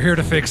broke. We're here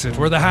to fix it.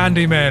 We're the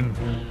handymen.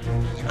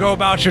 Go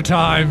about your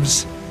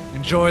times.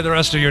 Enjoy the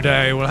rest of your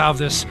day. We'll have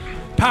this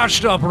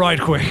patched up right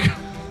quick.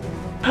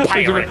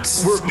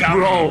 Pirates!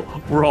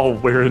 We're all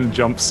wearing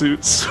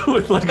jumpsuits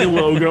with like a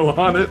logo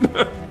on it.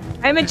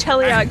 I'm a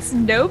Cheliax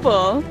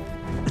noble.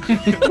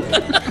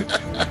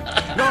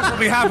 You'll also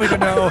be happy to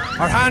know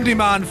our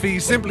handyman fee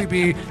simply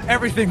be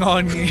everything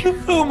on ye.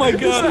 Oh my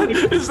god!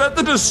 Is that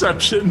the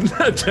deception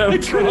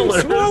attempt for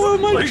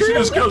Elaerys? Like she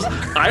just goes,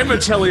 "I'm a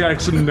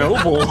Cheliax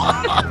noble."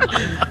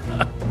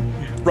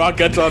 Rock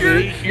gets on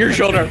your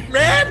shoulder.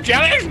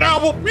 Cheliax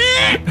noble.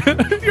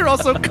 You're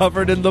also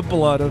covered in the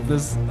blood of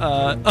this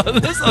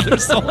other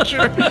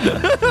soldier.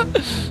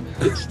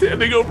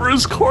 Standing over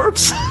his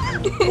corpse.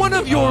 One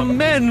of your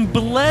men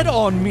bled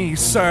on me,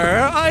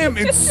 sir. I am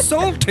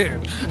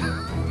insulted.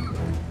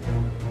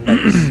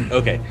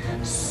 Okay,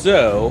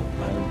 so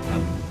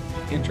I'm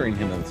entering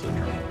him into the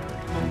tournament.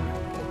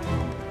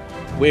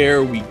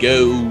 Where we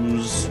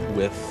goes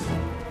with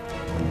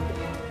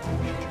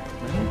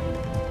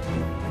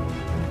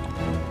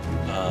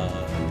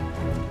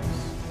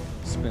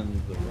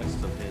spend the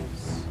rest of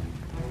his.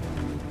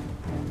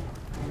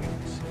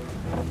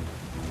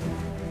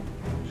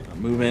 Just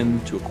gonna move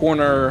into a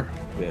corner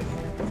with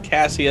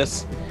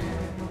Cassius,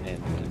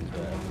 and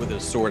with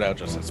his sword out,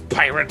 just says,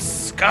 "Pirate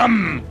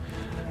scum!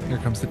 Here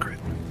comes the crit.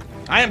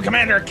 I am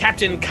Commander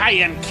Captain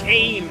Cayenne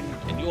Kane,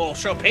 and you all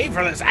shall pay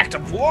for this act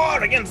of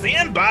war against the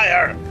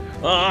Empire.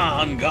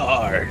 On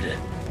guard."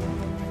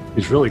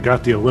 He's really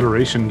got the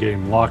alliteration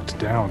game locked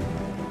down.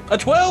 A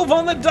 12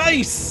 on the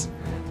dice.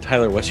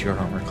 Tyler, what's your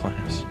armor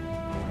class?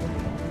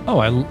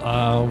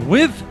 Oh,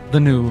 with the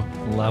new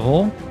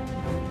level,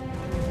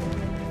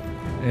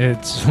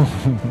 it's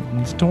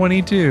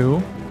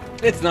 22.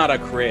 It's not a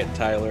crit,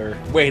 Tyler.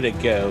 Way to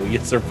go. You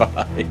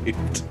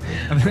survived.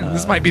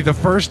 This might be the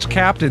first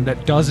captain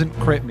that doesn't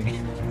crit me.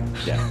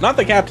 Yeah, not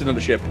the captain of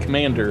the ship,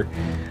 Commander.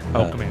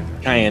 Commander.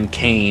 Cayenne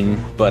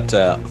Kane, but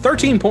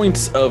 13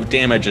 points of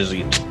damage as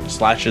he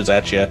slashes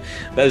at you.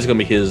 That is going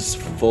to be his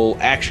full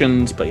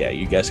actions, but yeah,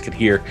 you guys could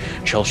hear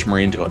Chelish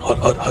Marine doing hut,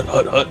 hut, hut,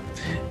 hut, hut,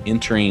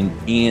 entering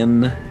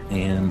in,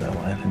 and I'll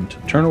add him to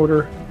turn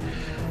order.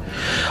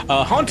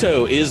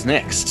 Honto is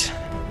next.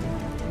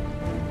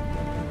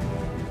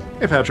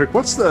 Hey Patrick,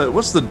 what's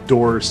the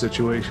door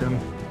situation?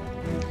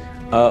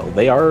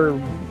 They are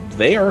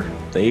there.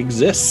 they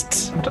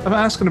exist. I'm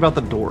asking about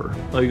the door.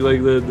 Like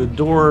the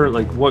door,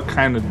 like what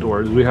kind of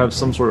door? Do we have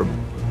some sort of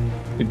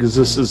is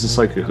this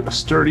like a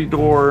sturdy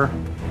door?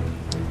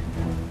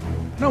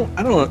 No,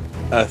 I don't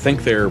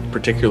think they're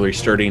particularly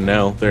sturdy.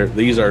 No,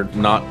 these are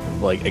not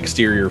like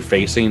exterior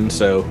facing,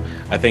 so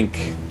I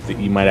think that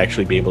you might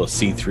actually be able to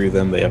see through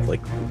them. They have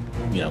like,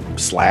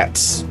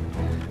 slats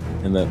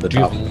in the Do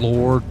you top. have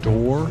lore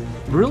door?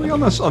 Really on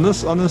this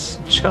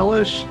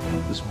Chelish,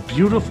 this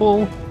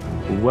beautiful,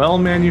 well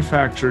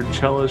manufactured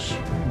Chelish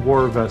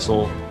war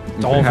vessel.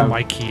 It's all from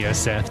IKEA,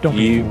 Seth. Don't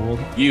be fooled.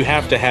 You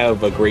have to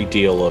have a great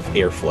deal of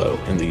airflow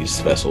in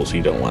these vessels.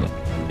 You don't want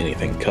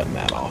anything cutting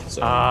that off.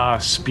 So.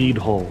 Speed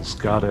holes.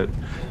 Got it.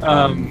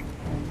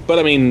 But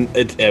I mean,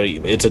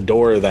 it's a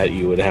door that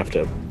you would have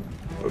to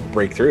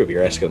break through if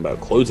you're asking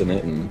about closing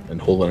it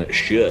and holding it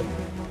shut.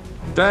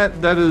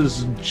 That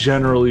is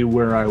generally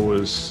where I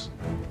was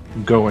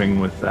going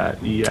with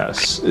that.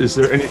 Yes. Is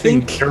there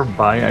anything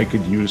nearby I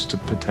could use to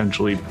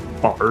potentially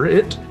bar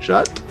it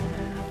shut?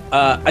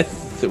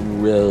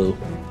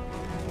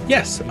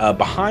 Yes.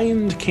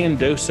 Behind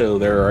Candoso,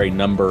 there are a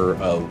number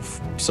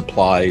of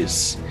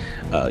supplies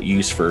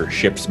used for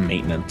ship's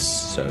maintenance,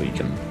 so you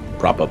can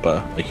prop up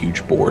a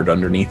huge board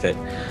underneath it.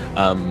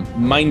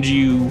 Mind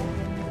you,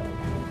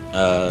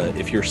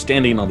 if you're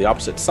standing on the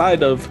opposite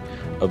side of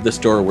this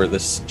door where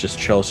this just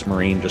Chalice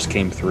Marine just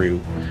came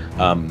through,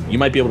 you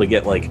might be able to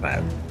get like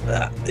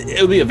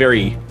it would be a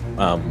very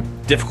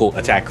difficult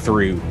attack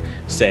through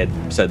said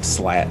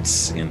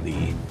slats in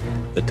the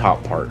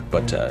top part,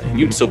 but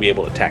you'd still be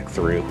able to attack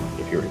through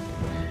if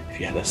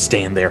you had to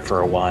stand there for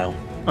a while.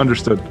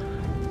 Understood.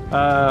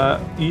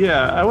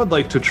 I would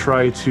like to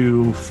try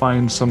to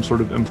find some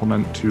sort of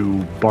implement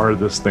to bar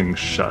this thing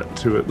shut,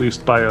 to at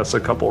least buy us a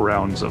couple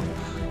rounds of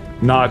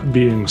not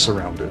being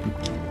surrounded.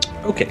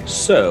 Okay,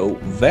 so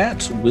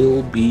that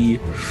will be,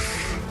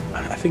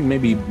 I think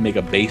maybe make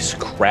a base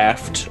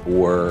craft,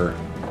 or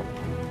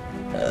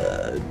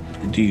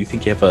do you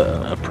think you have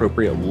an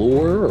appropriate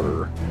lore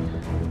or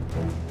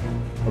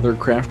other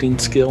crafting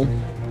skill?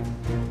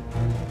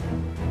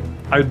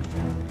 I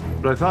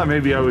thought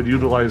maybe I would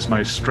utilize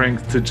my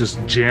strength to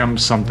just jam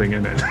something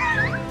in it.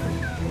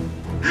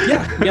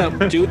 Yeah.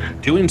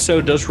 Doing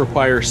so does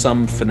require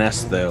some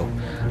finesse, though.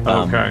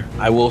 Okay.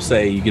 I will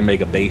say you can make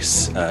a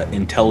base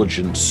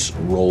intelligence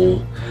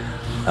roll.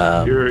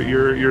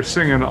 You're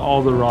singing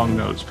all the wrong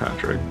notes,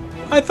 Patrick.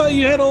 I thought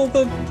you had all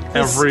the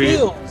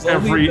skills,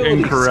 every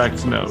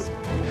incorrect note.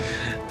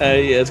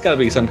 It's got to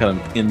be some kind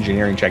of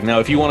engineering check. Now,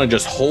 if you want to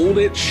just hold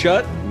it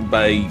shut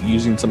by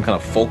using some kind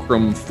of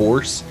fulcrum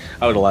force,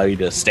 I would allow you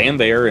to stand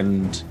there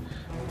and,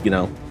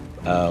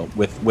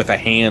 with a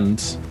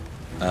hand,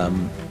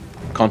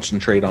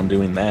 concentrate on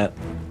doing that.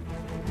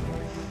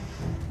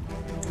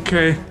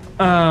 Okay.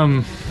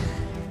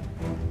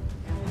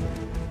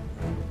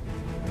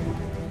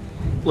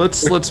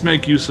 Let's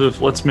make use of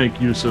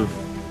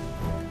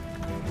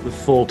the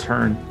full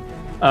turn.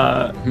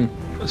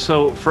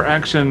 So for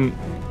action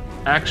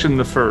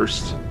the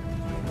first,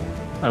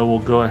 I will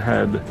go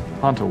ahead.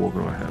 Honto will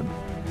go ahead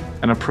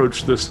and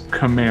approach this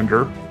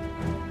commander.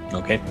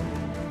 Okay.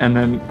 And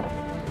then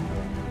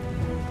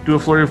do a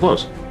flurry of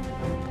blows.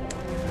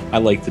 I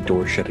like the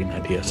door shutting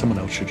idea. Someone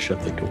else should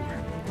shut the door.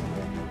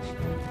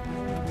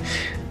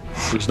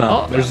 There's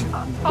not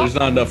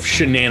enough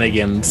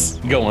shenanigans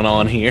going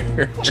on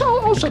here.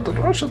 I'll shut the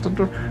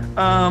door.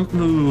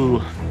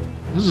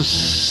 This is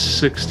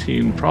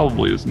 16.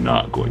 Probably is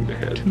not going to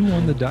hit. 2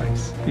 on the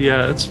dice.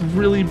 Yeah, it's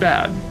really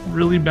bad.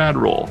 Really bad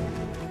roll.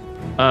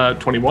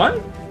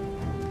 21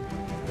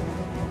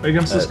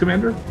 against this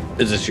commander.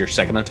 Is this your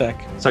second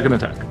attack? Second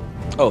attack.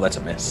 Oh, that's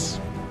a miss.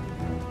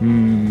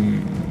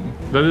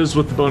 That is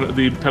with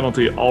the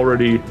penalty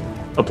already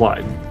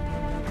applied.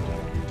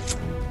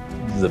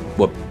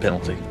 What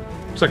penalty?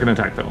 Second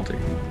attack penalty.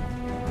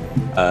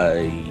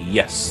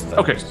 Yes.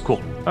 Okay,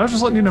 cool. I was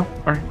just letting you know.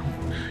 All right.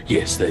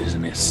 Yes, that is a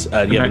miss.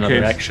 Do you have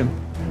another action?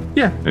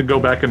 Yeah, and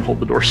go back and hold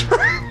the door shut. All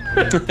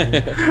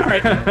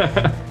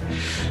right.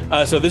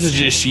 So this is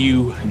just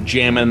you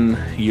jamming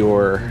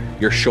your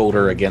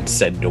shoulder against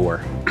said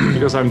door.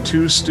 Because I'm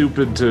too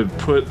stupid to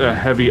put a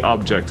heavy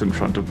object in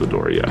front of the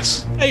door,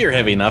 yes. Hey, you're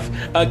heavy enough.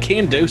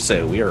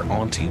 Candoso, we are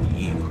on to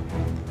you.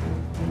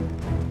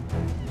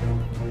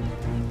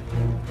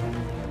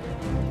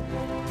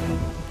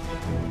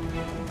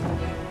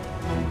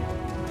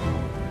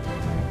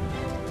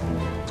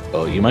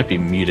 Oh, you might be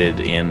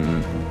muted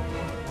in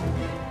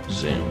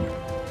Zoom.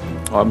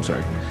 Oh, I'm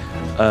sorry.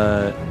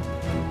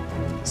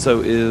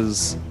 So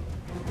is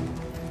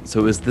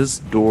this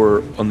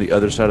door on the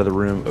other side of the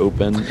room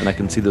open, and I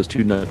can see those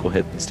 2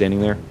 knuckleheads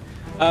standing there?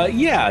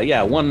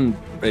 Yeah. One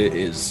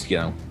is,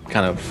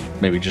 kind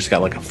of maybe just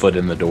got like a foot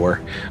in the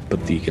door,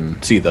 but you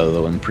can see the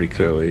other one pretty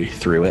clearly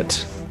through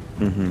it.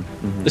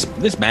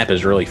 This map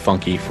is really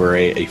funky for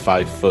a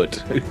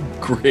 5-foot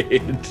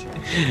grid.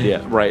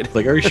 Yeah, right.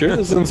 Like, are you sure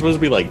this isn't supposed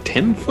to be like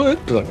 10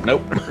 foot? Like,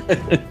 nope.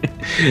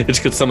 It's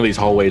because some of these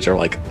hallways are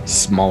like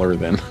smaller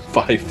than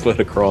 5 foot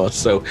across.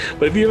 So,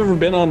 but if you've ever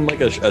been on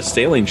like a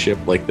sailing ship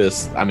like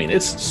this, I mean,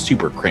 it's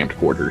super cramped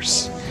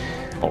quarters.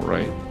 All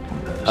right.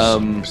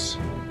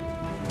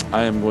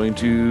 I am going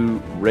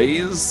to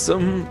raise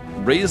some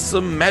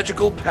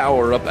magical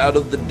power up out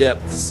of the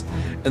depths,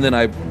 and then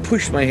I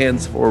push my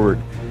hands forward,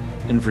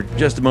 and for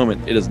just a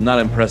moment, it is not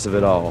impressive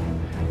at all.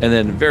 And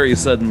then very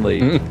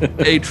suddenly,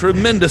 a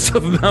tremendous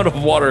amount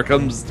of water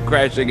comes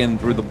crashing in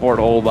through the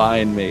porthole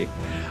behind me.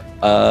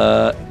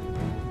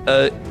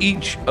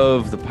 Each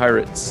of the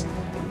pirates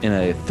in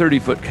a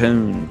 30-foot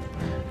cone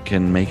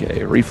can make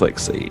a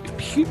reflex save.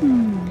 Pew,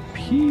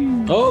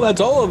 pew. Oh, that's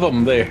all of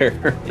them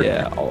there.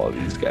 Yeah, all of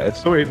these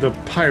guys. Oh wait, the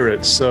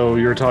pirates. So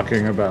you're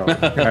talking about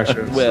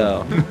Cassius.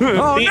 Well,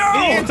 Oh the no!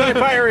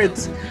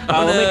 anti-pirates.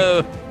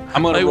 no.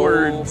 I'm gonna My roll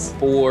words.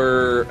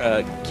 for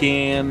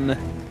Kane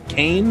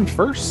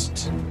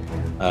first.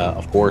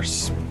 Of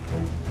course,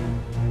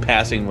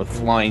 passing with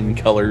flying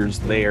colors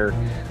there.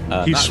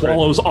 He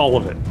swallows all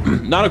of it.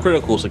 Not a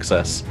critical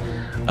success,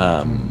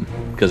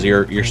 because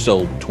you're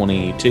still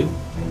 22.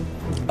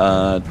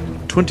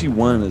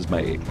 21 is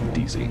my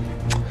DC.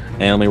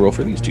 And let me roll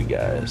for these two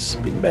guys.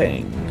 Bing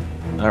bang.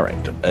 All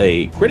right,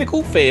 a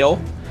critical fail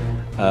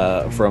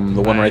from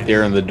the one right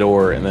there in the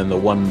door, and then the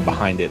one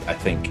behind it, I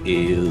think,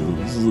 is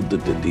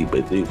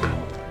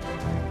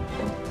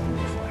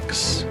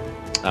reflex.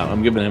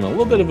 I'm giving him a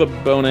little bit of a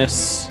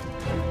bonus,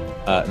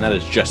 and that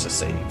is just a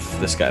save.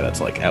 This guy that's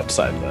like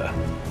outside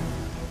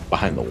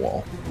behind the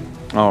wall.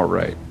 All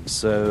right.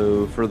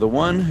 So for the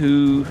one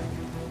who,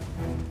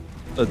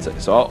 let's say,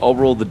 so I'll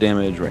roll the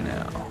damage right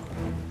now.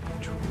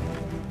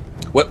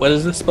 What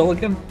is this spell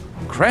again?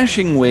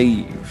 Crashing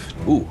Wave.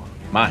 Ooh,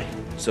 my.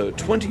 So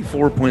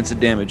 24 points of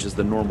damage is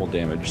the normal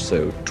damage.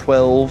 So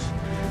 12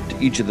 to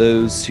each of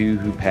those two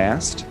who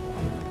passed.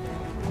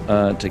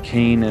 To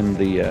Kane and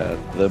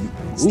the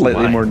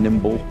slightly more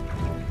nimble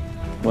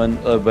one.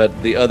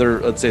 But the other,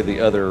 let's say the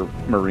other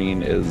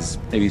Marine is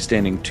maybe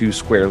standing too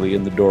squarely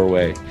in the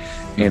doorway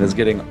and is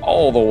getting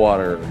all the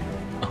water.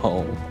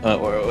 Oh,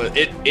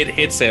 it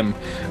hits him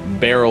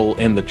barrel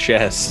in the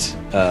chest.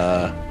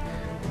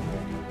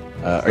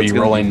 Are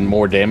you rolling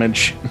more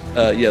damage?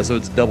 Yeah, so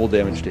it's double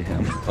damage to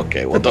him.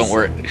 Okay, well, don't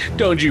worry.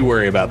 Don't you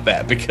worry about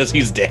that, because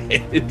he's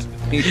dead.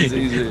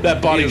 That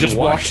body just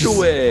washed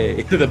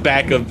away to the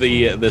back of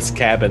this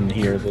cabin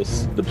here,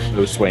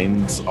 the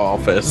Swain's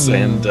office,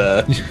 and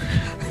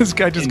This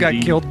guy just Indeed.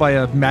 got killed by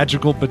a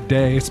magical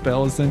bidet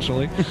spell,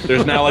 essentially.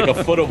 there's now like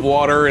a foot of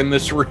water in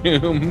this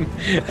room.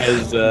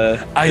 As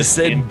I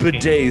said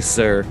bidet,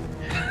 sir.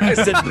 I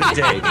said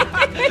bidet.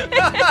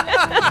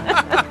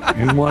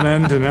 In one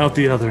end and out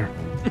the other.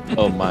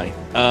 Oh my.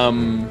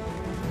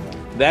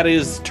 That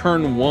is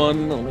turn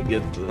one. Let me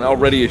get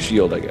Already a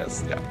shield, I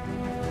guess. Yeah.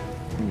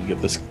 Let me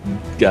get this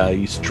guy.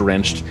 He's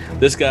drenched.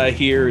 This guy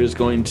here is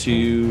going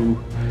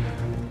to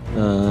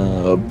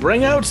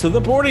bring out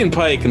the boarding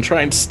pike and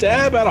try and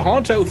stab at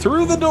Honto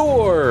through the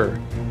door.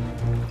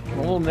 A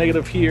little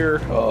negative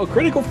here. Oh,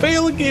 critical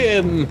fail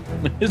again.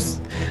 Let's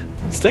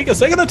take a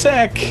second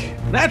attack.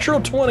 Natural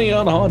 20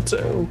 on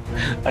Honto.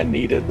 I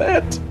needed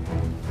that.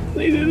 I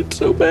needed it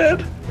so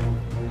bad.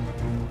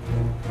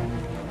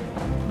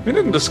 We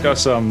didn't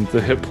discuss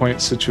the hit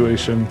point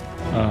situation.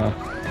 Are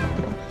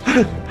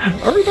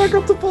we back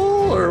up to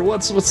full, or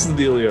what's the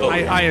dealio?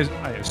 I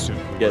assume.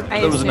 Yeah,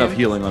 I there was enough assume.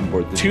 healing on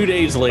board. 2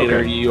 days later,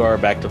 Okay. you are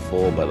back to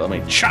full, but let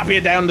me chop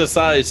you down to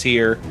size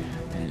here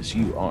as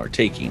you are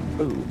taking,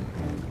 boom,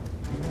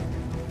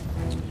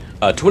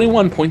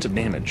 21 points of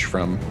damage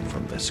from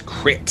this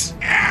crit.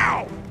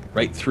 Ow!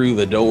 Right through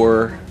the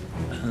door.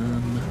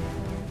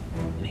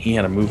 And he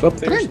had to move up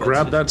there. Can I so that's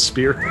grab his that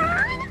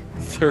spear?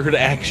 third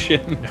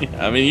action.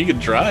 I mean, you could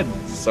try,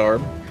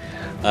 disarm.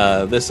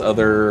 This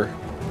other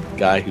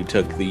guy who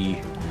took the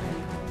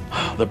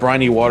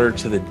briny water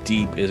to the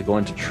deep is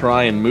going to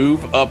try and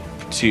move up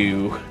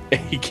to a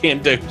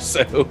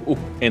Candoso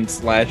and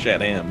slash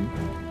at him.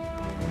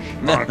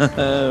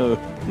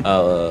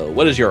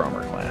 What is your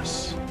armor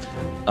class?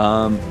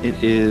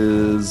 It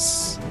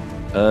is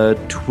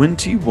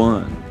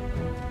 21.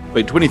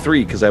 Wait,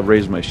 23 because I've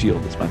raised my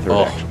shield. It's my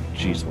third action.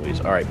 Jeez Louise.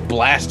 All right,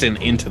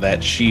 blasting into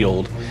that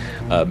shield,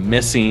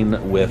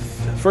 missing with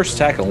first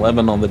attack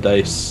 11 on the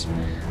dice.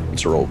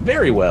 Let's roll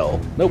very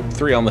well. Nope,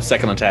 3 on the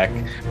second attack.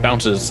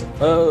 Bounces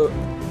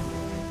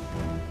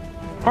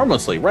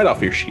harmlessly right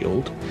off your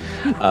shield.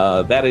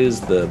 That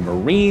is the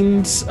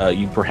Marines.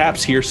 You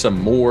perhaps hear some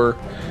more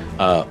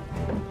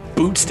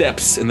boot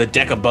steps in the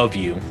deck above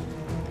you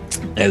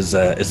as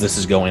this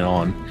is going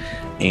on,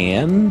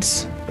 and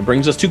it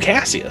brings us to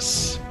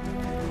Cassius.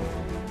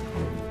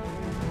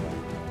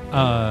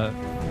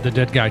 The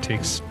dead guy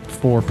takes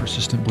 4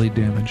 persistent bleed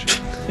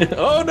damage.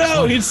 Oh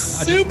no, he's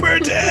super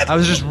dead. I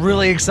was just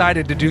really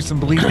excited to do some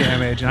bleed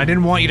damage, and I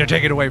didn't want you to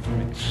take it away from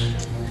me.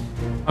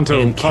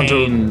 And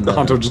Kane,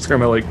 Honto just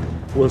kind of like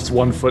lifts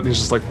one foot and he's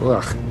just like,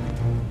 ugh.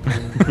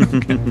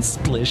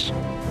 Splish.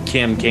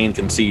 Kane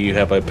can see you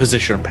have a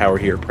position of power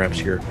here.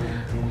 Perhaps your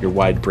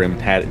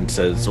wide-brimmed hat, and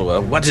says,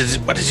 well, what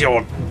is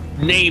your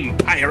name,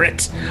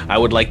 pirate? I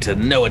would like to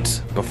know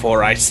it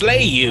before I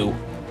slay you.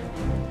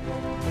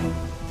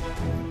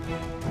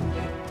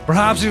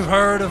 Perhaps you've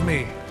heard of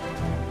me.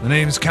 The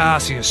name's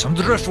Cassius. I'm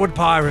the Driftwood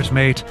Pirate,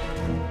 mate.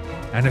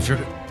 And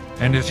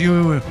if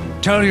you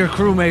tell your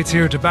crewmates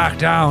here to back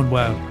down,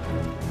 well,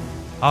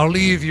 I'll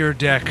leave your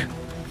deck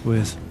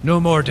with no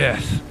more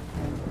death.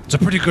 It's a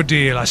pretty good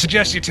deal. I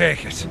suggest you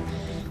take it.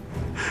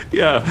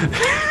 Yeah.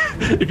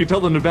 If you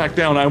tell them to back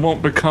down, I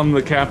won't become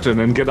the captain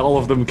and get all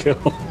of them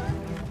killed.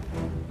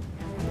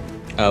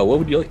 What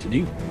would you like to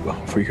do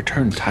for your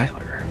turn,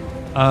 Tyler?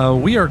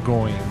 We are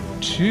going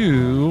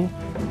to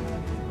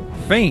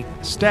feint,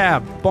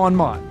 stab, Bon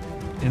Mott,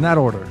 in that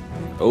order.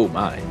 Oh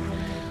my.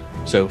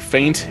 So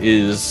feint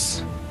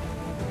is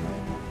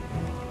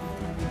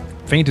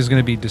going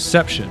to be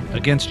deception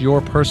against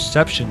your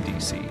perception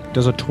DC.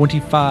 Does a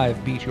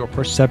 25 beat your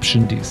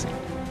perception DC?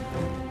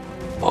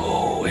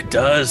 Oh, it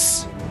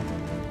does.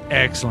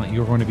 Excellent.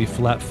 You're going to be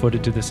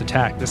flat-footed to this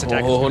attack. This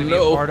attack is going to be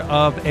no. a part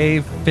of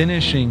a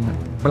finishing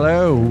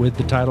blow with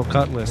the title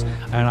cutlass.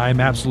 And I'm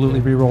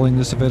absolutely re-rolling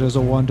this if it is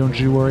a 1. Don't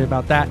you worry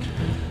about that.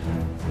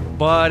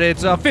 But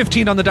it's a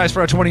 15 on the dice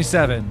for a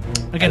 27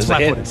 against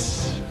flat-footed.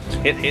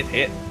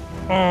 Hit.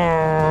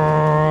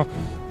 Oh,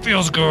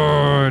 feels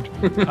good.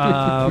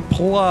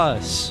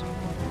 Plus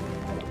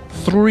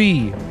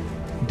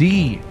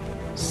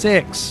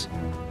 3d6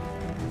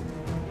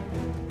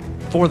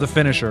 for the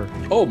finisher.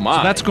 Oh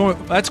my. So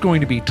that's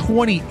going to be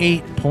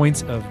 28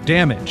 points of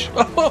damage.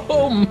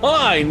 Oh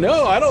my,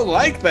 no, I don't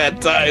like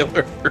that,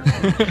 Tyler.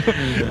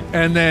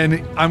 And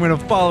then I'm going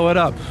to follow it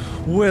up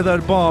with a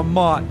Bon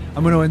Mott.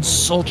 I'm going to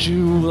insult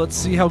you. Let's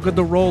see how good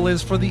the roll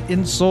is for the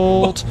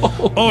insult.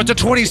 Oh, it's a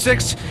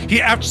 26.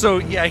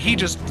 He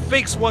just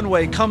fakes one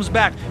way, comes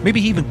back.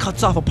 Maybe he even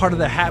cuts off a part of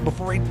the hat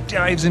before he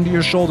dives into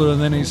your shoulder.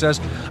 And then he says,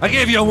 I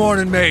gave you a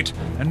warning, mate.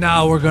 And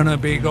now we're going to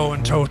be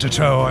going toe to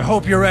toe. I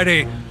hope you're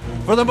ready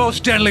for the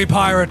most deadly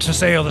pirate to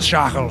sail the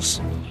shackles.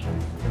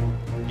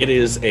 It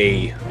is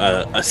a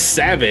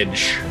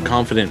savage,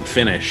 confident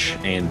finish,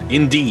 and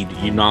indeed,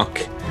 you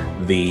knock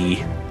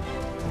the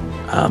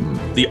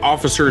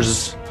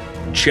officer's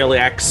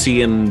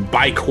Cheliaxian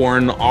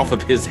bicorn off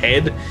of his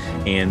head,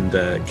 and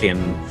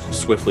can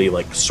swiftly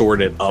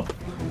sword it up,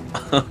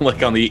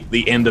 on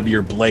the end of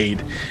your blade.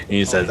 And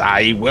he says,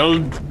 "I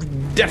will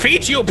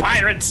defeat you,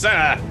 pirates."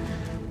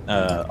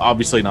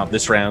 Obviously, not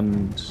this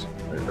round.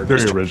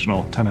 Very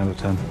original. 10 out of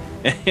 10.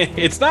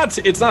 It's not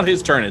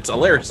his turn. It's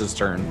Elaerys'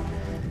 turn.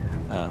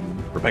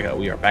 Rebecca,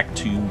 we are back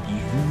to you.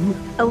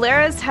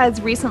 Elaerys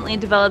has recently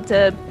developed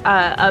a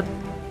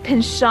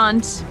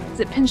penchant. Is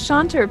it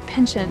penchant or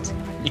penchant?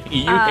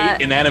 You hate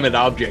inanimate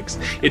objects.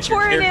 It's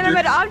for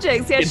inanimate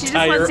objects. Yeah, she just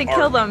wants to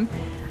kill them.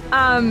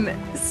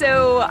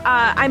 So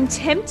I'm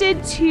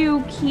tempted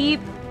to keep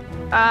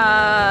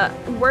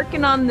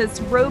working on this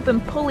rope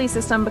and pulley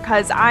system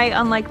because I,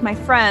 unlike my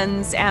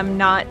friends, am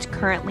not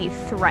currently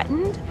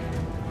threatened.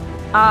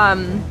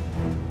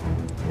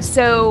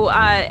 So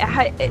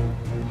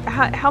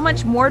how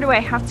much more do I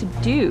have to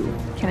do?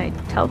 Can I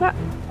tell that?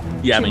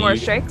 Yeah, Two more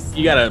strikes?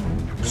 You gotta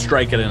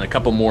strike it in a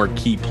couple more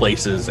key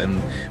places, and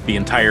the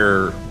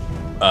entire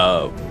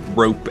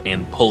rope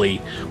and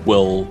pulley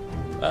will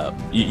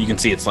you can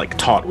see it's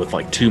taut with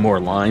 2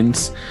 more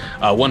lines.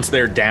 Once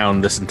they're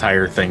down, this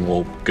entire thing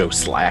will go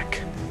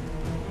slack.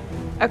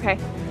 Okay.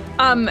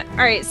 All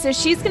right, so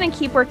she's going to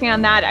keep working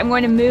on that. I'm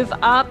going to move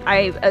up.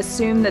 I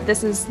assume that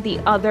this is the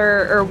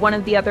other, or one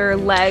of the other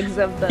legs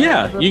of the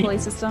pulley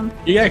system.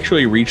 You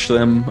actually reach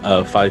them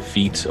 5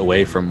 feet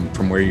away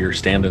from where you're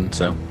standing,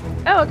 so.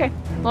 Oh, okay.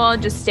 Well, I'll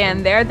just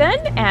stand there then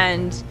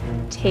and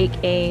take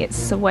a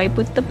swipe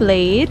with the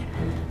blade.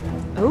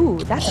 Oh,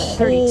 that's a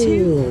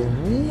 32.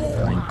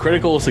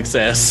 Critical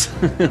success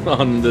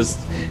on this,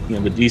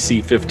 the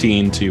DC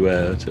 15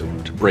 to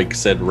break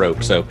said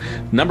rope. So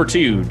number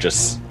 2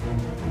 just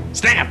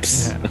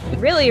snaps. Yeah.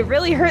 Really,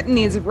 really hurting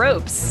these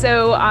ropes.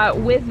 So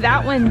with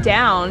that one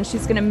down,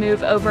 she's going to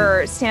move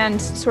over,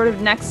 stand sort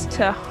of next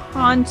to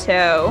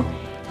Honto,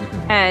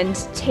 and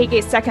take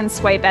a second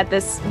swipe at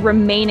this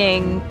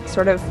remaining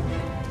sort of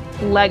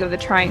leg of the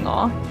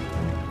triangle.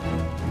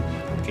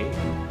 Okay.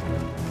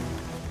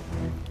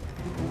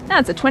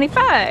 That's a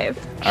 25.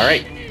 All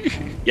right.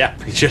 Yeah,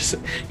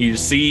 you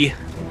see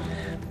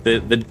the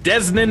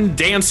destined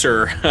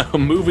dancer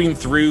moving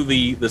through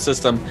the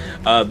system.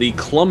 The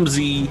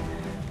clumsy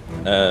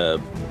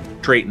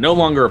trait no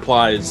longer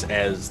applies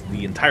as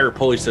the entire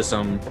pulley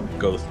system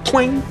goes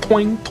twing,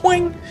 twing,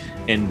 twing,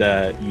 and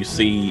you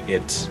see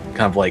it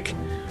kind of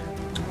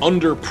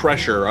under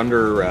pressure,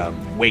 under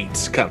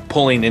weight, kind of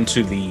pulling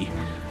into the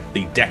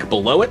deck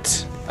below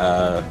it,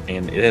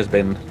 and it has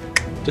been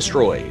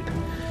destroyed.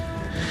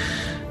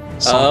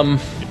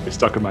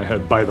 Stuck in my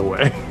head, by the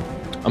way.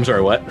 I'm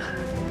sorry, what?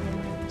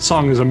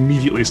 Song is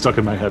immediately stuck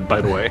in my head,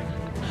 by the way.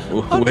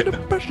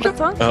 What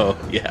song? Oh,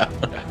 yeah.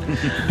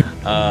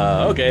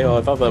 Okay, well,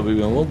 I thought that would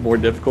be a little more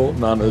difficult.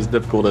 Not as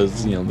difficult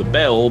as, the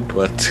bell,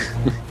 but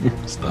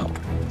stop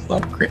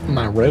gripping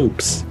my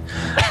ropes.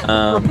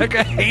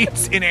 Rebecca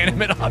hates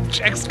inanimate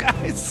objects,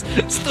 guys.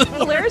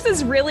 Elaerys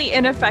is really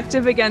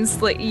ineffective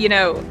against,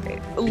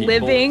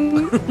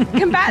 living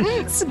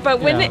combatants,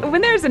 but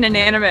when there's an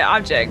inanimate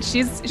object,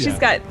 she's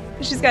got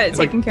it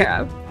taken care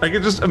of. I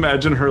could just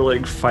imagine her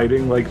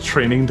fighting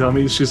training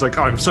dummies. She's like,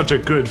 "Oh, I'm such a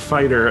good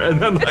fighter,"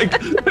 and then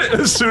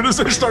as soon as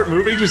they start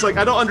moving, she's like,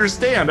 "I don't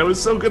understand. I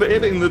was so good at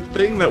hitting the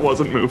thing that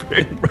wasn't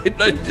moving."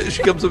 Right?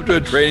 She comes up to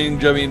a training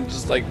dummy and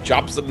just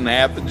chops it in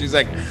half, and she's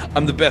like,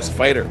 "I'm the best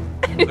fighter."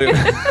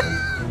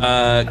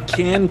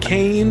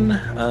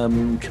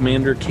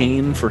 Commander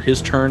Kane, for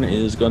his turn,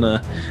 is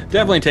gonna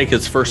definitely take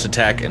his first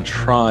attack and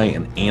try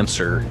and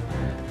answer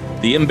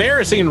the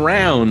embarrassing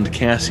round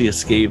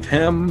Cassius gave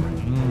him.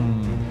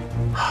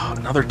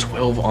 Another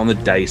 12 on the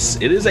dice.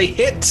 It is a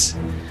hit.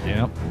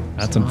 Yep,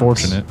 that's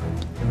unfortunate.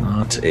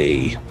 Not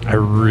a. I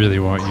really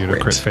want you to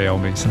crit fail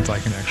me since I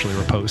can actually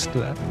riposte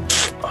that.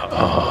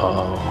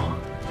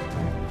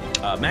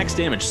 Max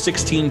damage,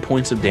 16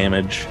 points of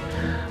damage.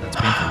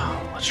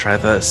 Let's try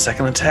the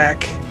second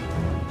attack.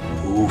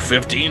 Ooh,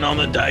 15 on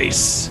the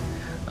dice.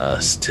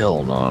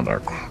 Still not a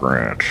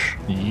crit.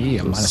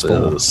 Yeah, This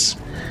 -4. is.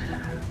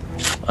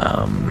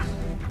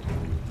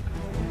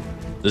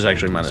 This is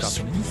actually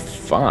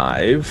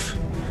 -5.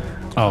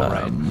 Oh,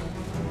 right.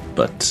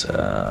 But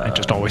I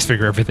just always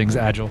figure everything's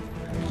agile.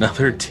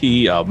 another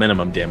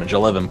minimum damage,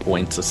 11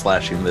 points of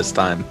slashing this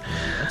time.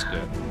 That's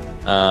good.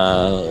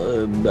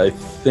 I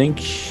think,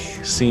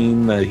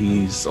 seeing that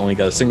he's only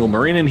got a single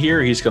Marine in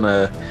here, he's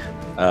gonna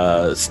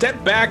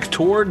step back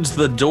towards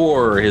the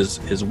door,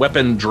 his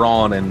weapon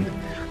drawn, and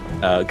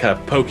kind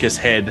of poke his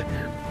head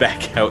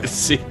back out.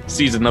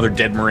 Sees another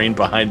dead Marine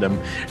behind him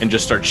and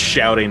just starts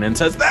shouting and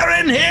says,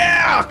 "They're in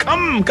here!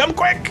 Come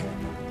quick!"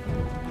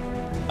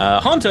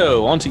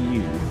 Honto, onto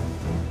you.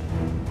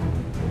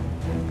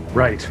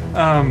 Right.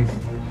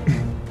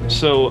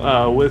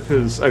 So with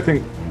his, I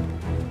think,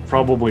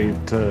 probably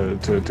to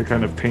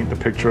kind of paint the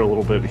picture a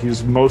little bit,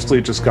 he's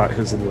mostly just got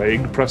his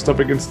leg pressed up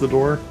against the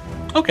door.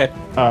 Okay.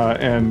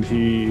 And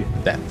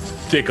That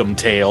thickum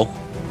tail.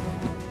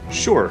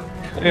 Sure.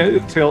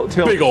 Tail.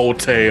 Big old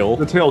tail.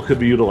 The tail could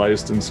be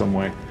utilized in some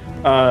way.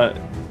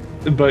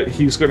 But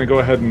he's going to go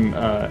ahead and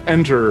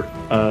enter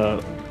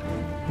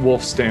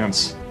wolf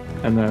stance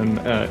and then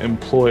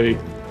employ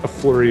a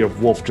flurry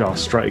of wolf jaw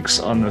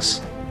strikes on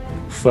this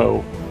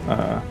foe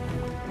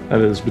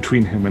that is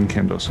between him and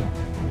Candoso.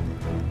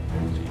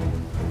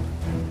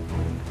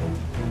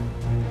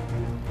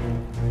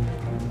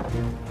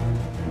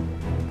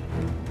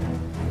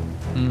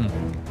 Mm.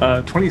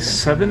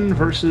 27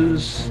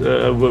 versus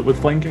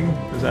with flanking.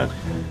 Is that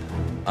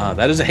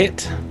That is a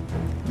hit.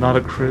 not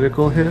a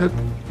critical hit?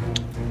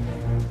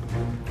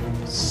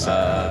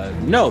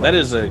 No, that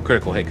is a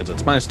critical hit because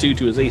it's -2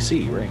 to his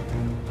AC, right?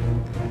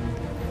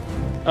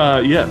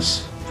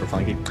 Yes. For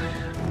flanking.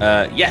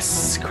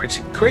 Yes,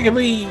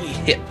 critically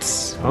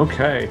hits.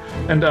 Okay.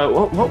 And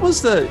what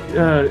was the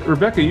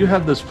Rebecca? You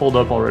had this pulled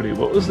up already.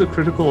 What was the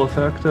critical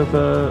effect of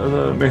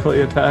a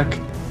melee attack?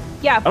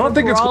 Yeah, I don't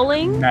think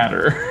brawling, it's going to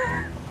matter.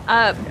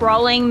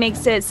 Brawling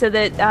makes it so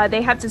that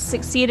they have to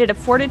succeed at a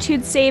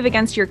fortitude save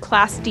against your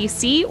class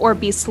DC or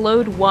be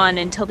slowed 1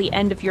 until the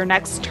end of your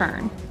next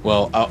turn.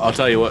 Well, I'll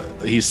tell you what.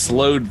 He's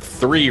slowed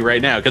 3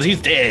 right now because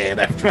he's dead.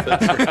 After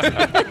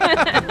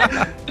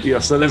that.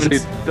 Yes, that is a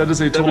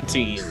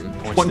 17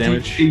 points of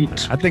damage.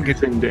 28. I think it's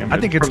from time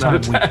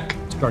that attack.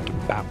 we start to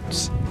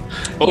bounce.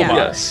 Oh Yeah. my!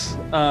 Yes.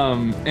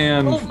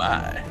 And Oh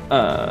my!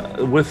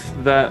 with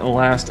that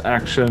last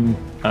action,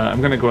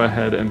 I'm going to go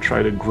ahead and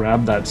try to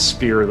grab that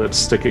spear that's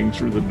sticking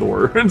through the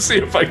door and see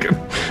if I can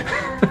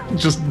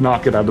just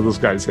knock it out of this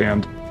guy's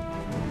hand.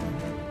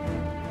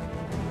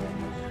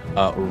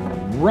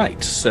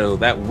 Right. So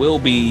that will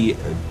be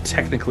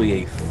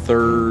technically a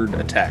third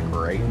attack,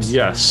 right?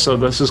 Yes, so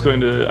this is going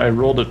to... I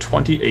rolled a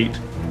 28.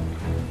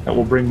 That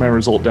will bring my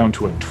result down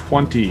to a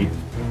 20.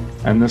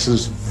 And this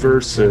is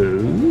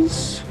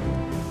versus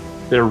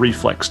their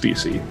reflex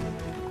DC.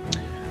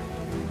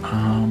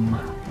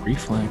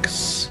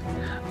 Reflex.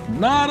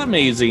 Not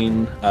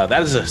amazing.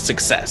 That is a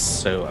success.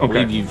 So I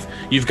Okay. believe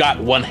you've got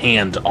one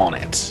hand on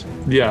it.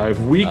 Yeah, I've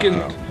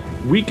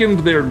weakened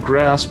their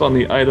grasp on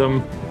the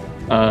item.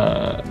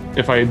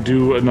 If I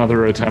do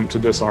another attempt to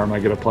disarm, I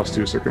get a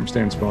 +2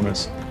 circumstance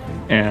bonus.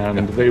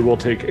 And they will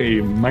take a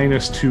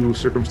 -2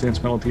 circumstance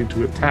penalty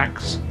to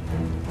attacks.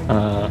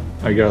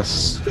 I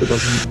guess it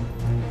doesn't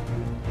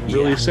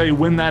really say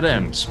when that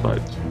ends, but...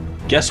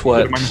 Guess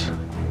what?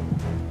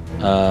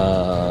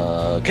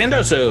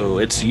 Candoso,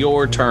 it's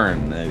your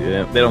turn.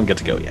 They don't get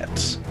to go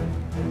yet.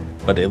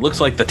 But it looks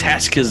like the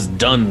task is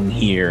done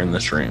here in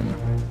this room.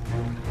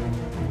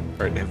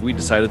 All right, have we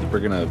decided that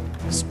we're going to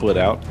split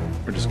out?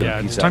 We're just going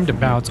Yeah, to it's time to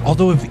bounce.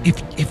 Although if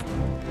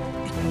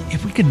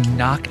we can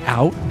knock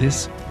out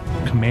this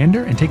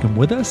commander and take him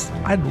with us,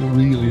 I'd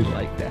really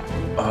like that.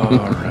 All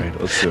right,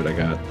 let's see what I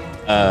got.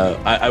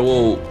 I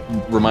will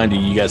remind you,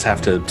 you guys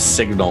have to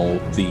signal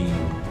the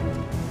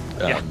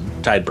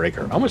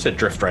Tidebreaker. I almost said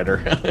Drift Rider.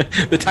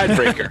 The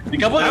Tidebreaker.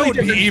 That would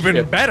be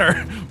even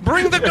better.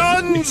 Bring the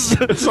guns!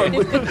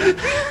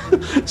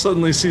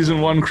 Suddenly, season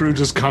 1 crew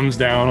just comes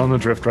down on the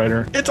Drift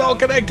Rider. It's all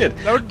connected.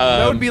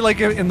 That would be like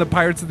in the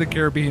Pirates of the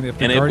Caribbean if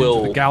the Guardians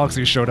of the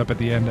Galaxy showed up at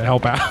the end to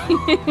help out.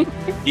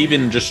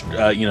 Even just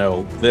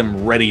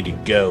them ready to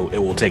go, it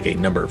will take a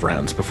number of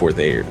rounds before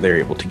they're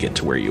able to get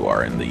to where you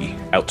are in the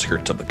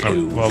outskirts of the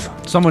cove. Well,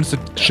 someone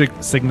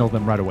should signal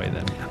them right away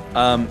then.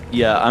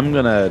 Yeah, I'm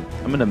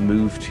gonna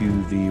move to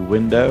the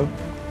window.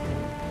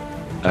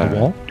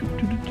 Wall?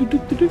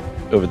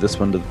 Over this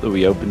window that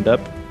we opened up.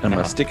 I'm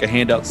gonna stick a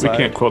hand outside. We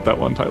can't quote that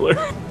one, Tyler.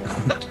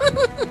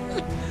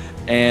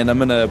 And I'm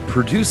gonna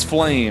produce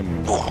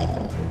flame.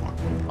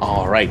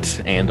 All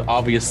right, and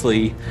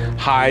obviously,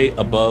 high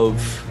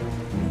above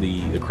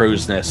the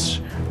crow's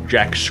nest,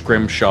 Jack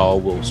Scrimshaw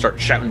will start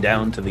shouting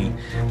down to the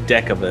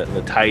deck of the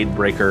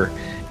Tidebreaker,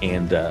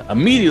 and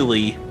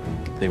immediately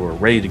they were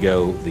ready to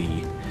go. The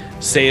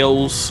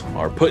sails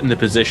are put into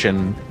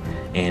position,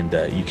 and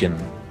you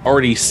can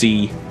already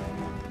see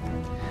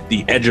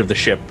the edge of the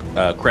ship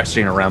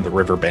cresting around the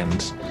river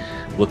bend.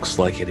 Looks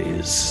like it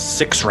is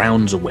 6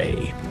 rounds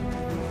away.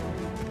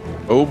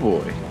 Oh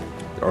boy.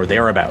 Or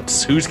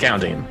thereabouts. Who's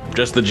counting?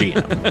 Just the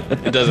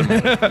GM. It doesn't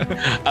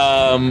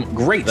matter.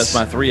 Great. That's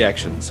my 3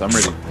 actions. I'm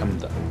ready. I'm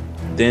done.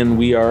 Then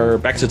we are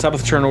back to the top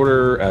of the turn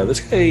order. This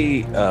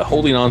guy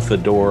holding on to the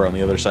door on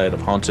the other side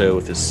of Honto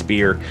with his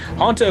spear.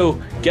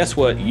 Honto, guess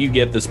what? You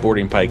get this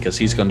boarding pike because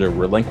he's going to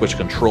relinquish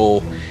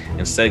control.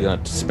 Instead,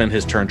 going to spend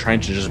his turn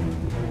trying to just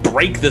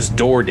break this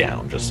door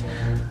down. Just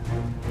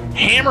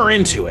hammer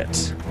into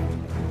it.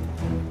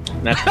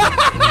 That's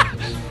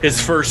his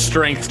first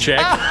strength check.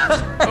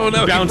 Oh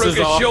no, bounces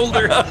he broke off. his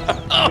shoulder.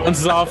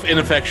 Bounces off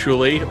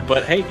ineffectually,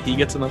 but hey, he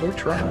gets another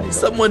try.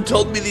 Someone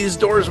told me these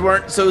doors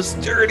weren't so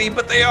sturdy,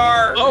 but they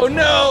are. Oh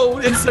no,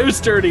 it's so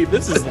sturdy.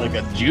 This is like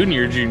a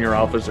junior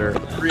officer.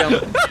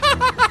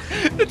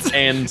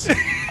 And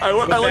I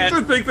like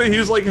to think that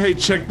he's like, hey,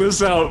 check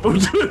this out to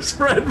his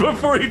friend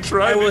before he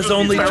tried. I was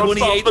only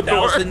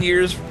 28,000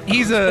 years.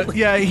 He's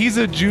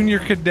a junior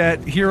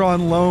cadet here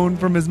on loan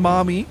from his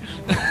mommy.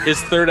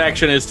 His third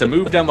action is to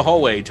move down the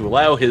hallway to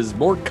allow his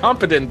more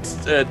competent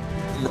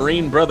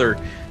Marine brother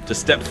to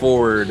step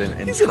forward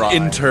and He's try.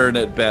 an intern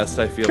at best,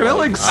 I feel. Can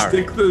I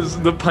stick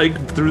the pike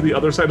through the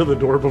other side of the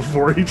door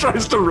before he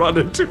tries to run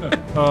into it?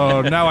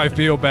 Oh, now I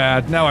feel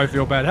bad.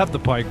 Have the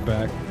pike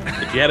back.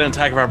 If you had an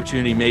attack of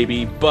opportunity,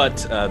 maybe, but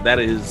that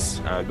is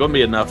going to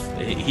be enough.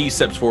 He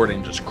steps forward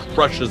and just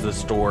crushes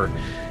this door,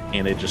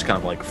 and it just kind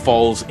of like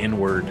falls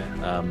inward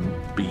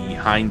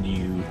behind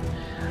you.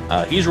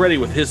 He's ready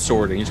with his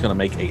sword, and he's going to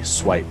make a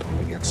swipe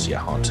against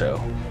Honto.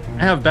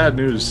 I have bad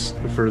news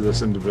for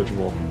this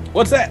individual.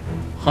 What's that?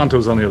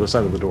 Honto's on the other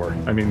side of the door.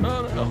 I mean,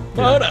 Oh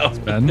no!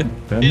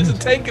 Ben He's a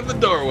tank in the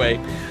doorway,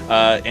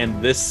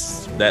 and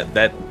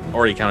that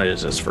already counted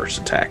as his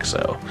first attack.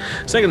 So,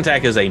 second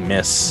attack is a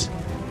miss,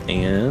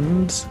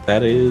 and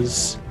that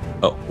is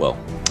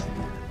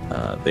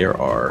there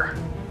are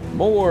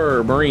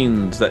more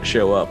Marines that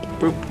show up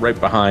right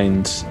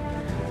behind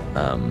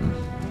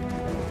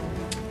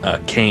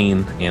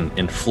Kane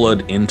and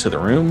flood into the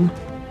room.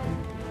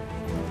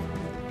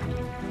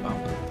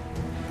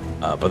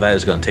 But that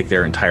is going to take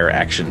their entire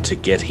action to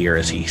get here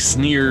as he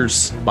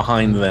sneers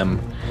behind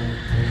them.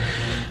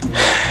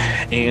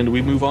 And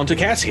we move on to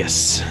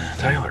Cassius.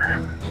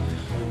 Tyler.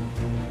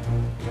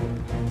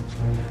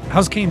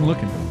 How's Kane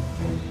looking?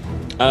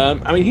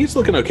 I mean, he's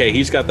looking okay.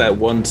 He's got that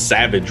one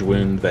savage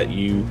wound that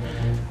you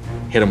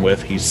hit him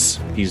with. He's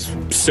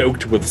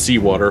soaked with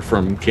seawater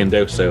from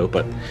Kendoso,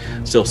 but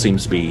still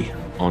seems to be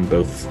on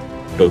both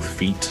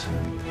feet.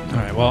 All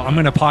right, well, I'm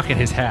going to pocket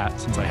his hat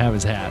since I have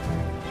his hat.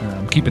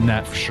 I'm keeping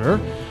that for sure.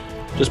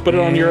 Just put it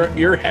on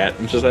your hat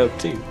and just have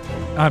two.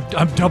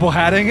 I'm double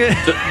hatting it.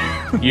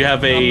 You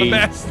have I'm the a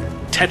best.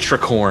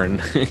 tetracorn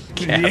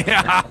cap.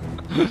 Yeah.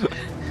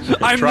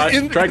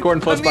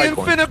 Tricorn plus I'm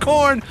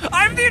bicorn.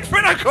 I'm the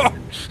Infinicorn.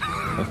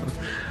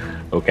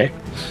 Okay.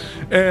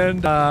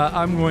 And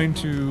I'm going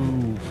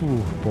to.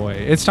 Oh boy,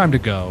 it's time to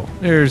go.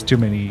 There's too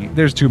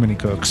many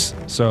cooks.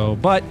 So,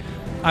 but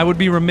I would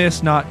be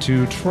remiss not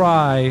to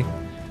try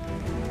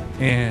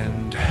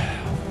and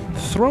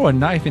throw a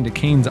knife into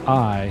Kane's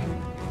eye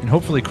and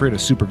hopefully create a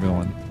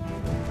supervillain.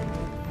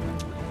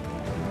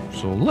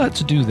 So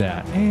let's do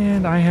that.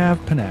 And I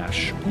have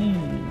panache.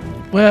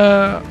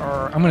 Well,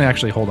 I'm going to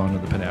actually hold on to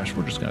the panache.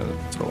 We're just going to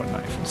throw a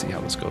knife and see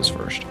how this goes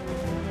first.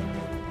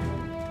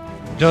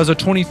 Does a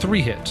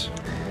 23 hit?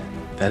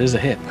 That is a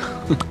hit.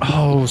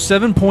 Oh,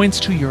 7 points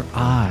to your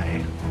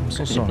eye. I'm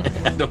so sorry.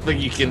 I don't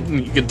think you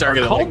can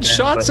target it called like that,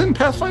 shots but in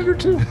Pathfinder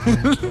 2.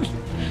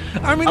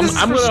 I mean, this is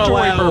for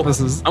story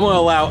purposes. I'm going to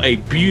allow a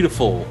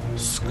beautiful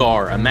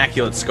scar,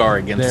 immaculate scar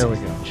against There we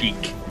his go.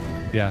 cheek.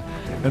 Yeah.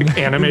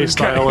 Anime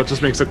style, it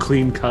just makes a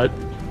clean cut.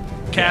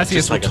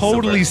 Cassius like will a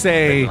totally silver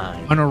say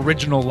line. an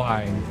original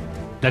line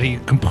that he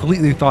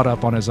completely thought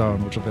up on his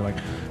own, which will be like,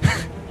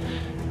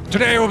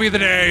 today will be the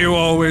day you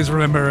always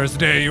remember as the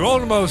day you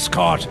almost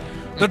caught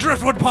the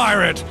Driftwood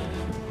Pirate.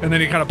 And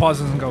then he kind of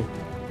pauses and go,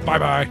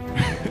 bye-bye.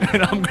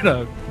 And I'm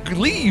going to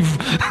leave.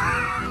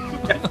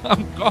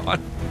 I'm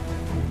gone.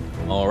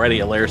 Alrighty,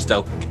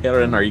 Elaerys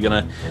Karen, are you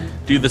going to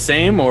do the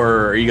same,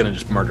 or are you going to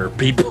just murder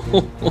people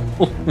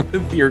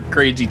with your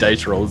crazy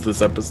dice rolls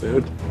this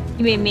episode?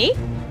 You mean me?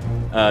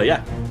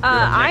 Yeah.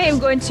 I am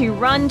going to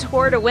run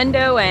toward a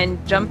window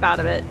and jump out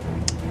of it.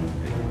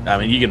 I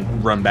mean, you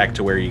can run back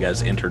to where you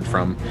guys entered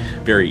from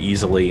very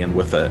easily, and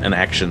with an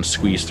action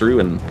squeeze through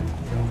and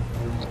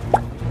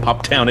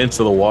pop down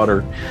into the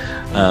water.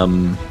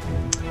 No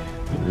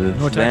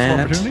attacks of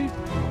opportunity?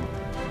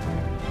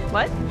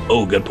 What?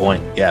 Oh, good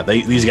point. Yeah,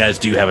 these guys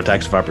do have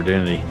attacks of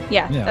opportunity.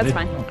 Yeah, that's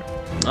fine. Okay.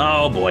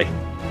 Oh, boy.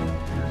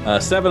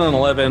 7 and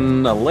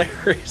 11,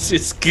 Elaerys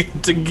is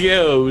good to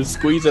go,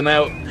 squeezing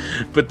out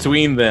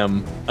between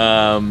them.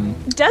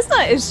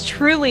 Desna is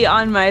truly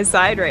on my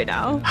side right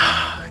now.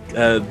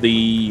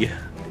 The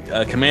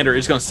commander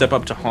is going to step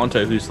up to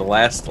Honto, who's the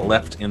last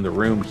left in the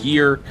room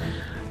here,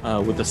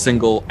 with a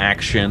single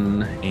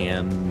action,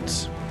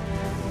 and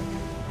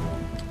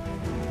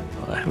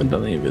I haven't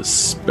done any of his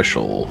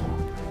special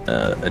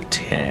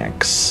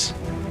attacks.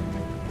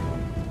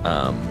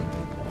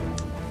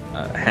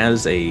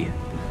 Has a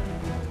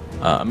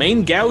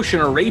main gouge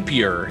and a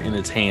rapier in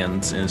its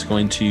hands, and is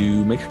going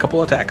to make a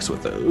couple attacks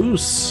with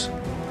those.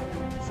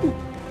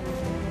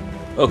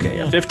 Okay,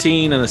 a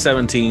 15 and a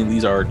 17.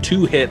 These are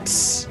 2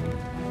 hits.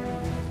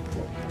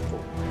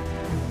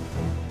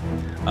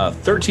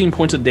 13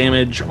 points of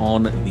damage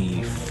on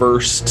the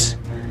first.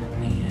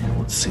 And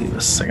let's see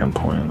the second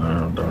point.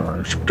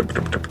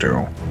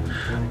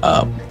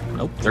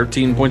 Nope,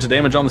 13 points of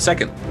damage on the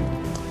second.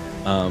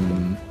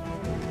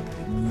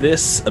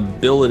 This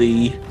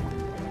ability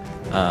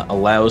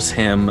allows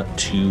him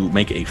to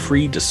make a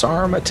free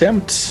disarm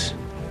attempt.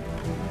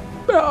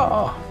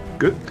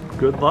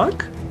 Good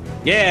luck.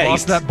 Yeah,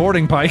 Lost that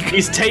boarding pike.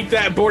 He's take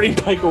that boarding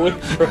pike away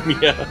from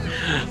you.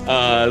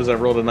 As I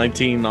rolled a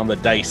 19 on the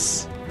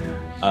dice.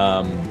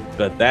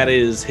 But that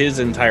is his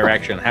entire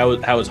action. How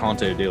is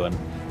Honto doing?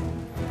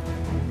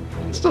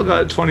 Still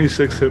got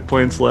 26 hit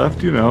points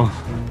left, you know.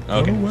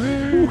 Okay.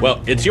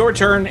 Well, it's your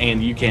turn,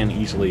 and you can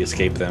easily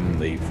escape them.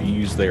 They've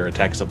used their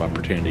attacks of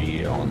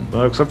opportunity on.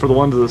 Except for the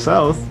one to the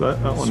south. That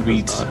one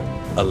sweet has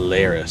not.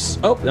 Elaerys.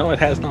 Oh no, it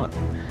has not.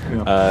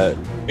 Yeah.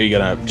 Are you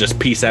gonna just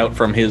peace out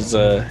from his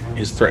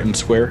threatened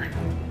square?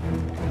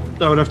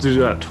 I would have to do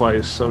that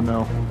twice, so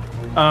no.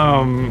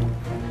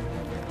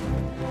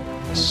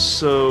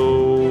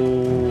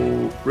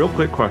 So, real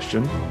quick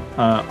question: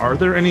 are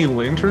there any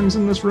lanterns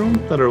in this room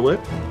that are lit?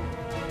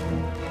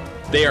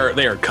 They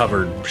are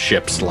covered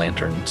ship's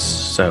lanterns,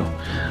 so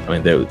I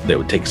mean they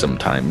would take some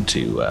time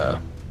to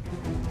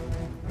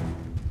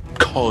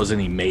cause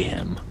any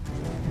mayhem.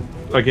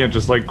 I can't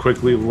just like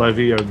quickly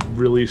levy a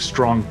really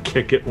strong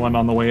kick at one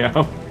on the way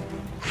out.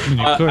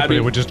 You could, but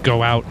it would just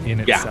go out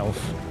in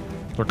itself.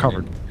 They're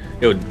covered.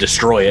 It would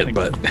destroy it,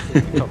 but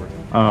Covered.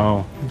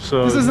 Oh,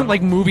 so This isn't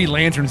like movie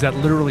lanterns that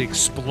literally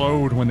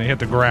explode when they hit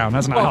the ground.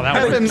 That's not how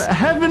that works.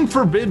 Heaven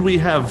forbid we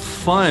have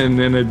fun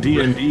in a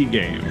D&D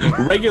game.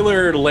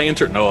 regular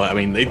lantern. No, I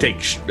mean they take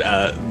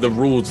the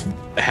rules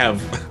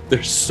have.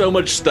 There's so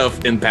much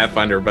stuff in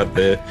Pathfinder about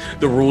the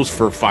rules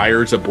for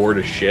fires aboard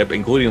a ship,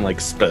 including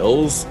like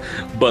spells.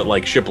 But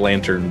like ship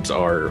lanterns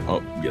are,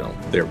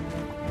 they're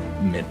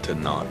meant to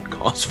not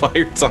cause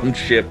fires on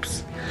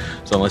ships.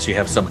 So unless you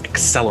have some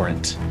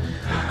accelerant,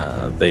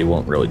 they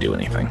won't really do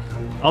anything.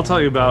 I'll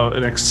tell you about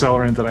an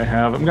accelerant that I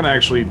have. I'm going to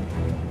actually...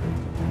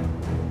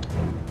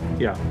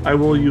 Yeah, I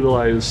will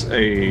utilize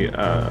a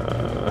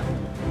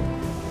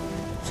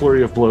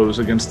flurry of blows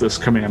against this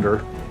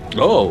commander.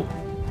 Oh.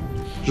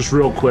 Just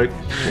real quick.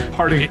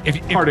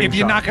 If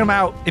you knock him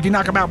out,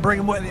 bring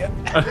him with you.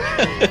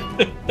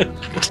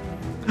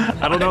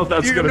 I don't know if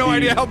that's going to be... You have no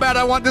idea how bad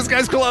I want this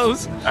guy's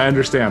clothes. I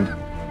understand.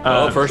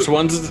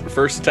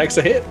 First attack's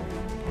a hit.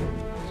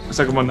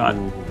 Second one not.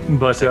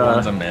 But Second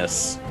one's a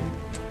miss.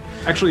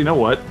 Actually, you know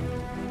what?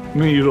 I'm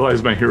going to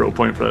utilize my hero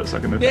point for that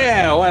second attack.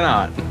 Yeah, why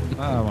not?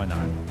 Why not?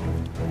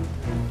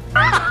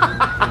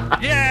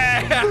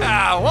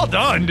 Yeah! Well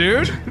done,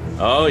 dude.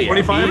 Oh yeah.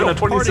 25 and a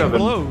 27.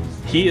 Blows.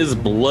 He is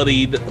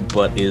bloodied,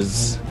 but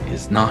is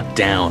not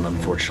down,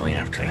 unfortunately.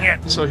 After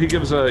that, So he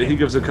gives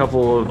a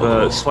couple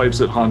of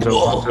swipes at Honto.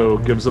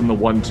 Honto gives him the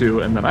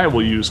 1-2, and then I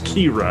will use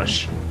Key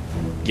Rush.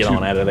 get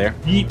on out of there.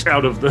 Yeet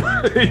out of the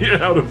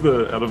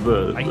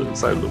the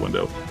side of the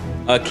window.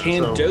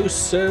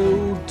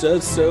 Candoso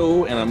does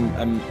so,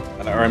 and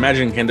I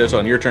imagine Candoso,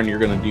 on your turn, you're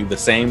going to do the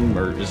same,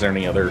 or is there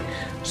any other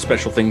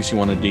special things you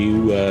want to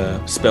do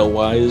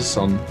spell-wise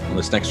on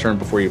this next turn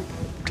before you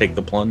take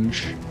the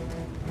plunge?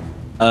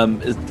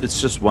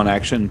 It's just one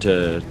action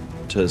to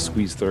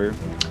squeeze through.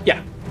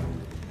 Yeah,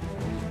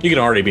 you can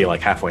already be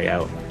like halfway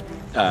out.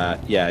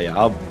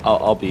 Yeah.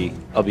 I'll be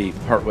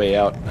partway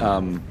out.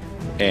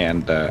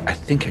 And I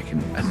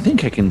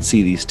think I can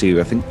see these two.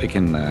 I think they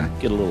can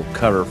get a little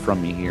cover from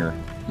me here.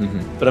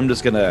 Mm-hmm. But I'm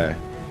just gonna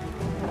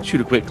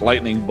shoot a quick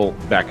lightning bolt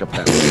back up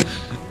that way.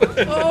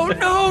 Oh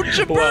no,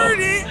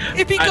 Jaberti!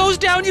 If he goes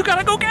down, you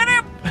gotta go get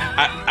him.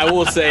 I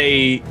will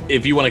say,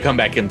 if you want to come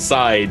back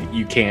inside,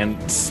 you can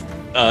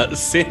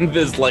send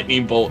this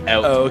lightning bolt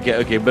out. Oh,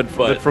 okay. But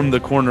from the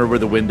corner where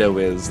the window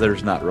is,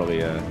 there's not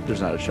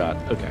a shot.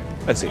 Okay,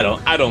 I see.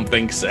 I don't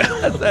think so.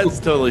 That's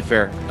totally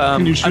fair.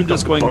 Can you shoot I'm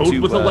just going to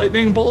with a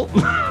lightning bolt?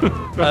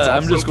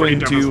 I'm just going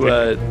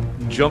to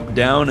jump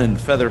down and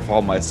feather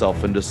fall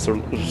myself and just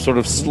sort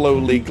of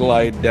slowly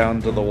glide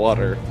down to the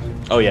water.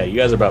 Oh yeah, you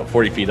guys are about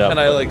 40 feet up. And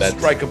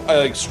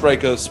I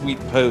strike a sweet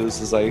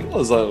pose as I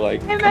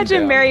like. I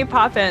imagine Mary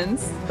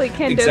Poppins, like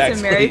Candace and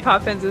Mary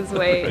Poppins'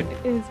 way.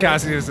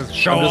 Cassius is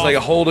show I'm just off. like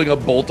holding a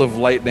bolt of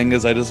lightning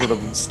as I just sort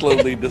of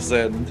slowly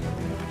descend.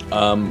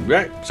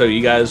 Right. So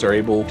you guys are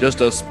able.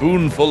 Just a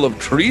spoonful of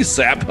tree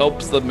sap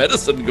helps the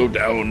medicine go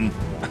down.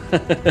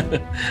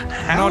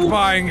 Not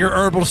buying your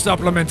herbal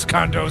supplements,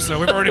 Condosa.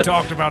 We've already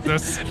talked about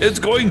this. It's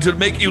going to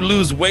make you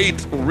lose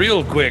weight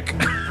real quick.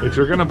 If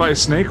you're gonna buy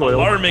snake oil,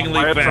 Alarmingly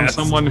buy it from fast.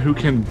 someone who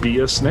can be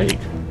a snake.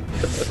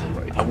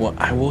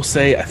 I will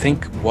say, I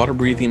think water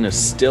breathing is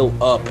still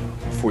up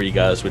for you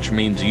guys, which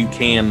means you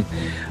can,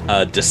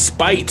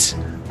 despite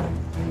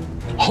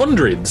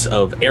hundreds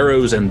of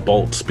arrows and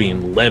bolts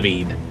being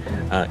levied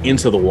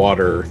into the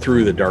water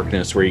through the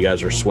darkness where you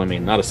guys are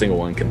swimming, not a single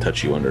one can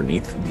touch you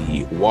underneath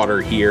the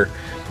water here.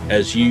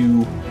 As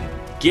you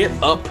get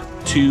up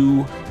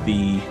to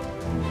the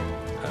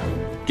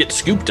get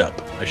scooped up,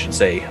 I should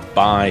say,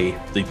 by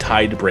the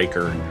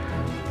Tidebreaker,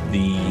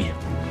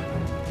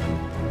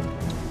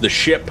 the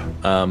ship,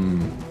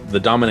 the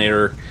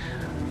Dominator,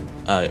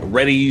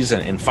 readies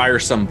and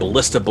fires some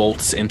ballista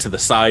bolts into the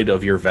side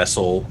of your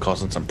vessel,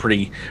 causing some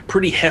pretty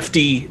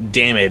hefty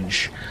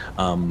damage.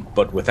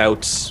 But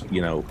without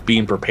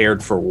being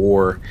prepared for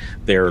war,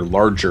 their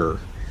larger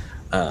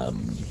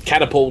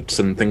catapults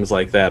and things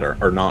like that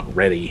are not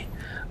ready.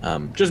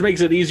 Just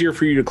makes it easier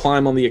for you to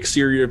climb on the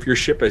exterior of your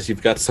ship as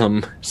you've got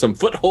some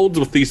footholds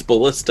with these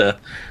ballista.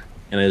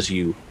 And as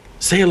you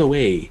sail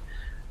away,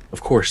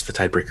 of course, the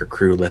Tidebreaker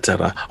crew lets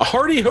out a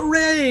hearty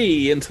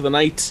hooray into the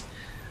night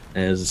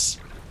as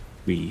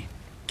we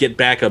get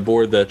back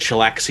aboard the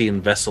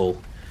Chilaxian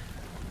vessel.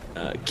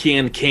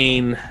 Kian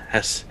Kane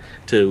has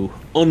to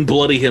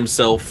unbloody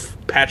himself,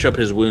 patch up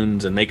his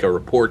wounds, and make a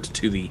report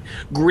to the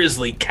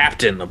grisly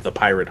captain of the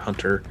pirate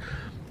hunter,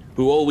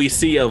 who all we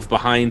see of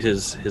behind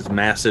his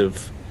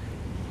massive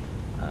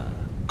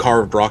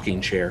carved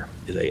rocking chair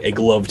is a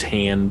gloved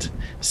hand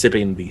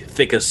sipping the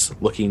thickest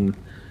looking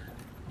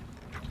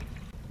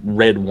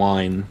red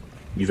wine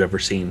you've ever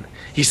seen.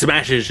 He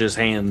smashes his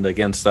hand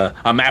against a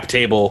map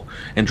table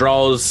and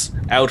draws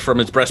out from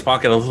his breast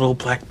pocket a little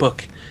black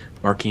book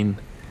marking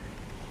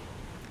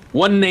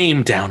one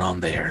name down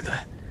on there, the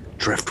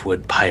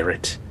Driftwood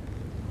pirate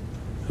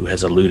who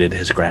has eluded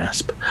his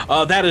grasp.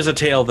 That is a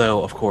tale,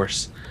 though, of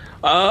course.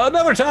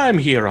 Another time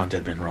here on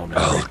Dead Men Roll No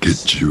I'll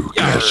get you,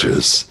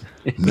 Cassius.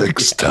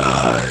 Next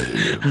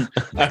time.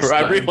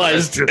 I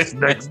realized Just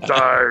next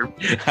time.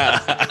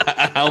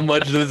 how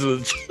much this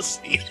was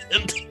just. You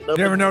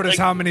ever notice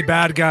how many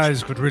bad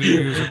guys could really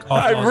use a cough?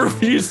 I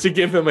refuse to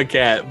give him a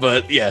cat,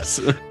 but yes,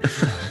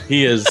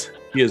 he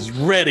is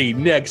ready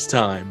next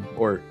time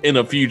or in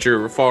a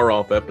future far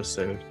off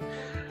episode.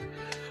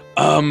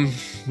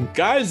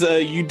 Guys,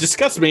 you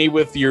discussed me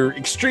with your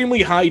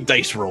extremely high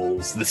dice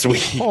rolls this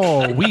week.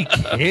 Oh, we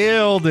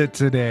killed it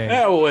today.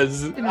 That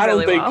was. Did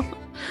really well.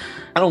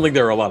 I don't think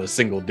there are a lot of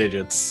single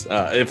digits.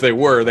 If they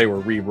were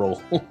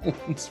re-roll.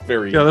 It's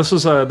very. Yeah, this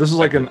was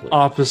like an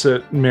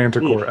opposite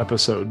Manticore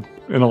episode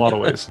in a lot to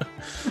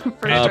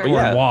Manticore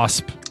and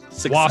Wasp. Wasp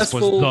was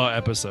Successful the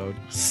episode.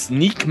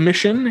 sneak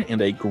mission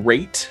and a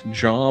great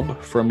job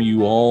from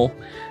you all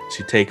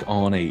to take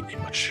on a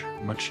much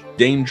more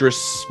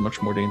dangerous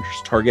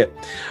target.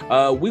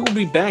 We will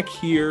be back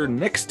here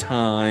next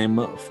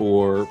time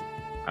for.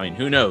 I mean,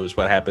 who knows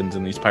what happens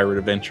in these pirate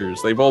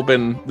adventures? They've all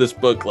been this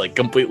book like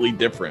completely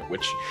different,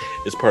 which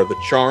is part of the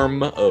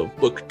charm of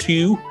book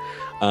 2.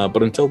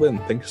 But until then,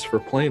 thanks for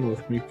playing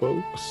with me,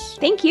 folks.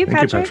 Thank you,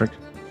 Patrick.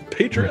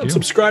 Patreon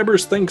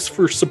subscribers, thanks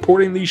for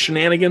supporting these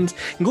shenanigans,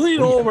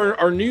 including all of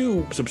our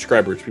new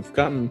subscribers. We've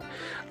gotten,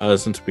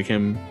 since we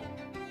became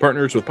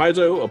partners with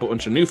Paizo, a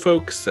bunch of new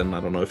folks, and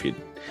I don't know if you'd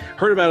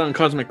heard about it on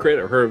Cosmic Crit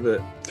or heard of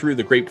it through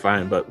the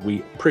grapevine, but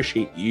we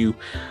appreciate you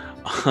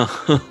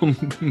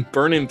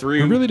burning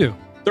through. We really do.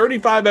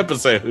 35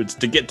 episodes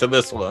to get to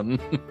this one.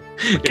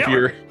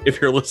 if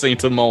you're listening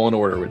to them all in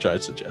order, which I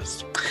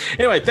suggest.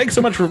 Anyway, thanks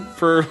so much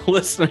for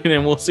listening,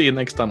 and we'll see you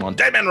next time on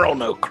Dead Men Roll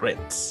No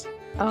Crits.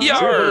 Oh.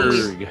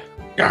 Yarg.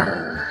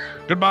 Yarg.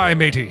 Goodbye,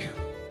 matey.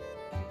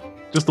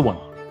 Just the one.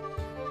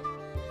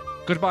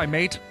 Goodbye,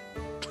 mate.